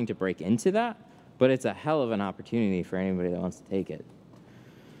not looking to break into that, but it's a hell of an opportunity for anybody that wants to take it.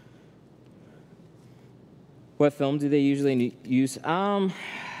 What film do they usually use?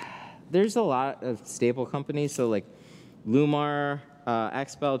 There's a lot of staple companies. So like Lumar,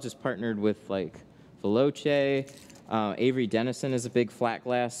 Expel just partnered with like Veloce. Avery Dennison is a big flat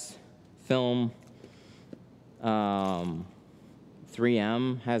glass film.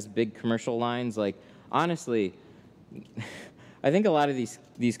 3M has big commercial lines. Like, honestly, I think a lot of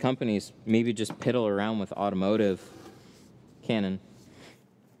these companies maybe just piddle around with automotive. Canon.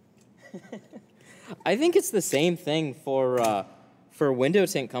 I think it's the same thing for window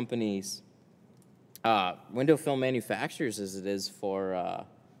tint companies, window film manufacturers, as it is for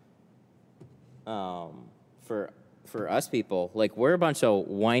us people. Like, we're a bunch of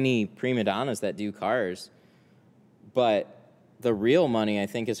whiny prima donnas that do cars, but the real money, I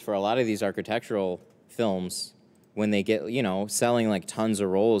think, is for a lot of these architectural films when they get, you know, selling like tons of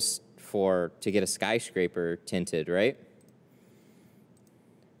rolls to get a skyscraper tinted, right?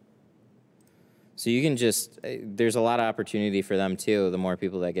 So you can just, there's a lot of opportunity for them too, the more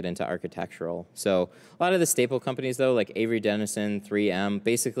people that get into architectural. So a lot of the staple companies though, like Avery Dennison, 3M,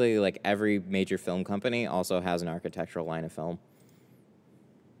 basically like every major film company also has an architectural line of film.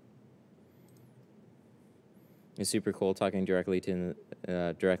 It's super cool talking directly to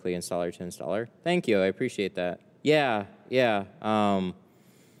directly installer to installer. Thank you, I appreciate that. Yeah.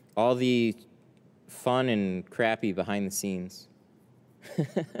 All the fun and crappy behind the scenes.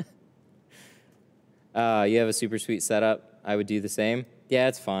 You have a super sweet setup. I would do the same. Yeah,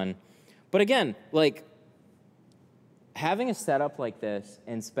 it's fun. But again, like, having a setup like this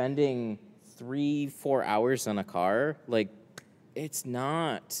and spending 3-4 hours on a car, like, it's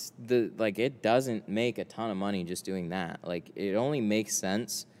not it doesn't make a ton of money just doing that. Like, it only makes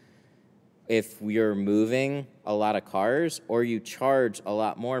sense if you're moving a lot of cars, or you charge a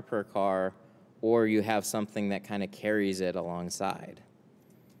lot more per car, or you have something that kind of carries it alongside.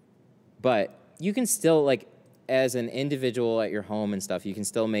 But you can still, like, as an individual at your home and stuff, you can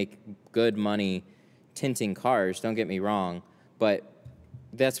still make good money tinting cars, don't get me wrong. But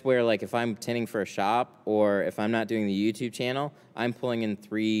that's where, like, if I'm tinting for a shop, or if I'm not doing the YouTube channel, I'm pulling in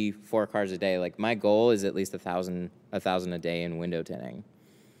 3-4 cars a day. Like, my goal is at least 1,000 a day in window tinting.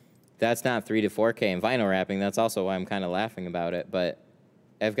 That's not 3 to 4K in vinyl wrapping. That's also why I'm kind of laughing about it. But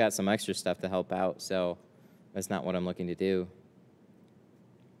I've got some extra stuff to help out, so that's not what I'm looking to do.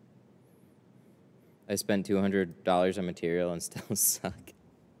 I spent $200 on material and still suck.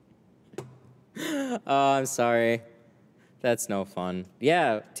 Oh, I'm sorry. That's no fun.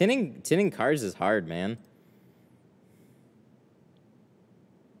 Yeah, tinting cars is hard, man.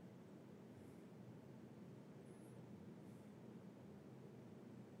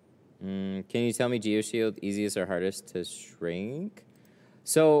 Can you tell me GeoShield easiest or hardest to shrink?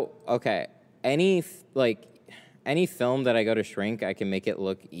 So, okay, any film that I go to shrink, I can make it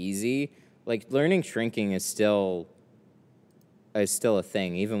look easy. Like, learning shrinking is still a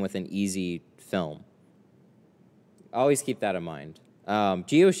thing, even with an easy film. Always keep that in mind.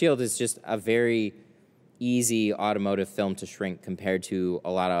 GeoShield is just a very easy automotive film to shrink compared to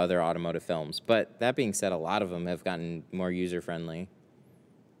a lot of other automotive films. But that being said, a lot of them have gotten more user-friendly.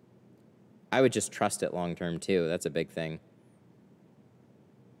 I would just trust it long-term, too. That's a big thing.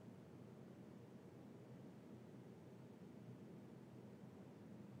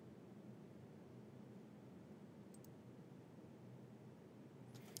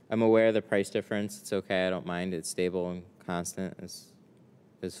 I'm aware of the price difference. It's okay. I don't mind. It's stable and constant, as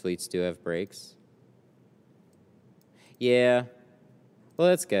fleets do have brakes. Yeah. Well,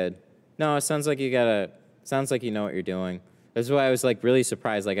 that's good. No, it sounds like sounds like you know what you're doing. That's why I was, like, really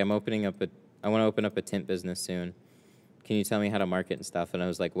surprised. Like, I want to open up a tint business soon. Can you tell me how to market and stuff? And I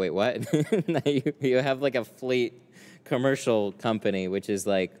was like, wait, what? You have, like, a fleet commercial company, which is,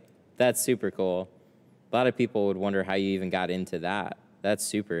 like, that's super cool. A lot of people would wonder how you even got into that. That's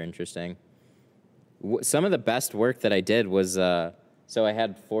super interesting. Some of the best work that I did was, so I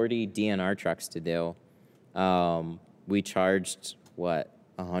had 40 DNR trucks to do. We charged, what,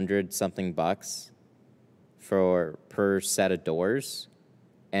 100-something bucks per set of doors,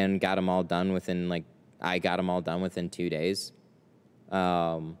 and got them all done within, I got them all done within 2 days.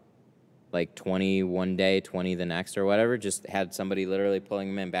 Like 20 one day, 20 the next or whatever. Just had somebody literally pulling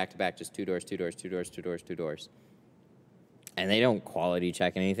them in back to back, just 2 doors, 2 doors, 2 doors, 2 doors, 2 doors. And they don't quality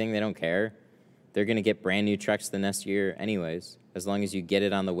check anything. They don't care. They're going to get brand new trucks the next year anyways, as long as you get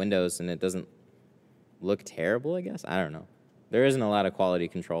it on the windows and it doesn't look terrible, I guess. I don't know. There isn't a lot of quality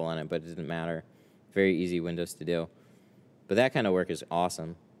control on it, but it doesn't matter. Very easy windows to do. But that kind of work is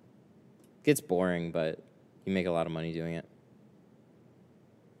awesome. It gets boring, but you make a lot of money doing it.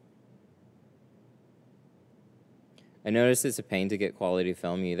 I noticed it's a pain to get quality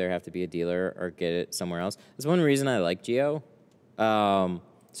film. You either have to be a dealer or get it somewhere else. That's one reason I like Geo.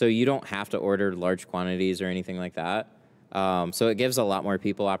 So you don't have to order large quantities or anything like that. So it gives a lot more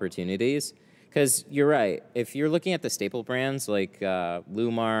people opportunities. Because you're right. If you're looking at the staple brands like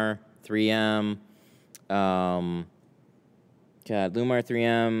Lumar, 3M, God, Lumar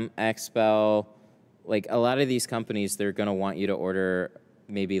 3M, Expel, like a lot of these companies, they're going to want you to order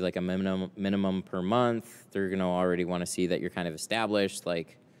maybe like a minimum per month. They're going to already want to see that you're kind of established,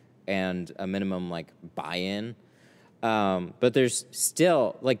 like, and a minimum like buy-in. But there's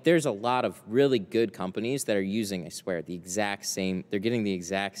still, like, there's a lot of really good companies that are using, I swear, the exact same, they're getting the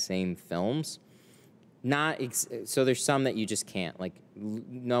exact same films. So there's some that you just can't, like,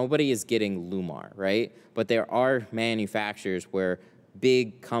 nobody is getting Lumar, right? But there are manufacturers where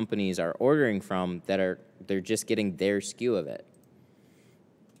big companies are ordering from that they're just getting their SKU of it.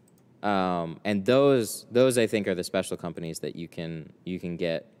 And those I think are the special companies that you can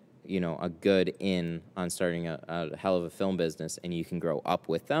get, you know, a good in on starting a hell of a film business, and you can grow up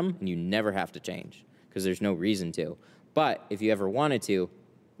with them, and you never have to change because there's no reason to. But if you ever wanted to,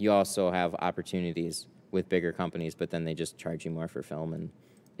 you also have opportunities with bigger companies, but then they just charge you more for film, and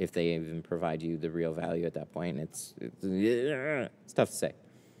if they even provide you the real value at that point, it's tough to say.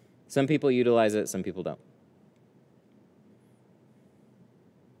 Some people utilize it, some people don't.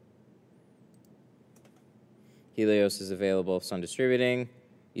 Helios is available, Sun Distributing,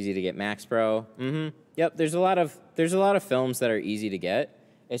 easy to get Max Pro. Yep, there's a lot of films that are easy to get.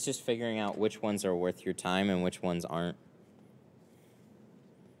 It's just figuring out which ones are worth your time and which ones aren't.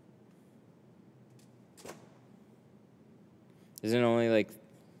 Isn't it only like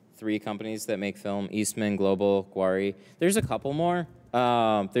 3 companies that make film? Eastman, Global, Gwari. There's a couple more.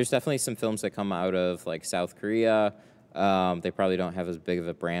 There's definitely some films that come out of like South Korea. They probably don't have as big of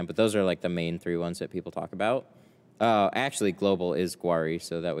a brand, but those are like the main 3 ones that people talk about. Actually, Global is Gwari,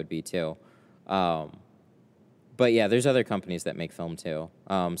 so that would be 2. But yeah, there's other companies that make film too.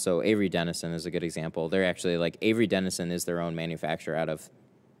 So Avery Dennison is a good example. They're actually like, Avery Dennison is their own manufacturer out of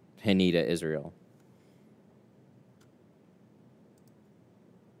Haneda, Israel.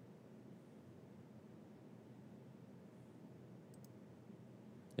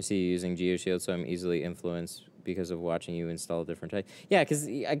 I see you using GeoShield, so I'm easily influenced because of watching you install different types. Yeah, because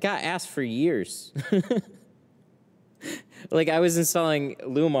I got asked for years. Like, I was installing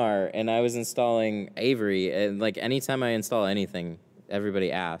Lumar, and I was installing Avery, and, like, anytime I install anything,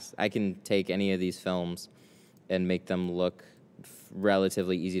 everybody asks. I can take any of these films and make them look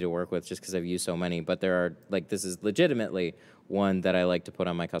relatively easy to work with just because I've used so many. But there are, like, this is legitimately one that I like to put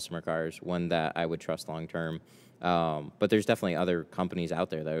on my customer cars, one that I would trust long term. But there's definitely other companies out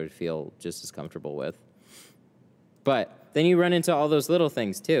there that I would feel just as comfortable with. But then you run into all those little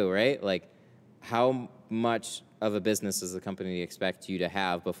things too, right? Like, how much of a business does the company expect you to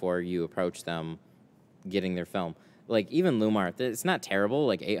have before you approach them getting their film? Like, even Lumar, it's not terrible.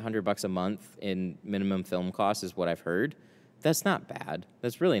 Like, $800 a month in minimum film cost is what I've heard. That's not bad.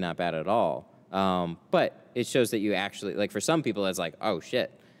 That's really not bad at all. But it shows that you actually, like, for some people, that's like, oh,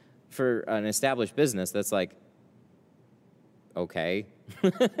 shit. For an established business, that's like, okay.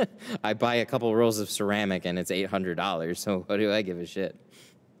 I buy a couple rolls of ceramic and it's $800, so what do I give a shit?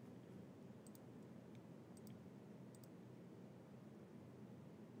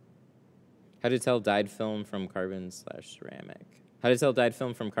 How to tell dyed film from carbon/ceramic. How to tell dyed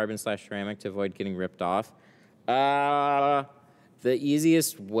film from carbon/ceramic to avoid getting ripped off. The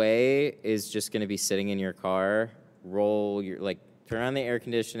easiest way is just going to be sitting in your car, turn on the air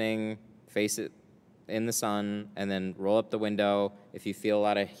conditioning, face it in the sun, and then roll up the window. If you feel a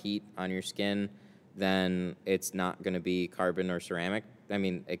lot of heat on your skin, then it's not going to be carbon or ceramic. I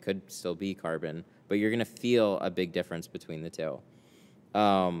mean, it could still be carbon, but you're going to feel a big difference between the two.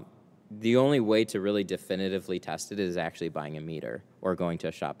 The only way to really definitively test it is actually buying a meter or going to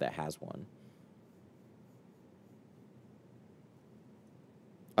a shop that has one.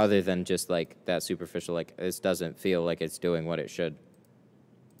 Other than just like that superficial, like, this doesn't feel like it's doing what it should.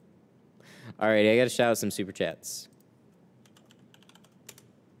 All right, I got to shout out some super chats.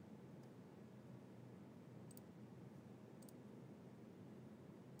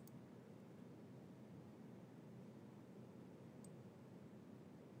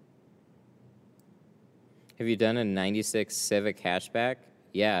 Have you done a 96 Civic hatchback?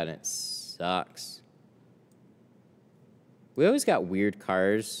 Yeah, and it sucks. We always got weird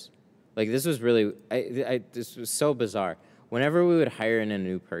cars. Like, this was really, this was so bizarre. Whenever we would hire in a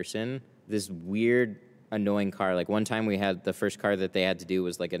new person, this weird, annoying car. Like, one time we had, the first car that they had to do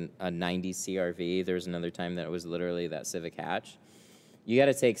was like a 90s CRV. There was another time that it was literally that Civic hatch. You got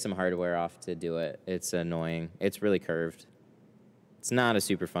to take some hardware off to do it. It's annoying. It's really curved. It's not a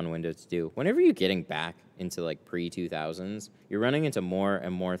super fun window to do. Whenever you're getting back into like pre-2000s, you're running into more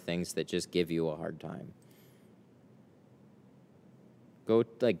and more things that just give you a hard time. Go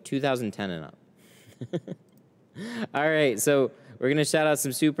like 2010 and up. All right, so we're going to shout out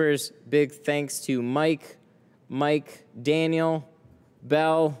some supers. Big thanks to Mike, Mike, Daniel,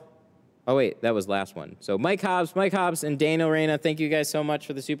 Bell. Oh, wait, that was last one. So Mike Hobbs, and Daniel Reyna, thank you guys so much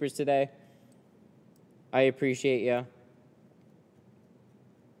for the supers today. I appreciate you.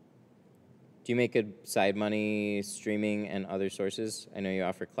 Do you make good side money streaming and other sources? I know you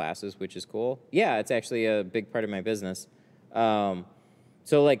offer classes, which is cool. Yeah, it's actually a big part of my business. So,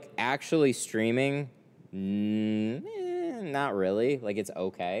 like, actually streaming, not really. Like, it's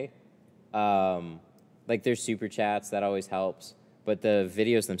okay. Like, there's super chats. That always helps. But the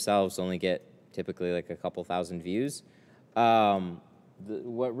videos themselves only get typically, like, a couple thousand views.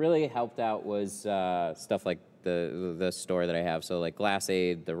 What really helped out was stuff like the store that I have. So like Glass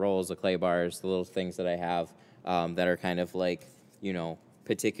Aid, the rolls, the clay bars, the little things that I have that are kind of like, you know,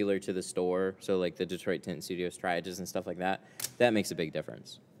 particular to the store. So like the Detroit Tint Studios triages and stuff like that. That makes a big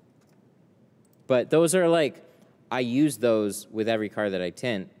difference. But those are like, I use those with every car that I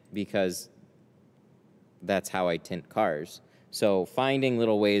tint because that's how I tint cars. So finding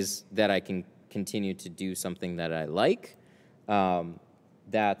little ways that I can continue to do something that I like,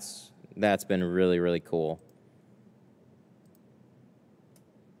 that's been really, really cool.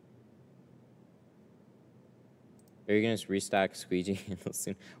 Are you going to restock Squeegee handles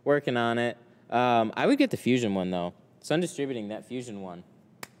soon? Working on it. I would get the Fusion one, though. Sun Distributing, that Fusion one.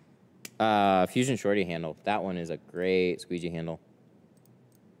 Fusion Shorty handle. That one is a great squeegee handle.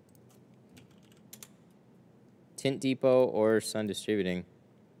 Tint Depot or Sun Distributing.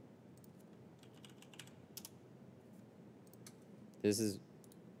 This is...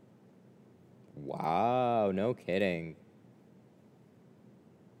 Wow, no kidding.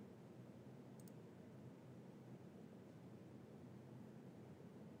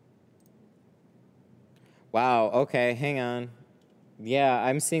 Wow, okay, hang on. Yeah,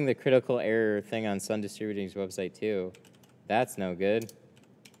 I'm seeing the critical error thing on Sun Distributing's website too. That's no good.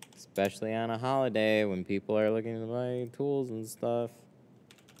 Especially on a holiday when people are looking to buy tools and stuff.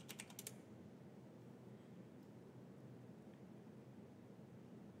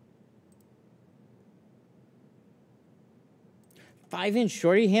 $5-inch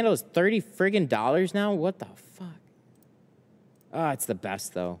shorty handle is $30 friggin' now? What the fuck? Oh, it's the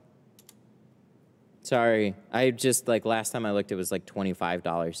best though. Sorry, I just, like, last time I looked, it was like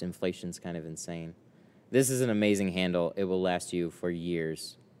 $25. Inflation's kind of insane. This is an amazing handle. It will last you for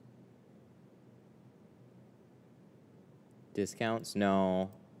years. Discounts?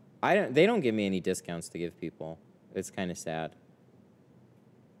 No. They don't give me any discounts to give people. It's kind of sad.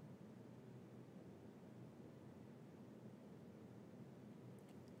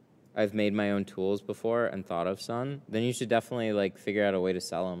 I've made my own tools before and thought of Sun. Then you should definitely, like, figure out a way to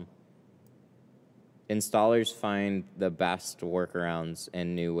sell them. Installers find the best workarounds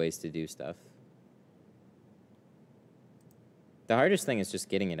and new ways to do stuff. The hardest thing is just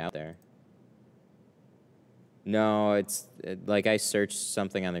getting it out there. No, like I searched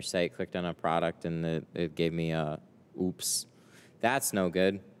something on their site, clicked on a product, and it gave me a oops. That's no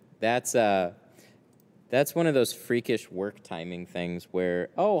good. That's one of those freakish work timing things where,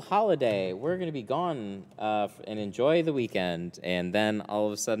 oh, holiday, we're going to be gone and enjoy the weekend. And then all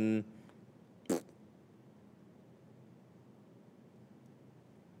of a sudden...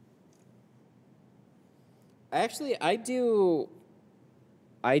 Actually, I do,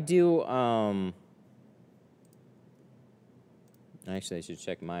 actually, I should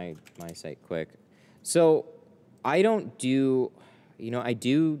check my site quick. So I don't do, I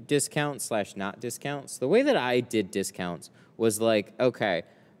do discounts / not discounts. The way that I did discounts was like, okay,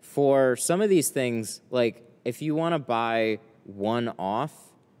 for some of these things, like if you want to buy one off,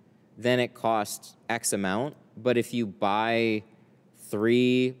 then it costs X amount. But if you buy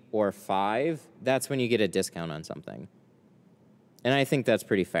 3 or 5, that's when you get a discount on something. And I think that's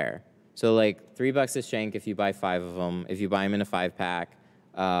pretty fair. So like $3 a shank if you buy 5 of them, if you buy them in a 5-pack,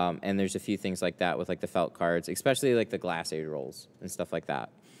 and there's a few things like that with like the felt cards, especially like the Glass Aid rolls and stuff like that.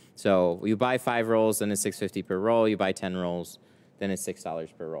 So you buy 5 rolls, then it's $6.50 per roll. You buy 10 rolls, then it's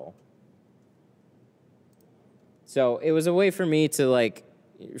 $6 per roll. So it was a way for me to like,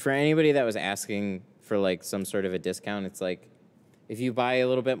 for anybody that was asking for like some sort of a discount, it's like, if you buy a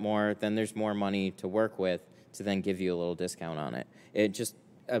little bit more, then there's more money to work with to then give you a little discount on it. It just,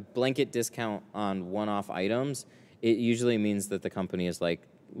 a blanket discount on one-off items, it usually means that the company is like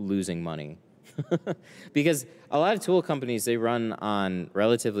losing money. Because a lot of tool companies, they run on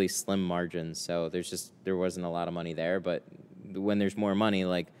relatively slim margins, so there wasn't a lot of money there, but when there's more money,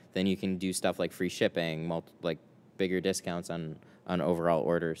 like, then you can do stuff like free shipping, like bigger discounts on overall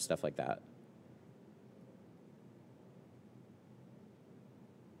orders, stuff like that.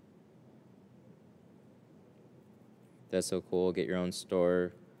 That's so cool. Get your own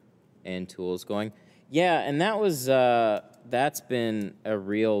store and tools going. Yeah, and that was that's been a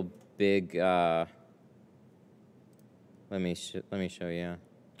real big. Let me show you.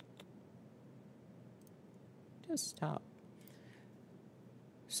 Just stop.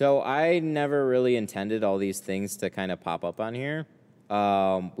 So I never really intended all these things to kind of pop up on here.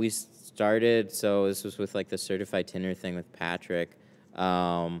 We started, so this was with like the certified tinter thing with Patrick.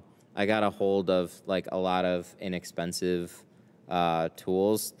 I got a hold of like a lot of inexpensive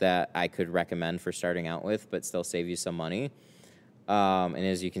tools that I could recommend for starting out with, but still save you some money. And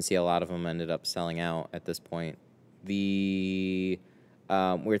as you can see, a lot of them ended up selling out at this point. The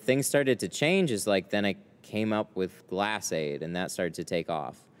where things started to change is like then I came up with Glass Aid, and that started to take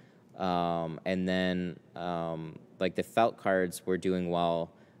off. And then like the felt cards were doing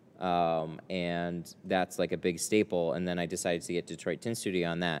well, and that's like a big staple. And then I decided to get Detroit Tint Studio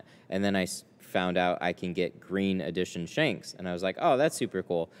on that. And then I found out I can get green edition shanks, and I was like, oh, that's super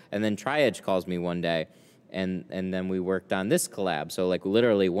cool. And then Tri-Edge calls me one day, and then we worked on this collab. So like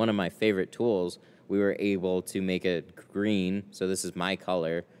literally one of my favorite tools, we were able to make it green. So this is my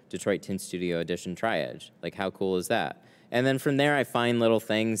color, Detroit Tint Studio Edition Tri-Edge. Like how cool is that? And then from there, I find little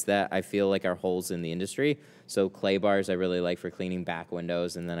things that I feel like are holes in the industry. So clay bars I really like for cleaning back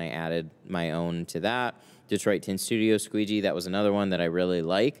windows, and then I added my own to that. Detroit Tint Studio Squeegee, that was another one that I really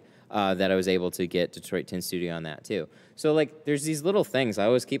like, that I was able to get Detroit Tint Studio on that too. So like there's these little things. I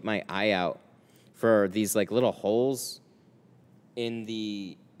always keep my eye out for these like little holes in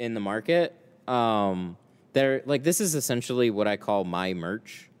the market. They're like, this is essentially what I call my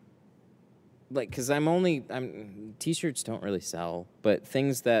merch. Like, because t-shirts don't really sell, but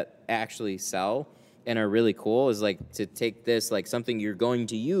things that actually sell and are really cool is like to take this, like something you're going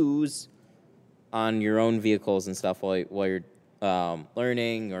to use on your own vehicles and stuff while you're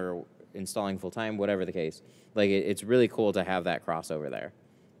learning or installing full time, whatever the case. Like it's really cool to have that crossover there.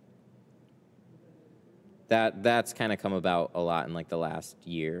 That's kind of come about a lot in like the last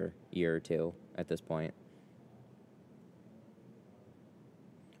year or two at this point.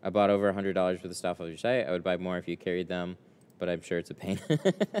 I bought over $100 worth of stuff off your site. I would buy more if you carried them, but I'm sure it's a pain.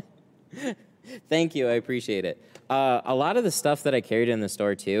 Thank you. I appreciate it. A lot of the stuff that I carried in the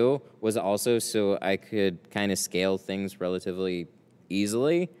store, too, was also so I could kind of scale things relatively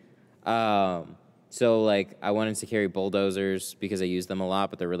easily. So, like, I wanted to carry bulldozers because I use them a lot,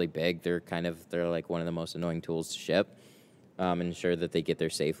 but they're really big. They're like one of the most annoying tools to ship, ensure that they get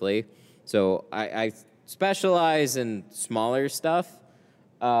there safely. So I specialize in smaller stuff.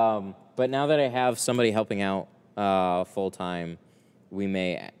 But now that I have somebody helping out full-time, we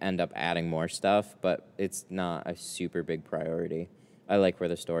may end up adding more stuff, but it's not a super big priority. I like where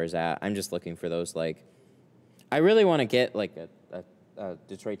the store is at. I'm just looking for those, like, I really want to get, like, a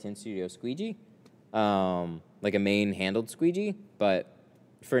Detroit Tint Studio squeegee, like a main-handled squeegee, but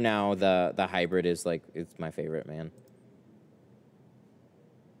for now, the hybrid is, like, it's my favorite, man.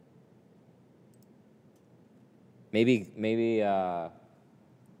 Maybe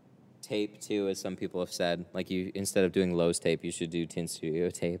tape too, as some people have said. Like you, instead of doing Lowe's tape, you should do Tint Studio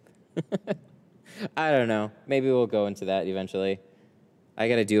tape. I don't know. Maybe we'll go into that eventually. I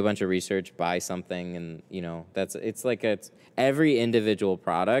got to do a bunch of research, buy something, and you know, every individual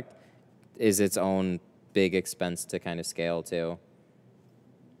product is its own big expense to kind of scale too.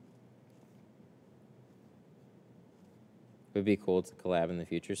 It would be cool to collab in the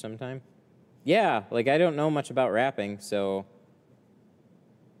future sometime. Yeah, like I don't know much about wrapping, so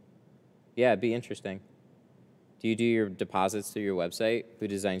yeah, it'd be interesting. Do you do your deposits through your website? Who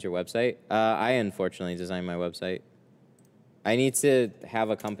designs your website? I unfortunately design my website. I need to have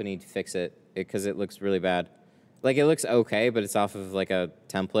a company to fix it because it looks really bad. Like it looks okay, but it's off of like a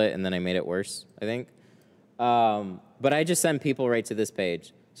template, and then I made it worse, I think. But I just send people right to this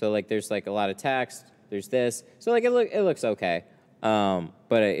page. So like there's like a lot of text. There's this. So like it looks okay,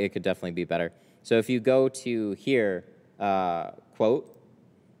 but it could definitely be better. So if you go to here, quote.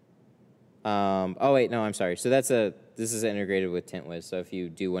 Oh wait, no, I'm sorry. So this is integrated with TintWiz. So if you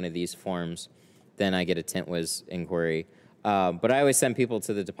do one of these forms, then I get a TintWiz inquiry. But I always send people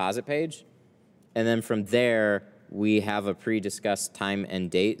to the deposit page, and then from there we have a pre-discussed time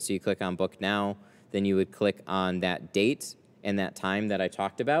and date. So you click on Book Now, then you would click on that date and that time that I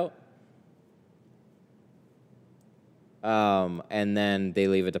talked about, and then they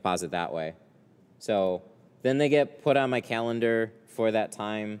leave a deposit that way. So then they get put on my calendar for that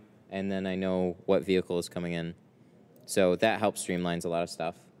time, and then I know what vehicle is coming in. So that helps streamlines a lot of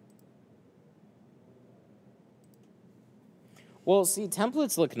stuff. Well, see,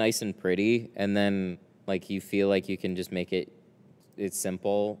 templates look nice and pretty, and then like you feel like you can just make it's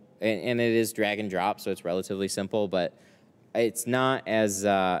simple, and it is drag and drop, so it's relatively simple, but It's not as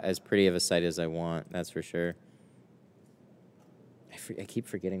pretty of a site as I want, that's for sure. I keep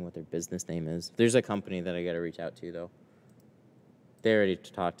forgetting what their business name is. There's a company that I got to reach out to, though. They already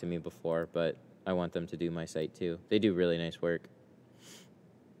talked to me before, but I want them to do my site, too. They do really nice work.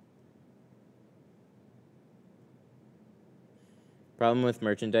 Problem with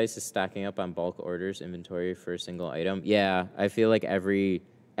merchandise is stocking up on bulk orders, inventory for a single item. Yeah, I feel like every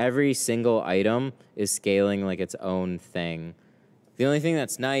single item is scaling like its own thing. The only thing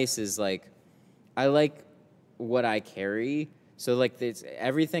that's nice is, like, I like what I carry. So, like,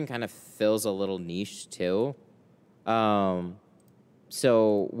 everything kind of fills a little niche, too.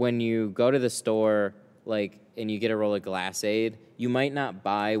 So when you go to the store, like, and you get a roll of Glass Aid, you might not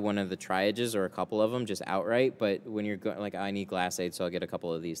buy one of the triages or a couple of them just outright, but when you're going, like, I need Glass Aid, so I'll get a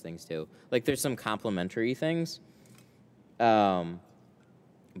couple of these things, too. Like, there's some complementary things. But,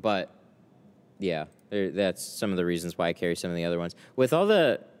 yeah, that's some of the reasons why I carry some of the other ones. With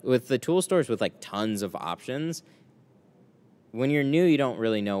the tool stores with, like, tons of options, when you're new, you don't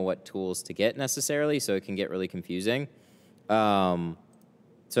really know what tools to get necessarily, so it can get really confusing. So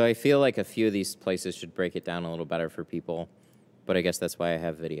I feel like a few of these places should break it down a little better for people, but I guess that's why I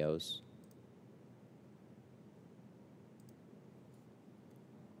have videos.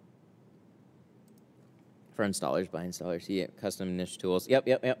 For installers, by installers. Yeah, custom niche tools. Yep.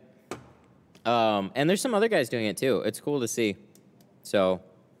 And there's some other guys doing it too. It's cool to see. So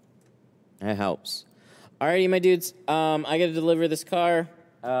that helps. Alrighty, my dudes. I gotta deliver this car.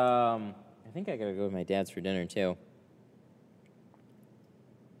 I think I gotta go with my dad's for dinner too.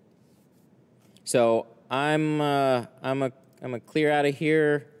 So I'm a clear out of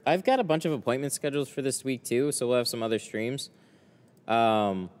here. I've got a bunch of appointment schedules for this week too, so we'll have some other streams.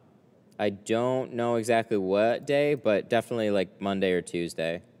 I don't know exactly what day, but definitely like Monday or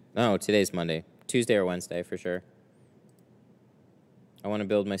Tuesday. No, today's Monday. Tuesday or Wednesday for sure. I want to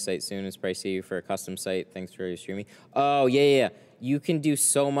build my site soon. It's pricey for a custom site. Thanks for streaming. Oh, yeah. You can do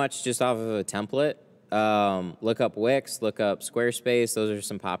so much just off of a template. Look up Wix, look up Squarespace. Those are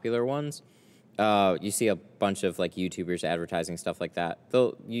some popular ones. You see a bunch of like YouTubers advertising stuff like that.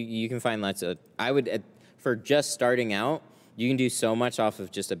 You can find lots of, for just starting out, you can do so much off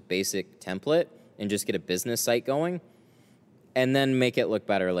of just a basic template and just get a business site going and then make it look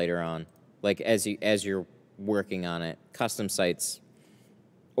better later on. Like as you're working on it, custom sites,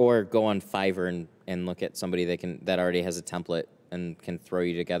 or go on Fiverr and look at somebody that already has a template and can throw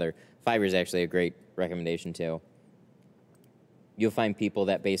you together. Fiverr is actually a great recommendation too. You'll find people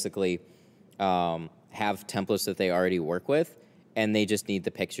that basically have templates that they already work with, and they just need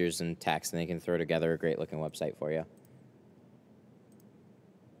the pictures and text, and they can throw together a great looking website for you.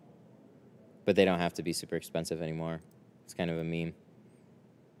 But they don't have to be super expensive anymore. It's kind of a meme.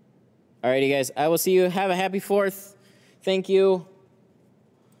 Alrighty, guys. I will see you. Have a happy 4th. Thank you.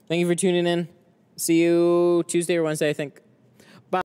 Thank you for tuning in. See you Tuesday or Wednesday, I think.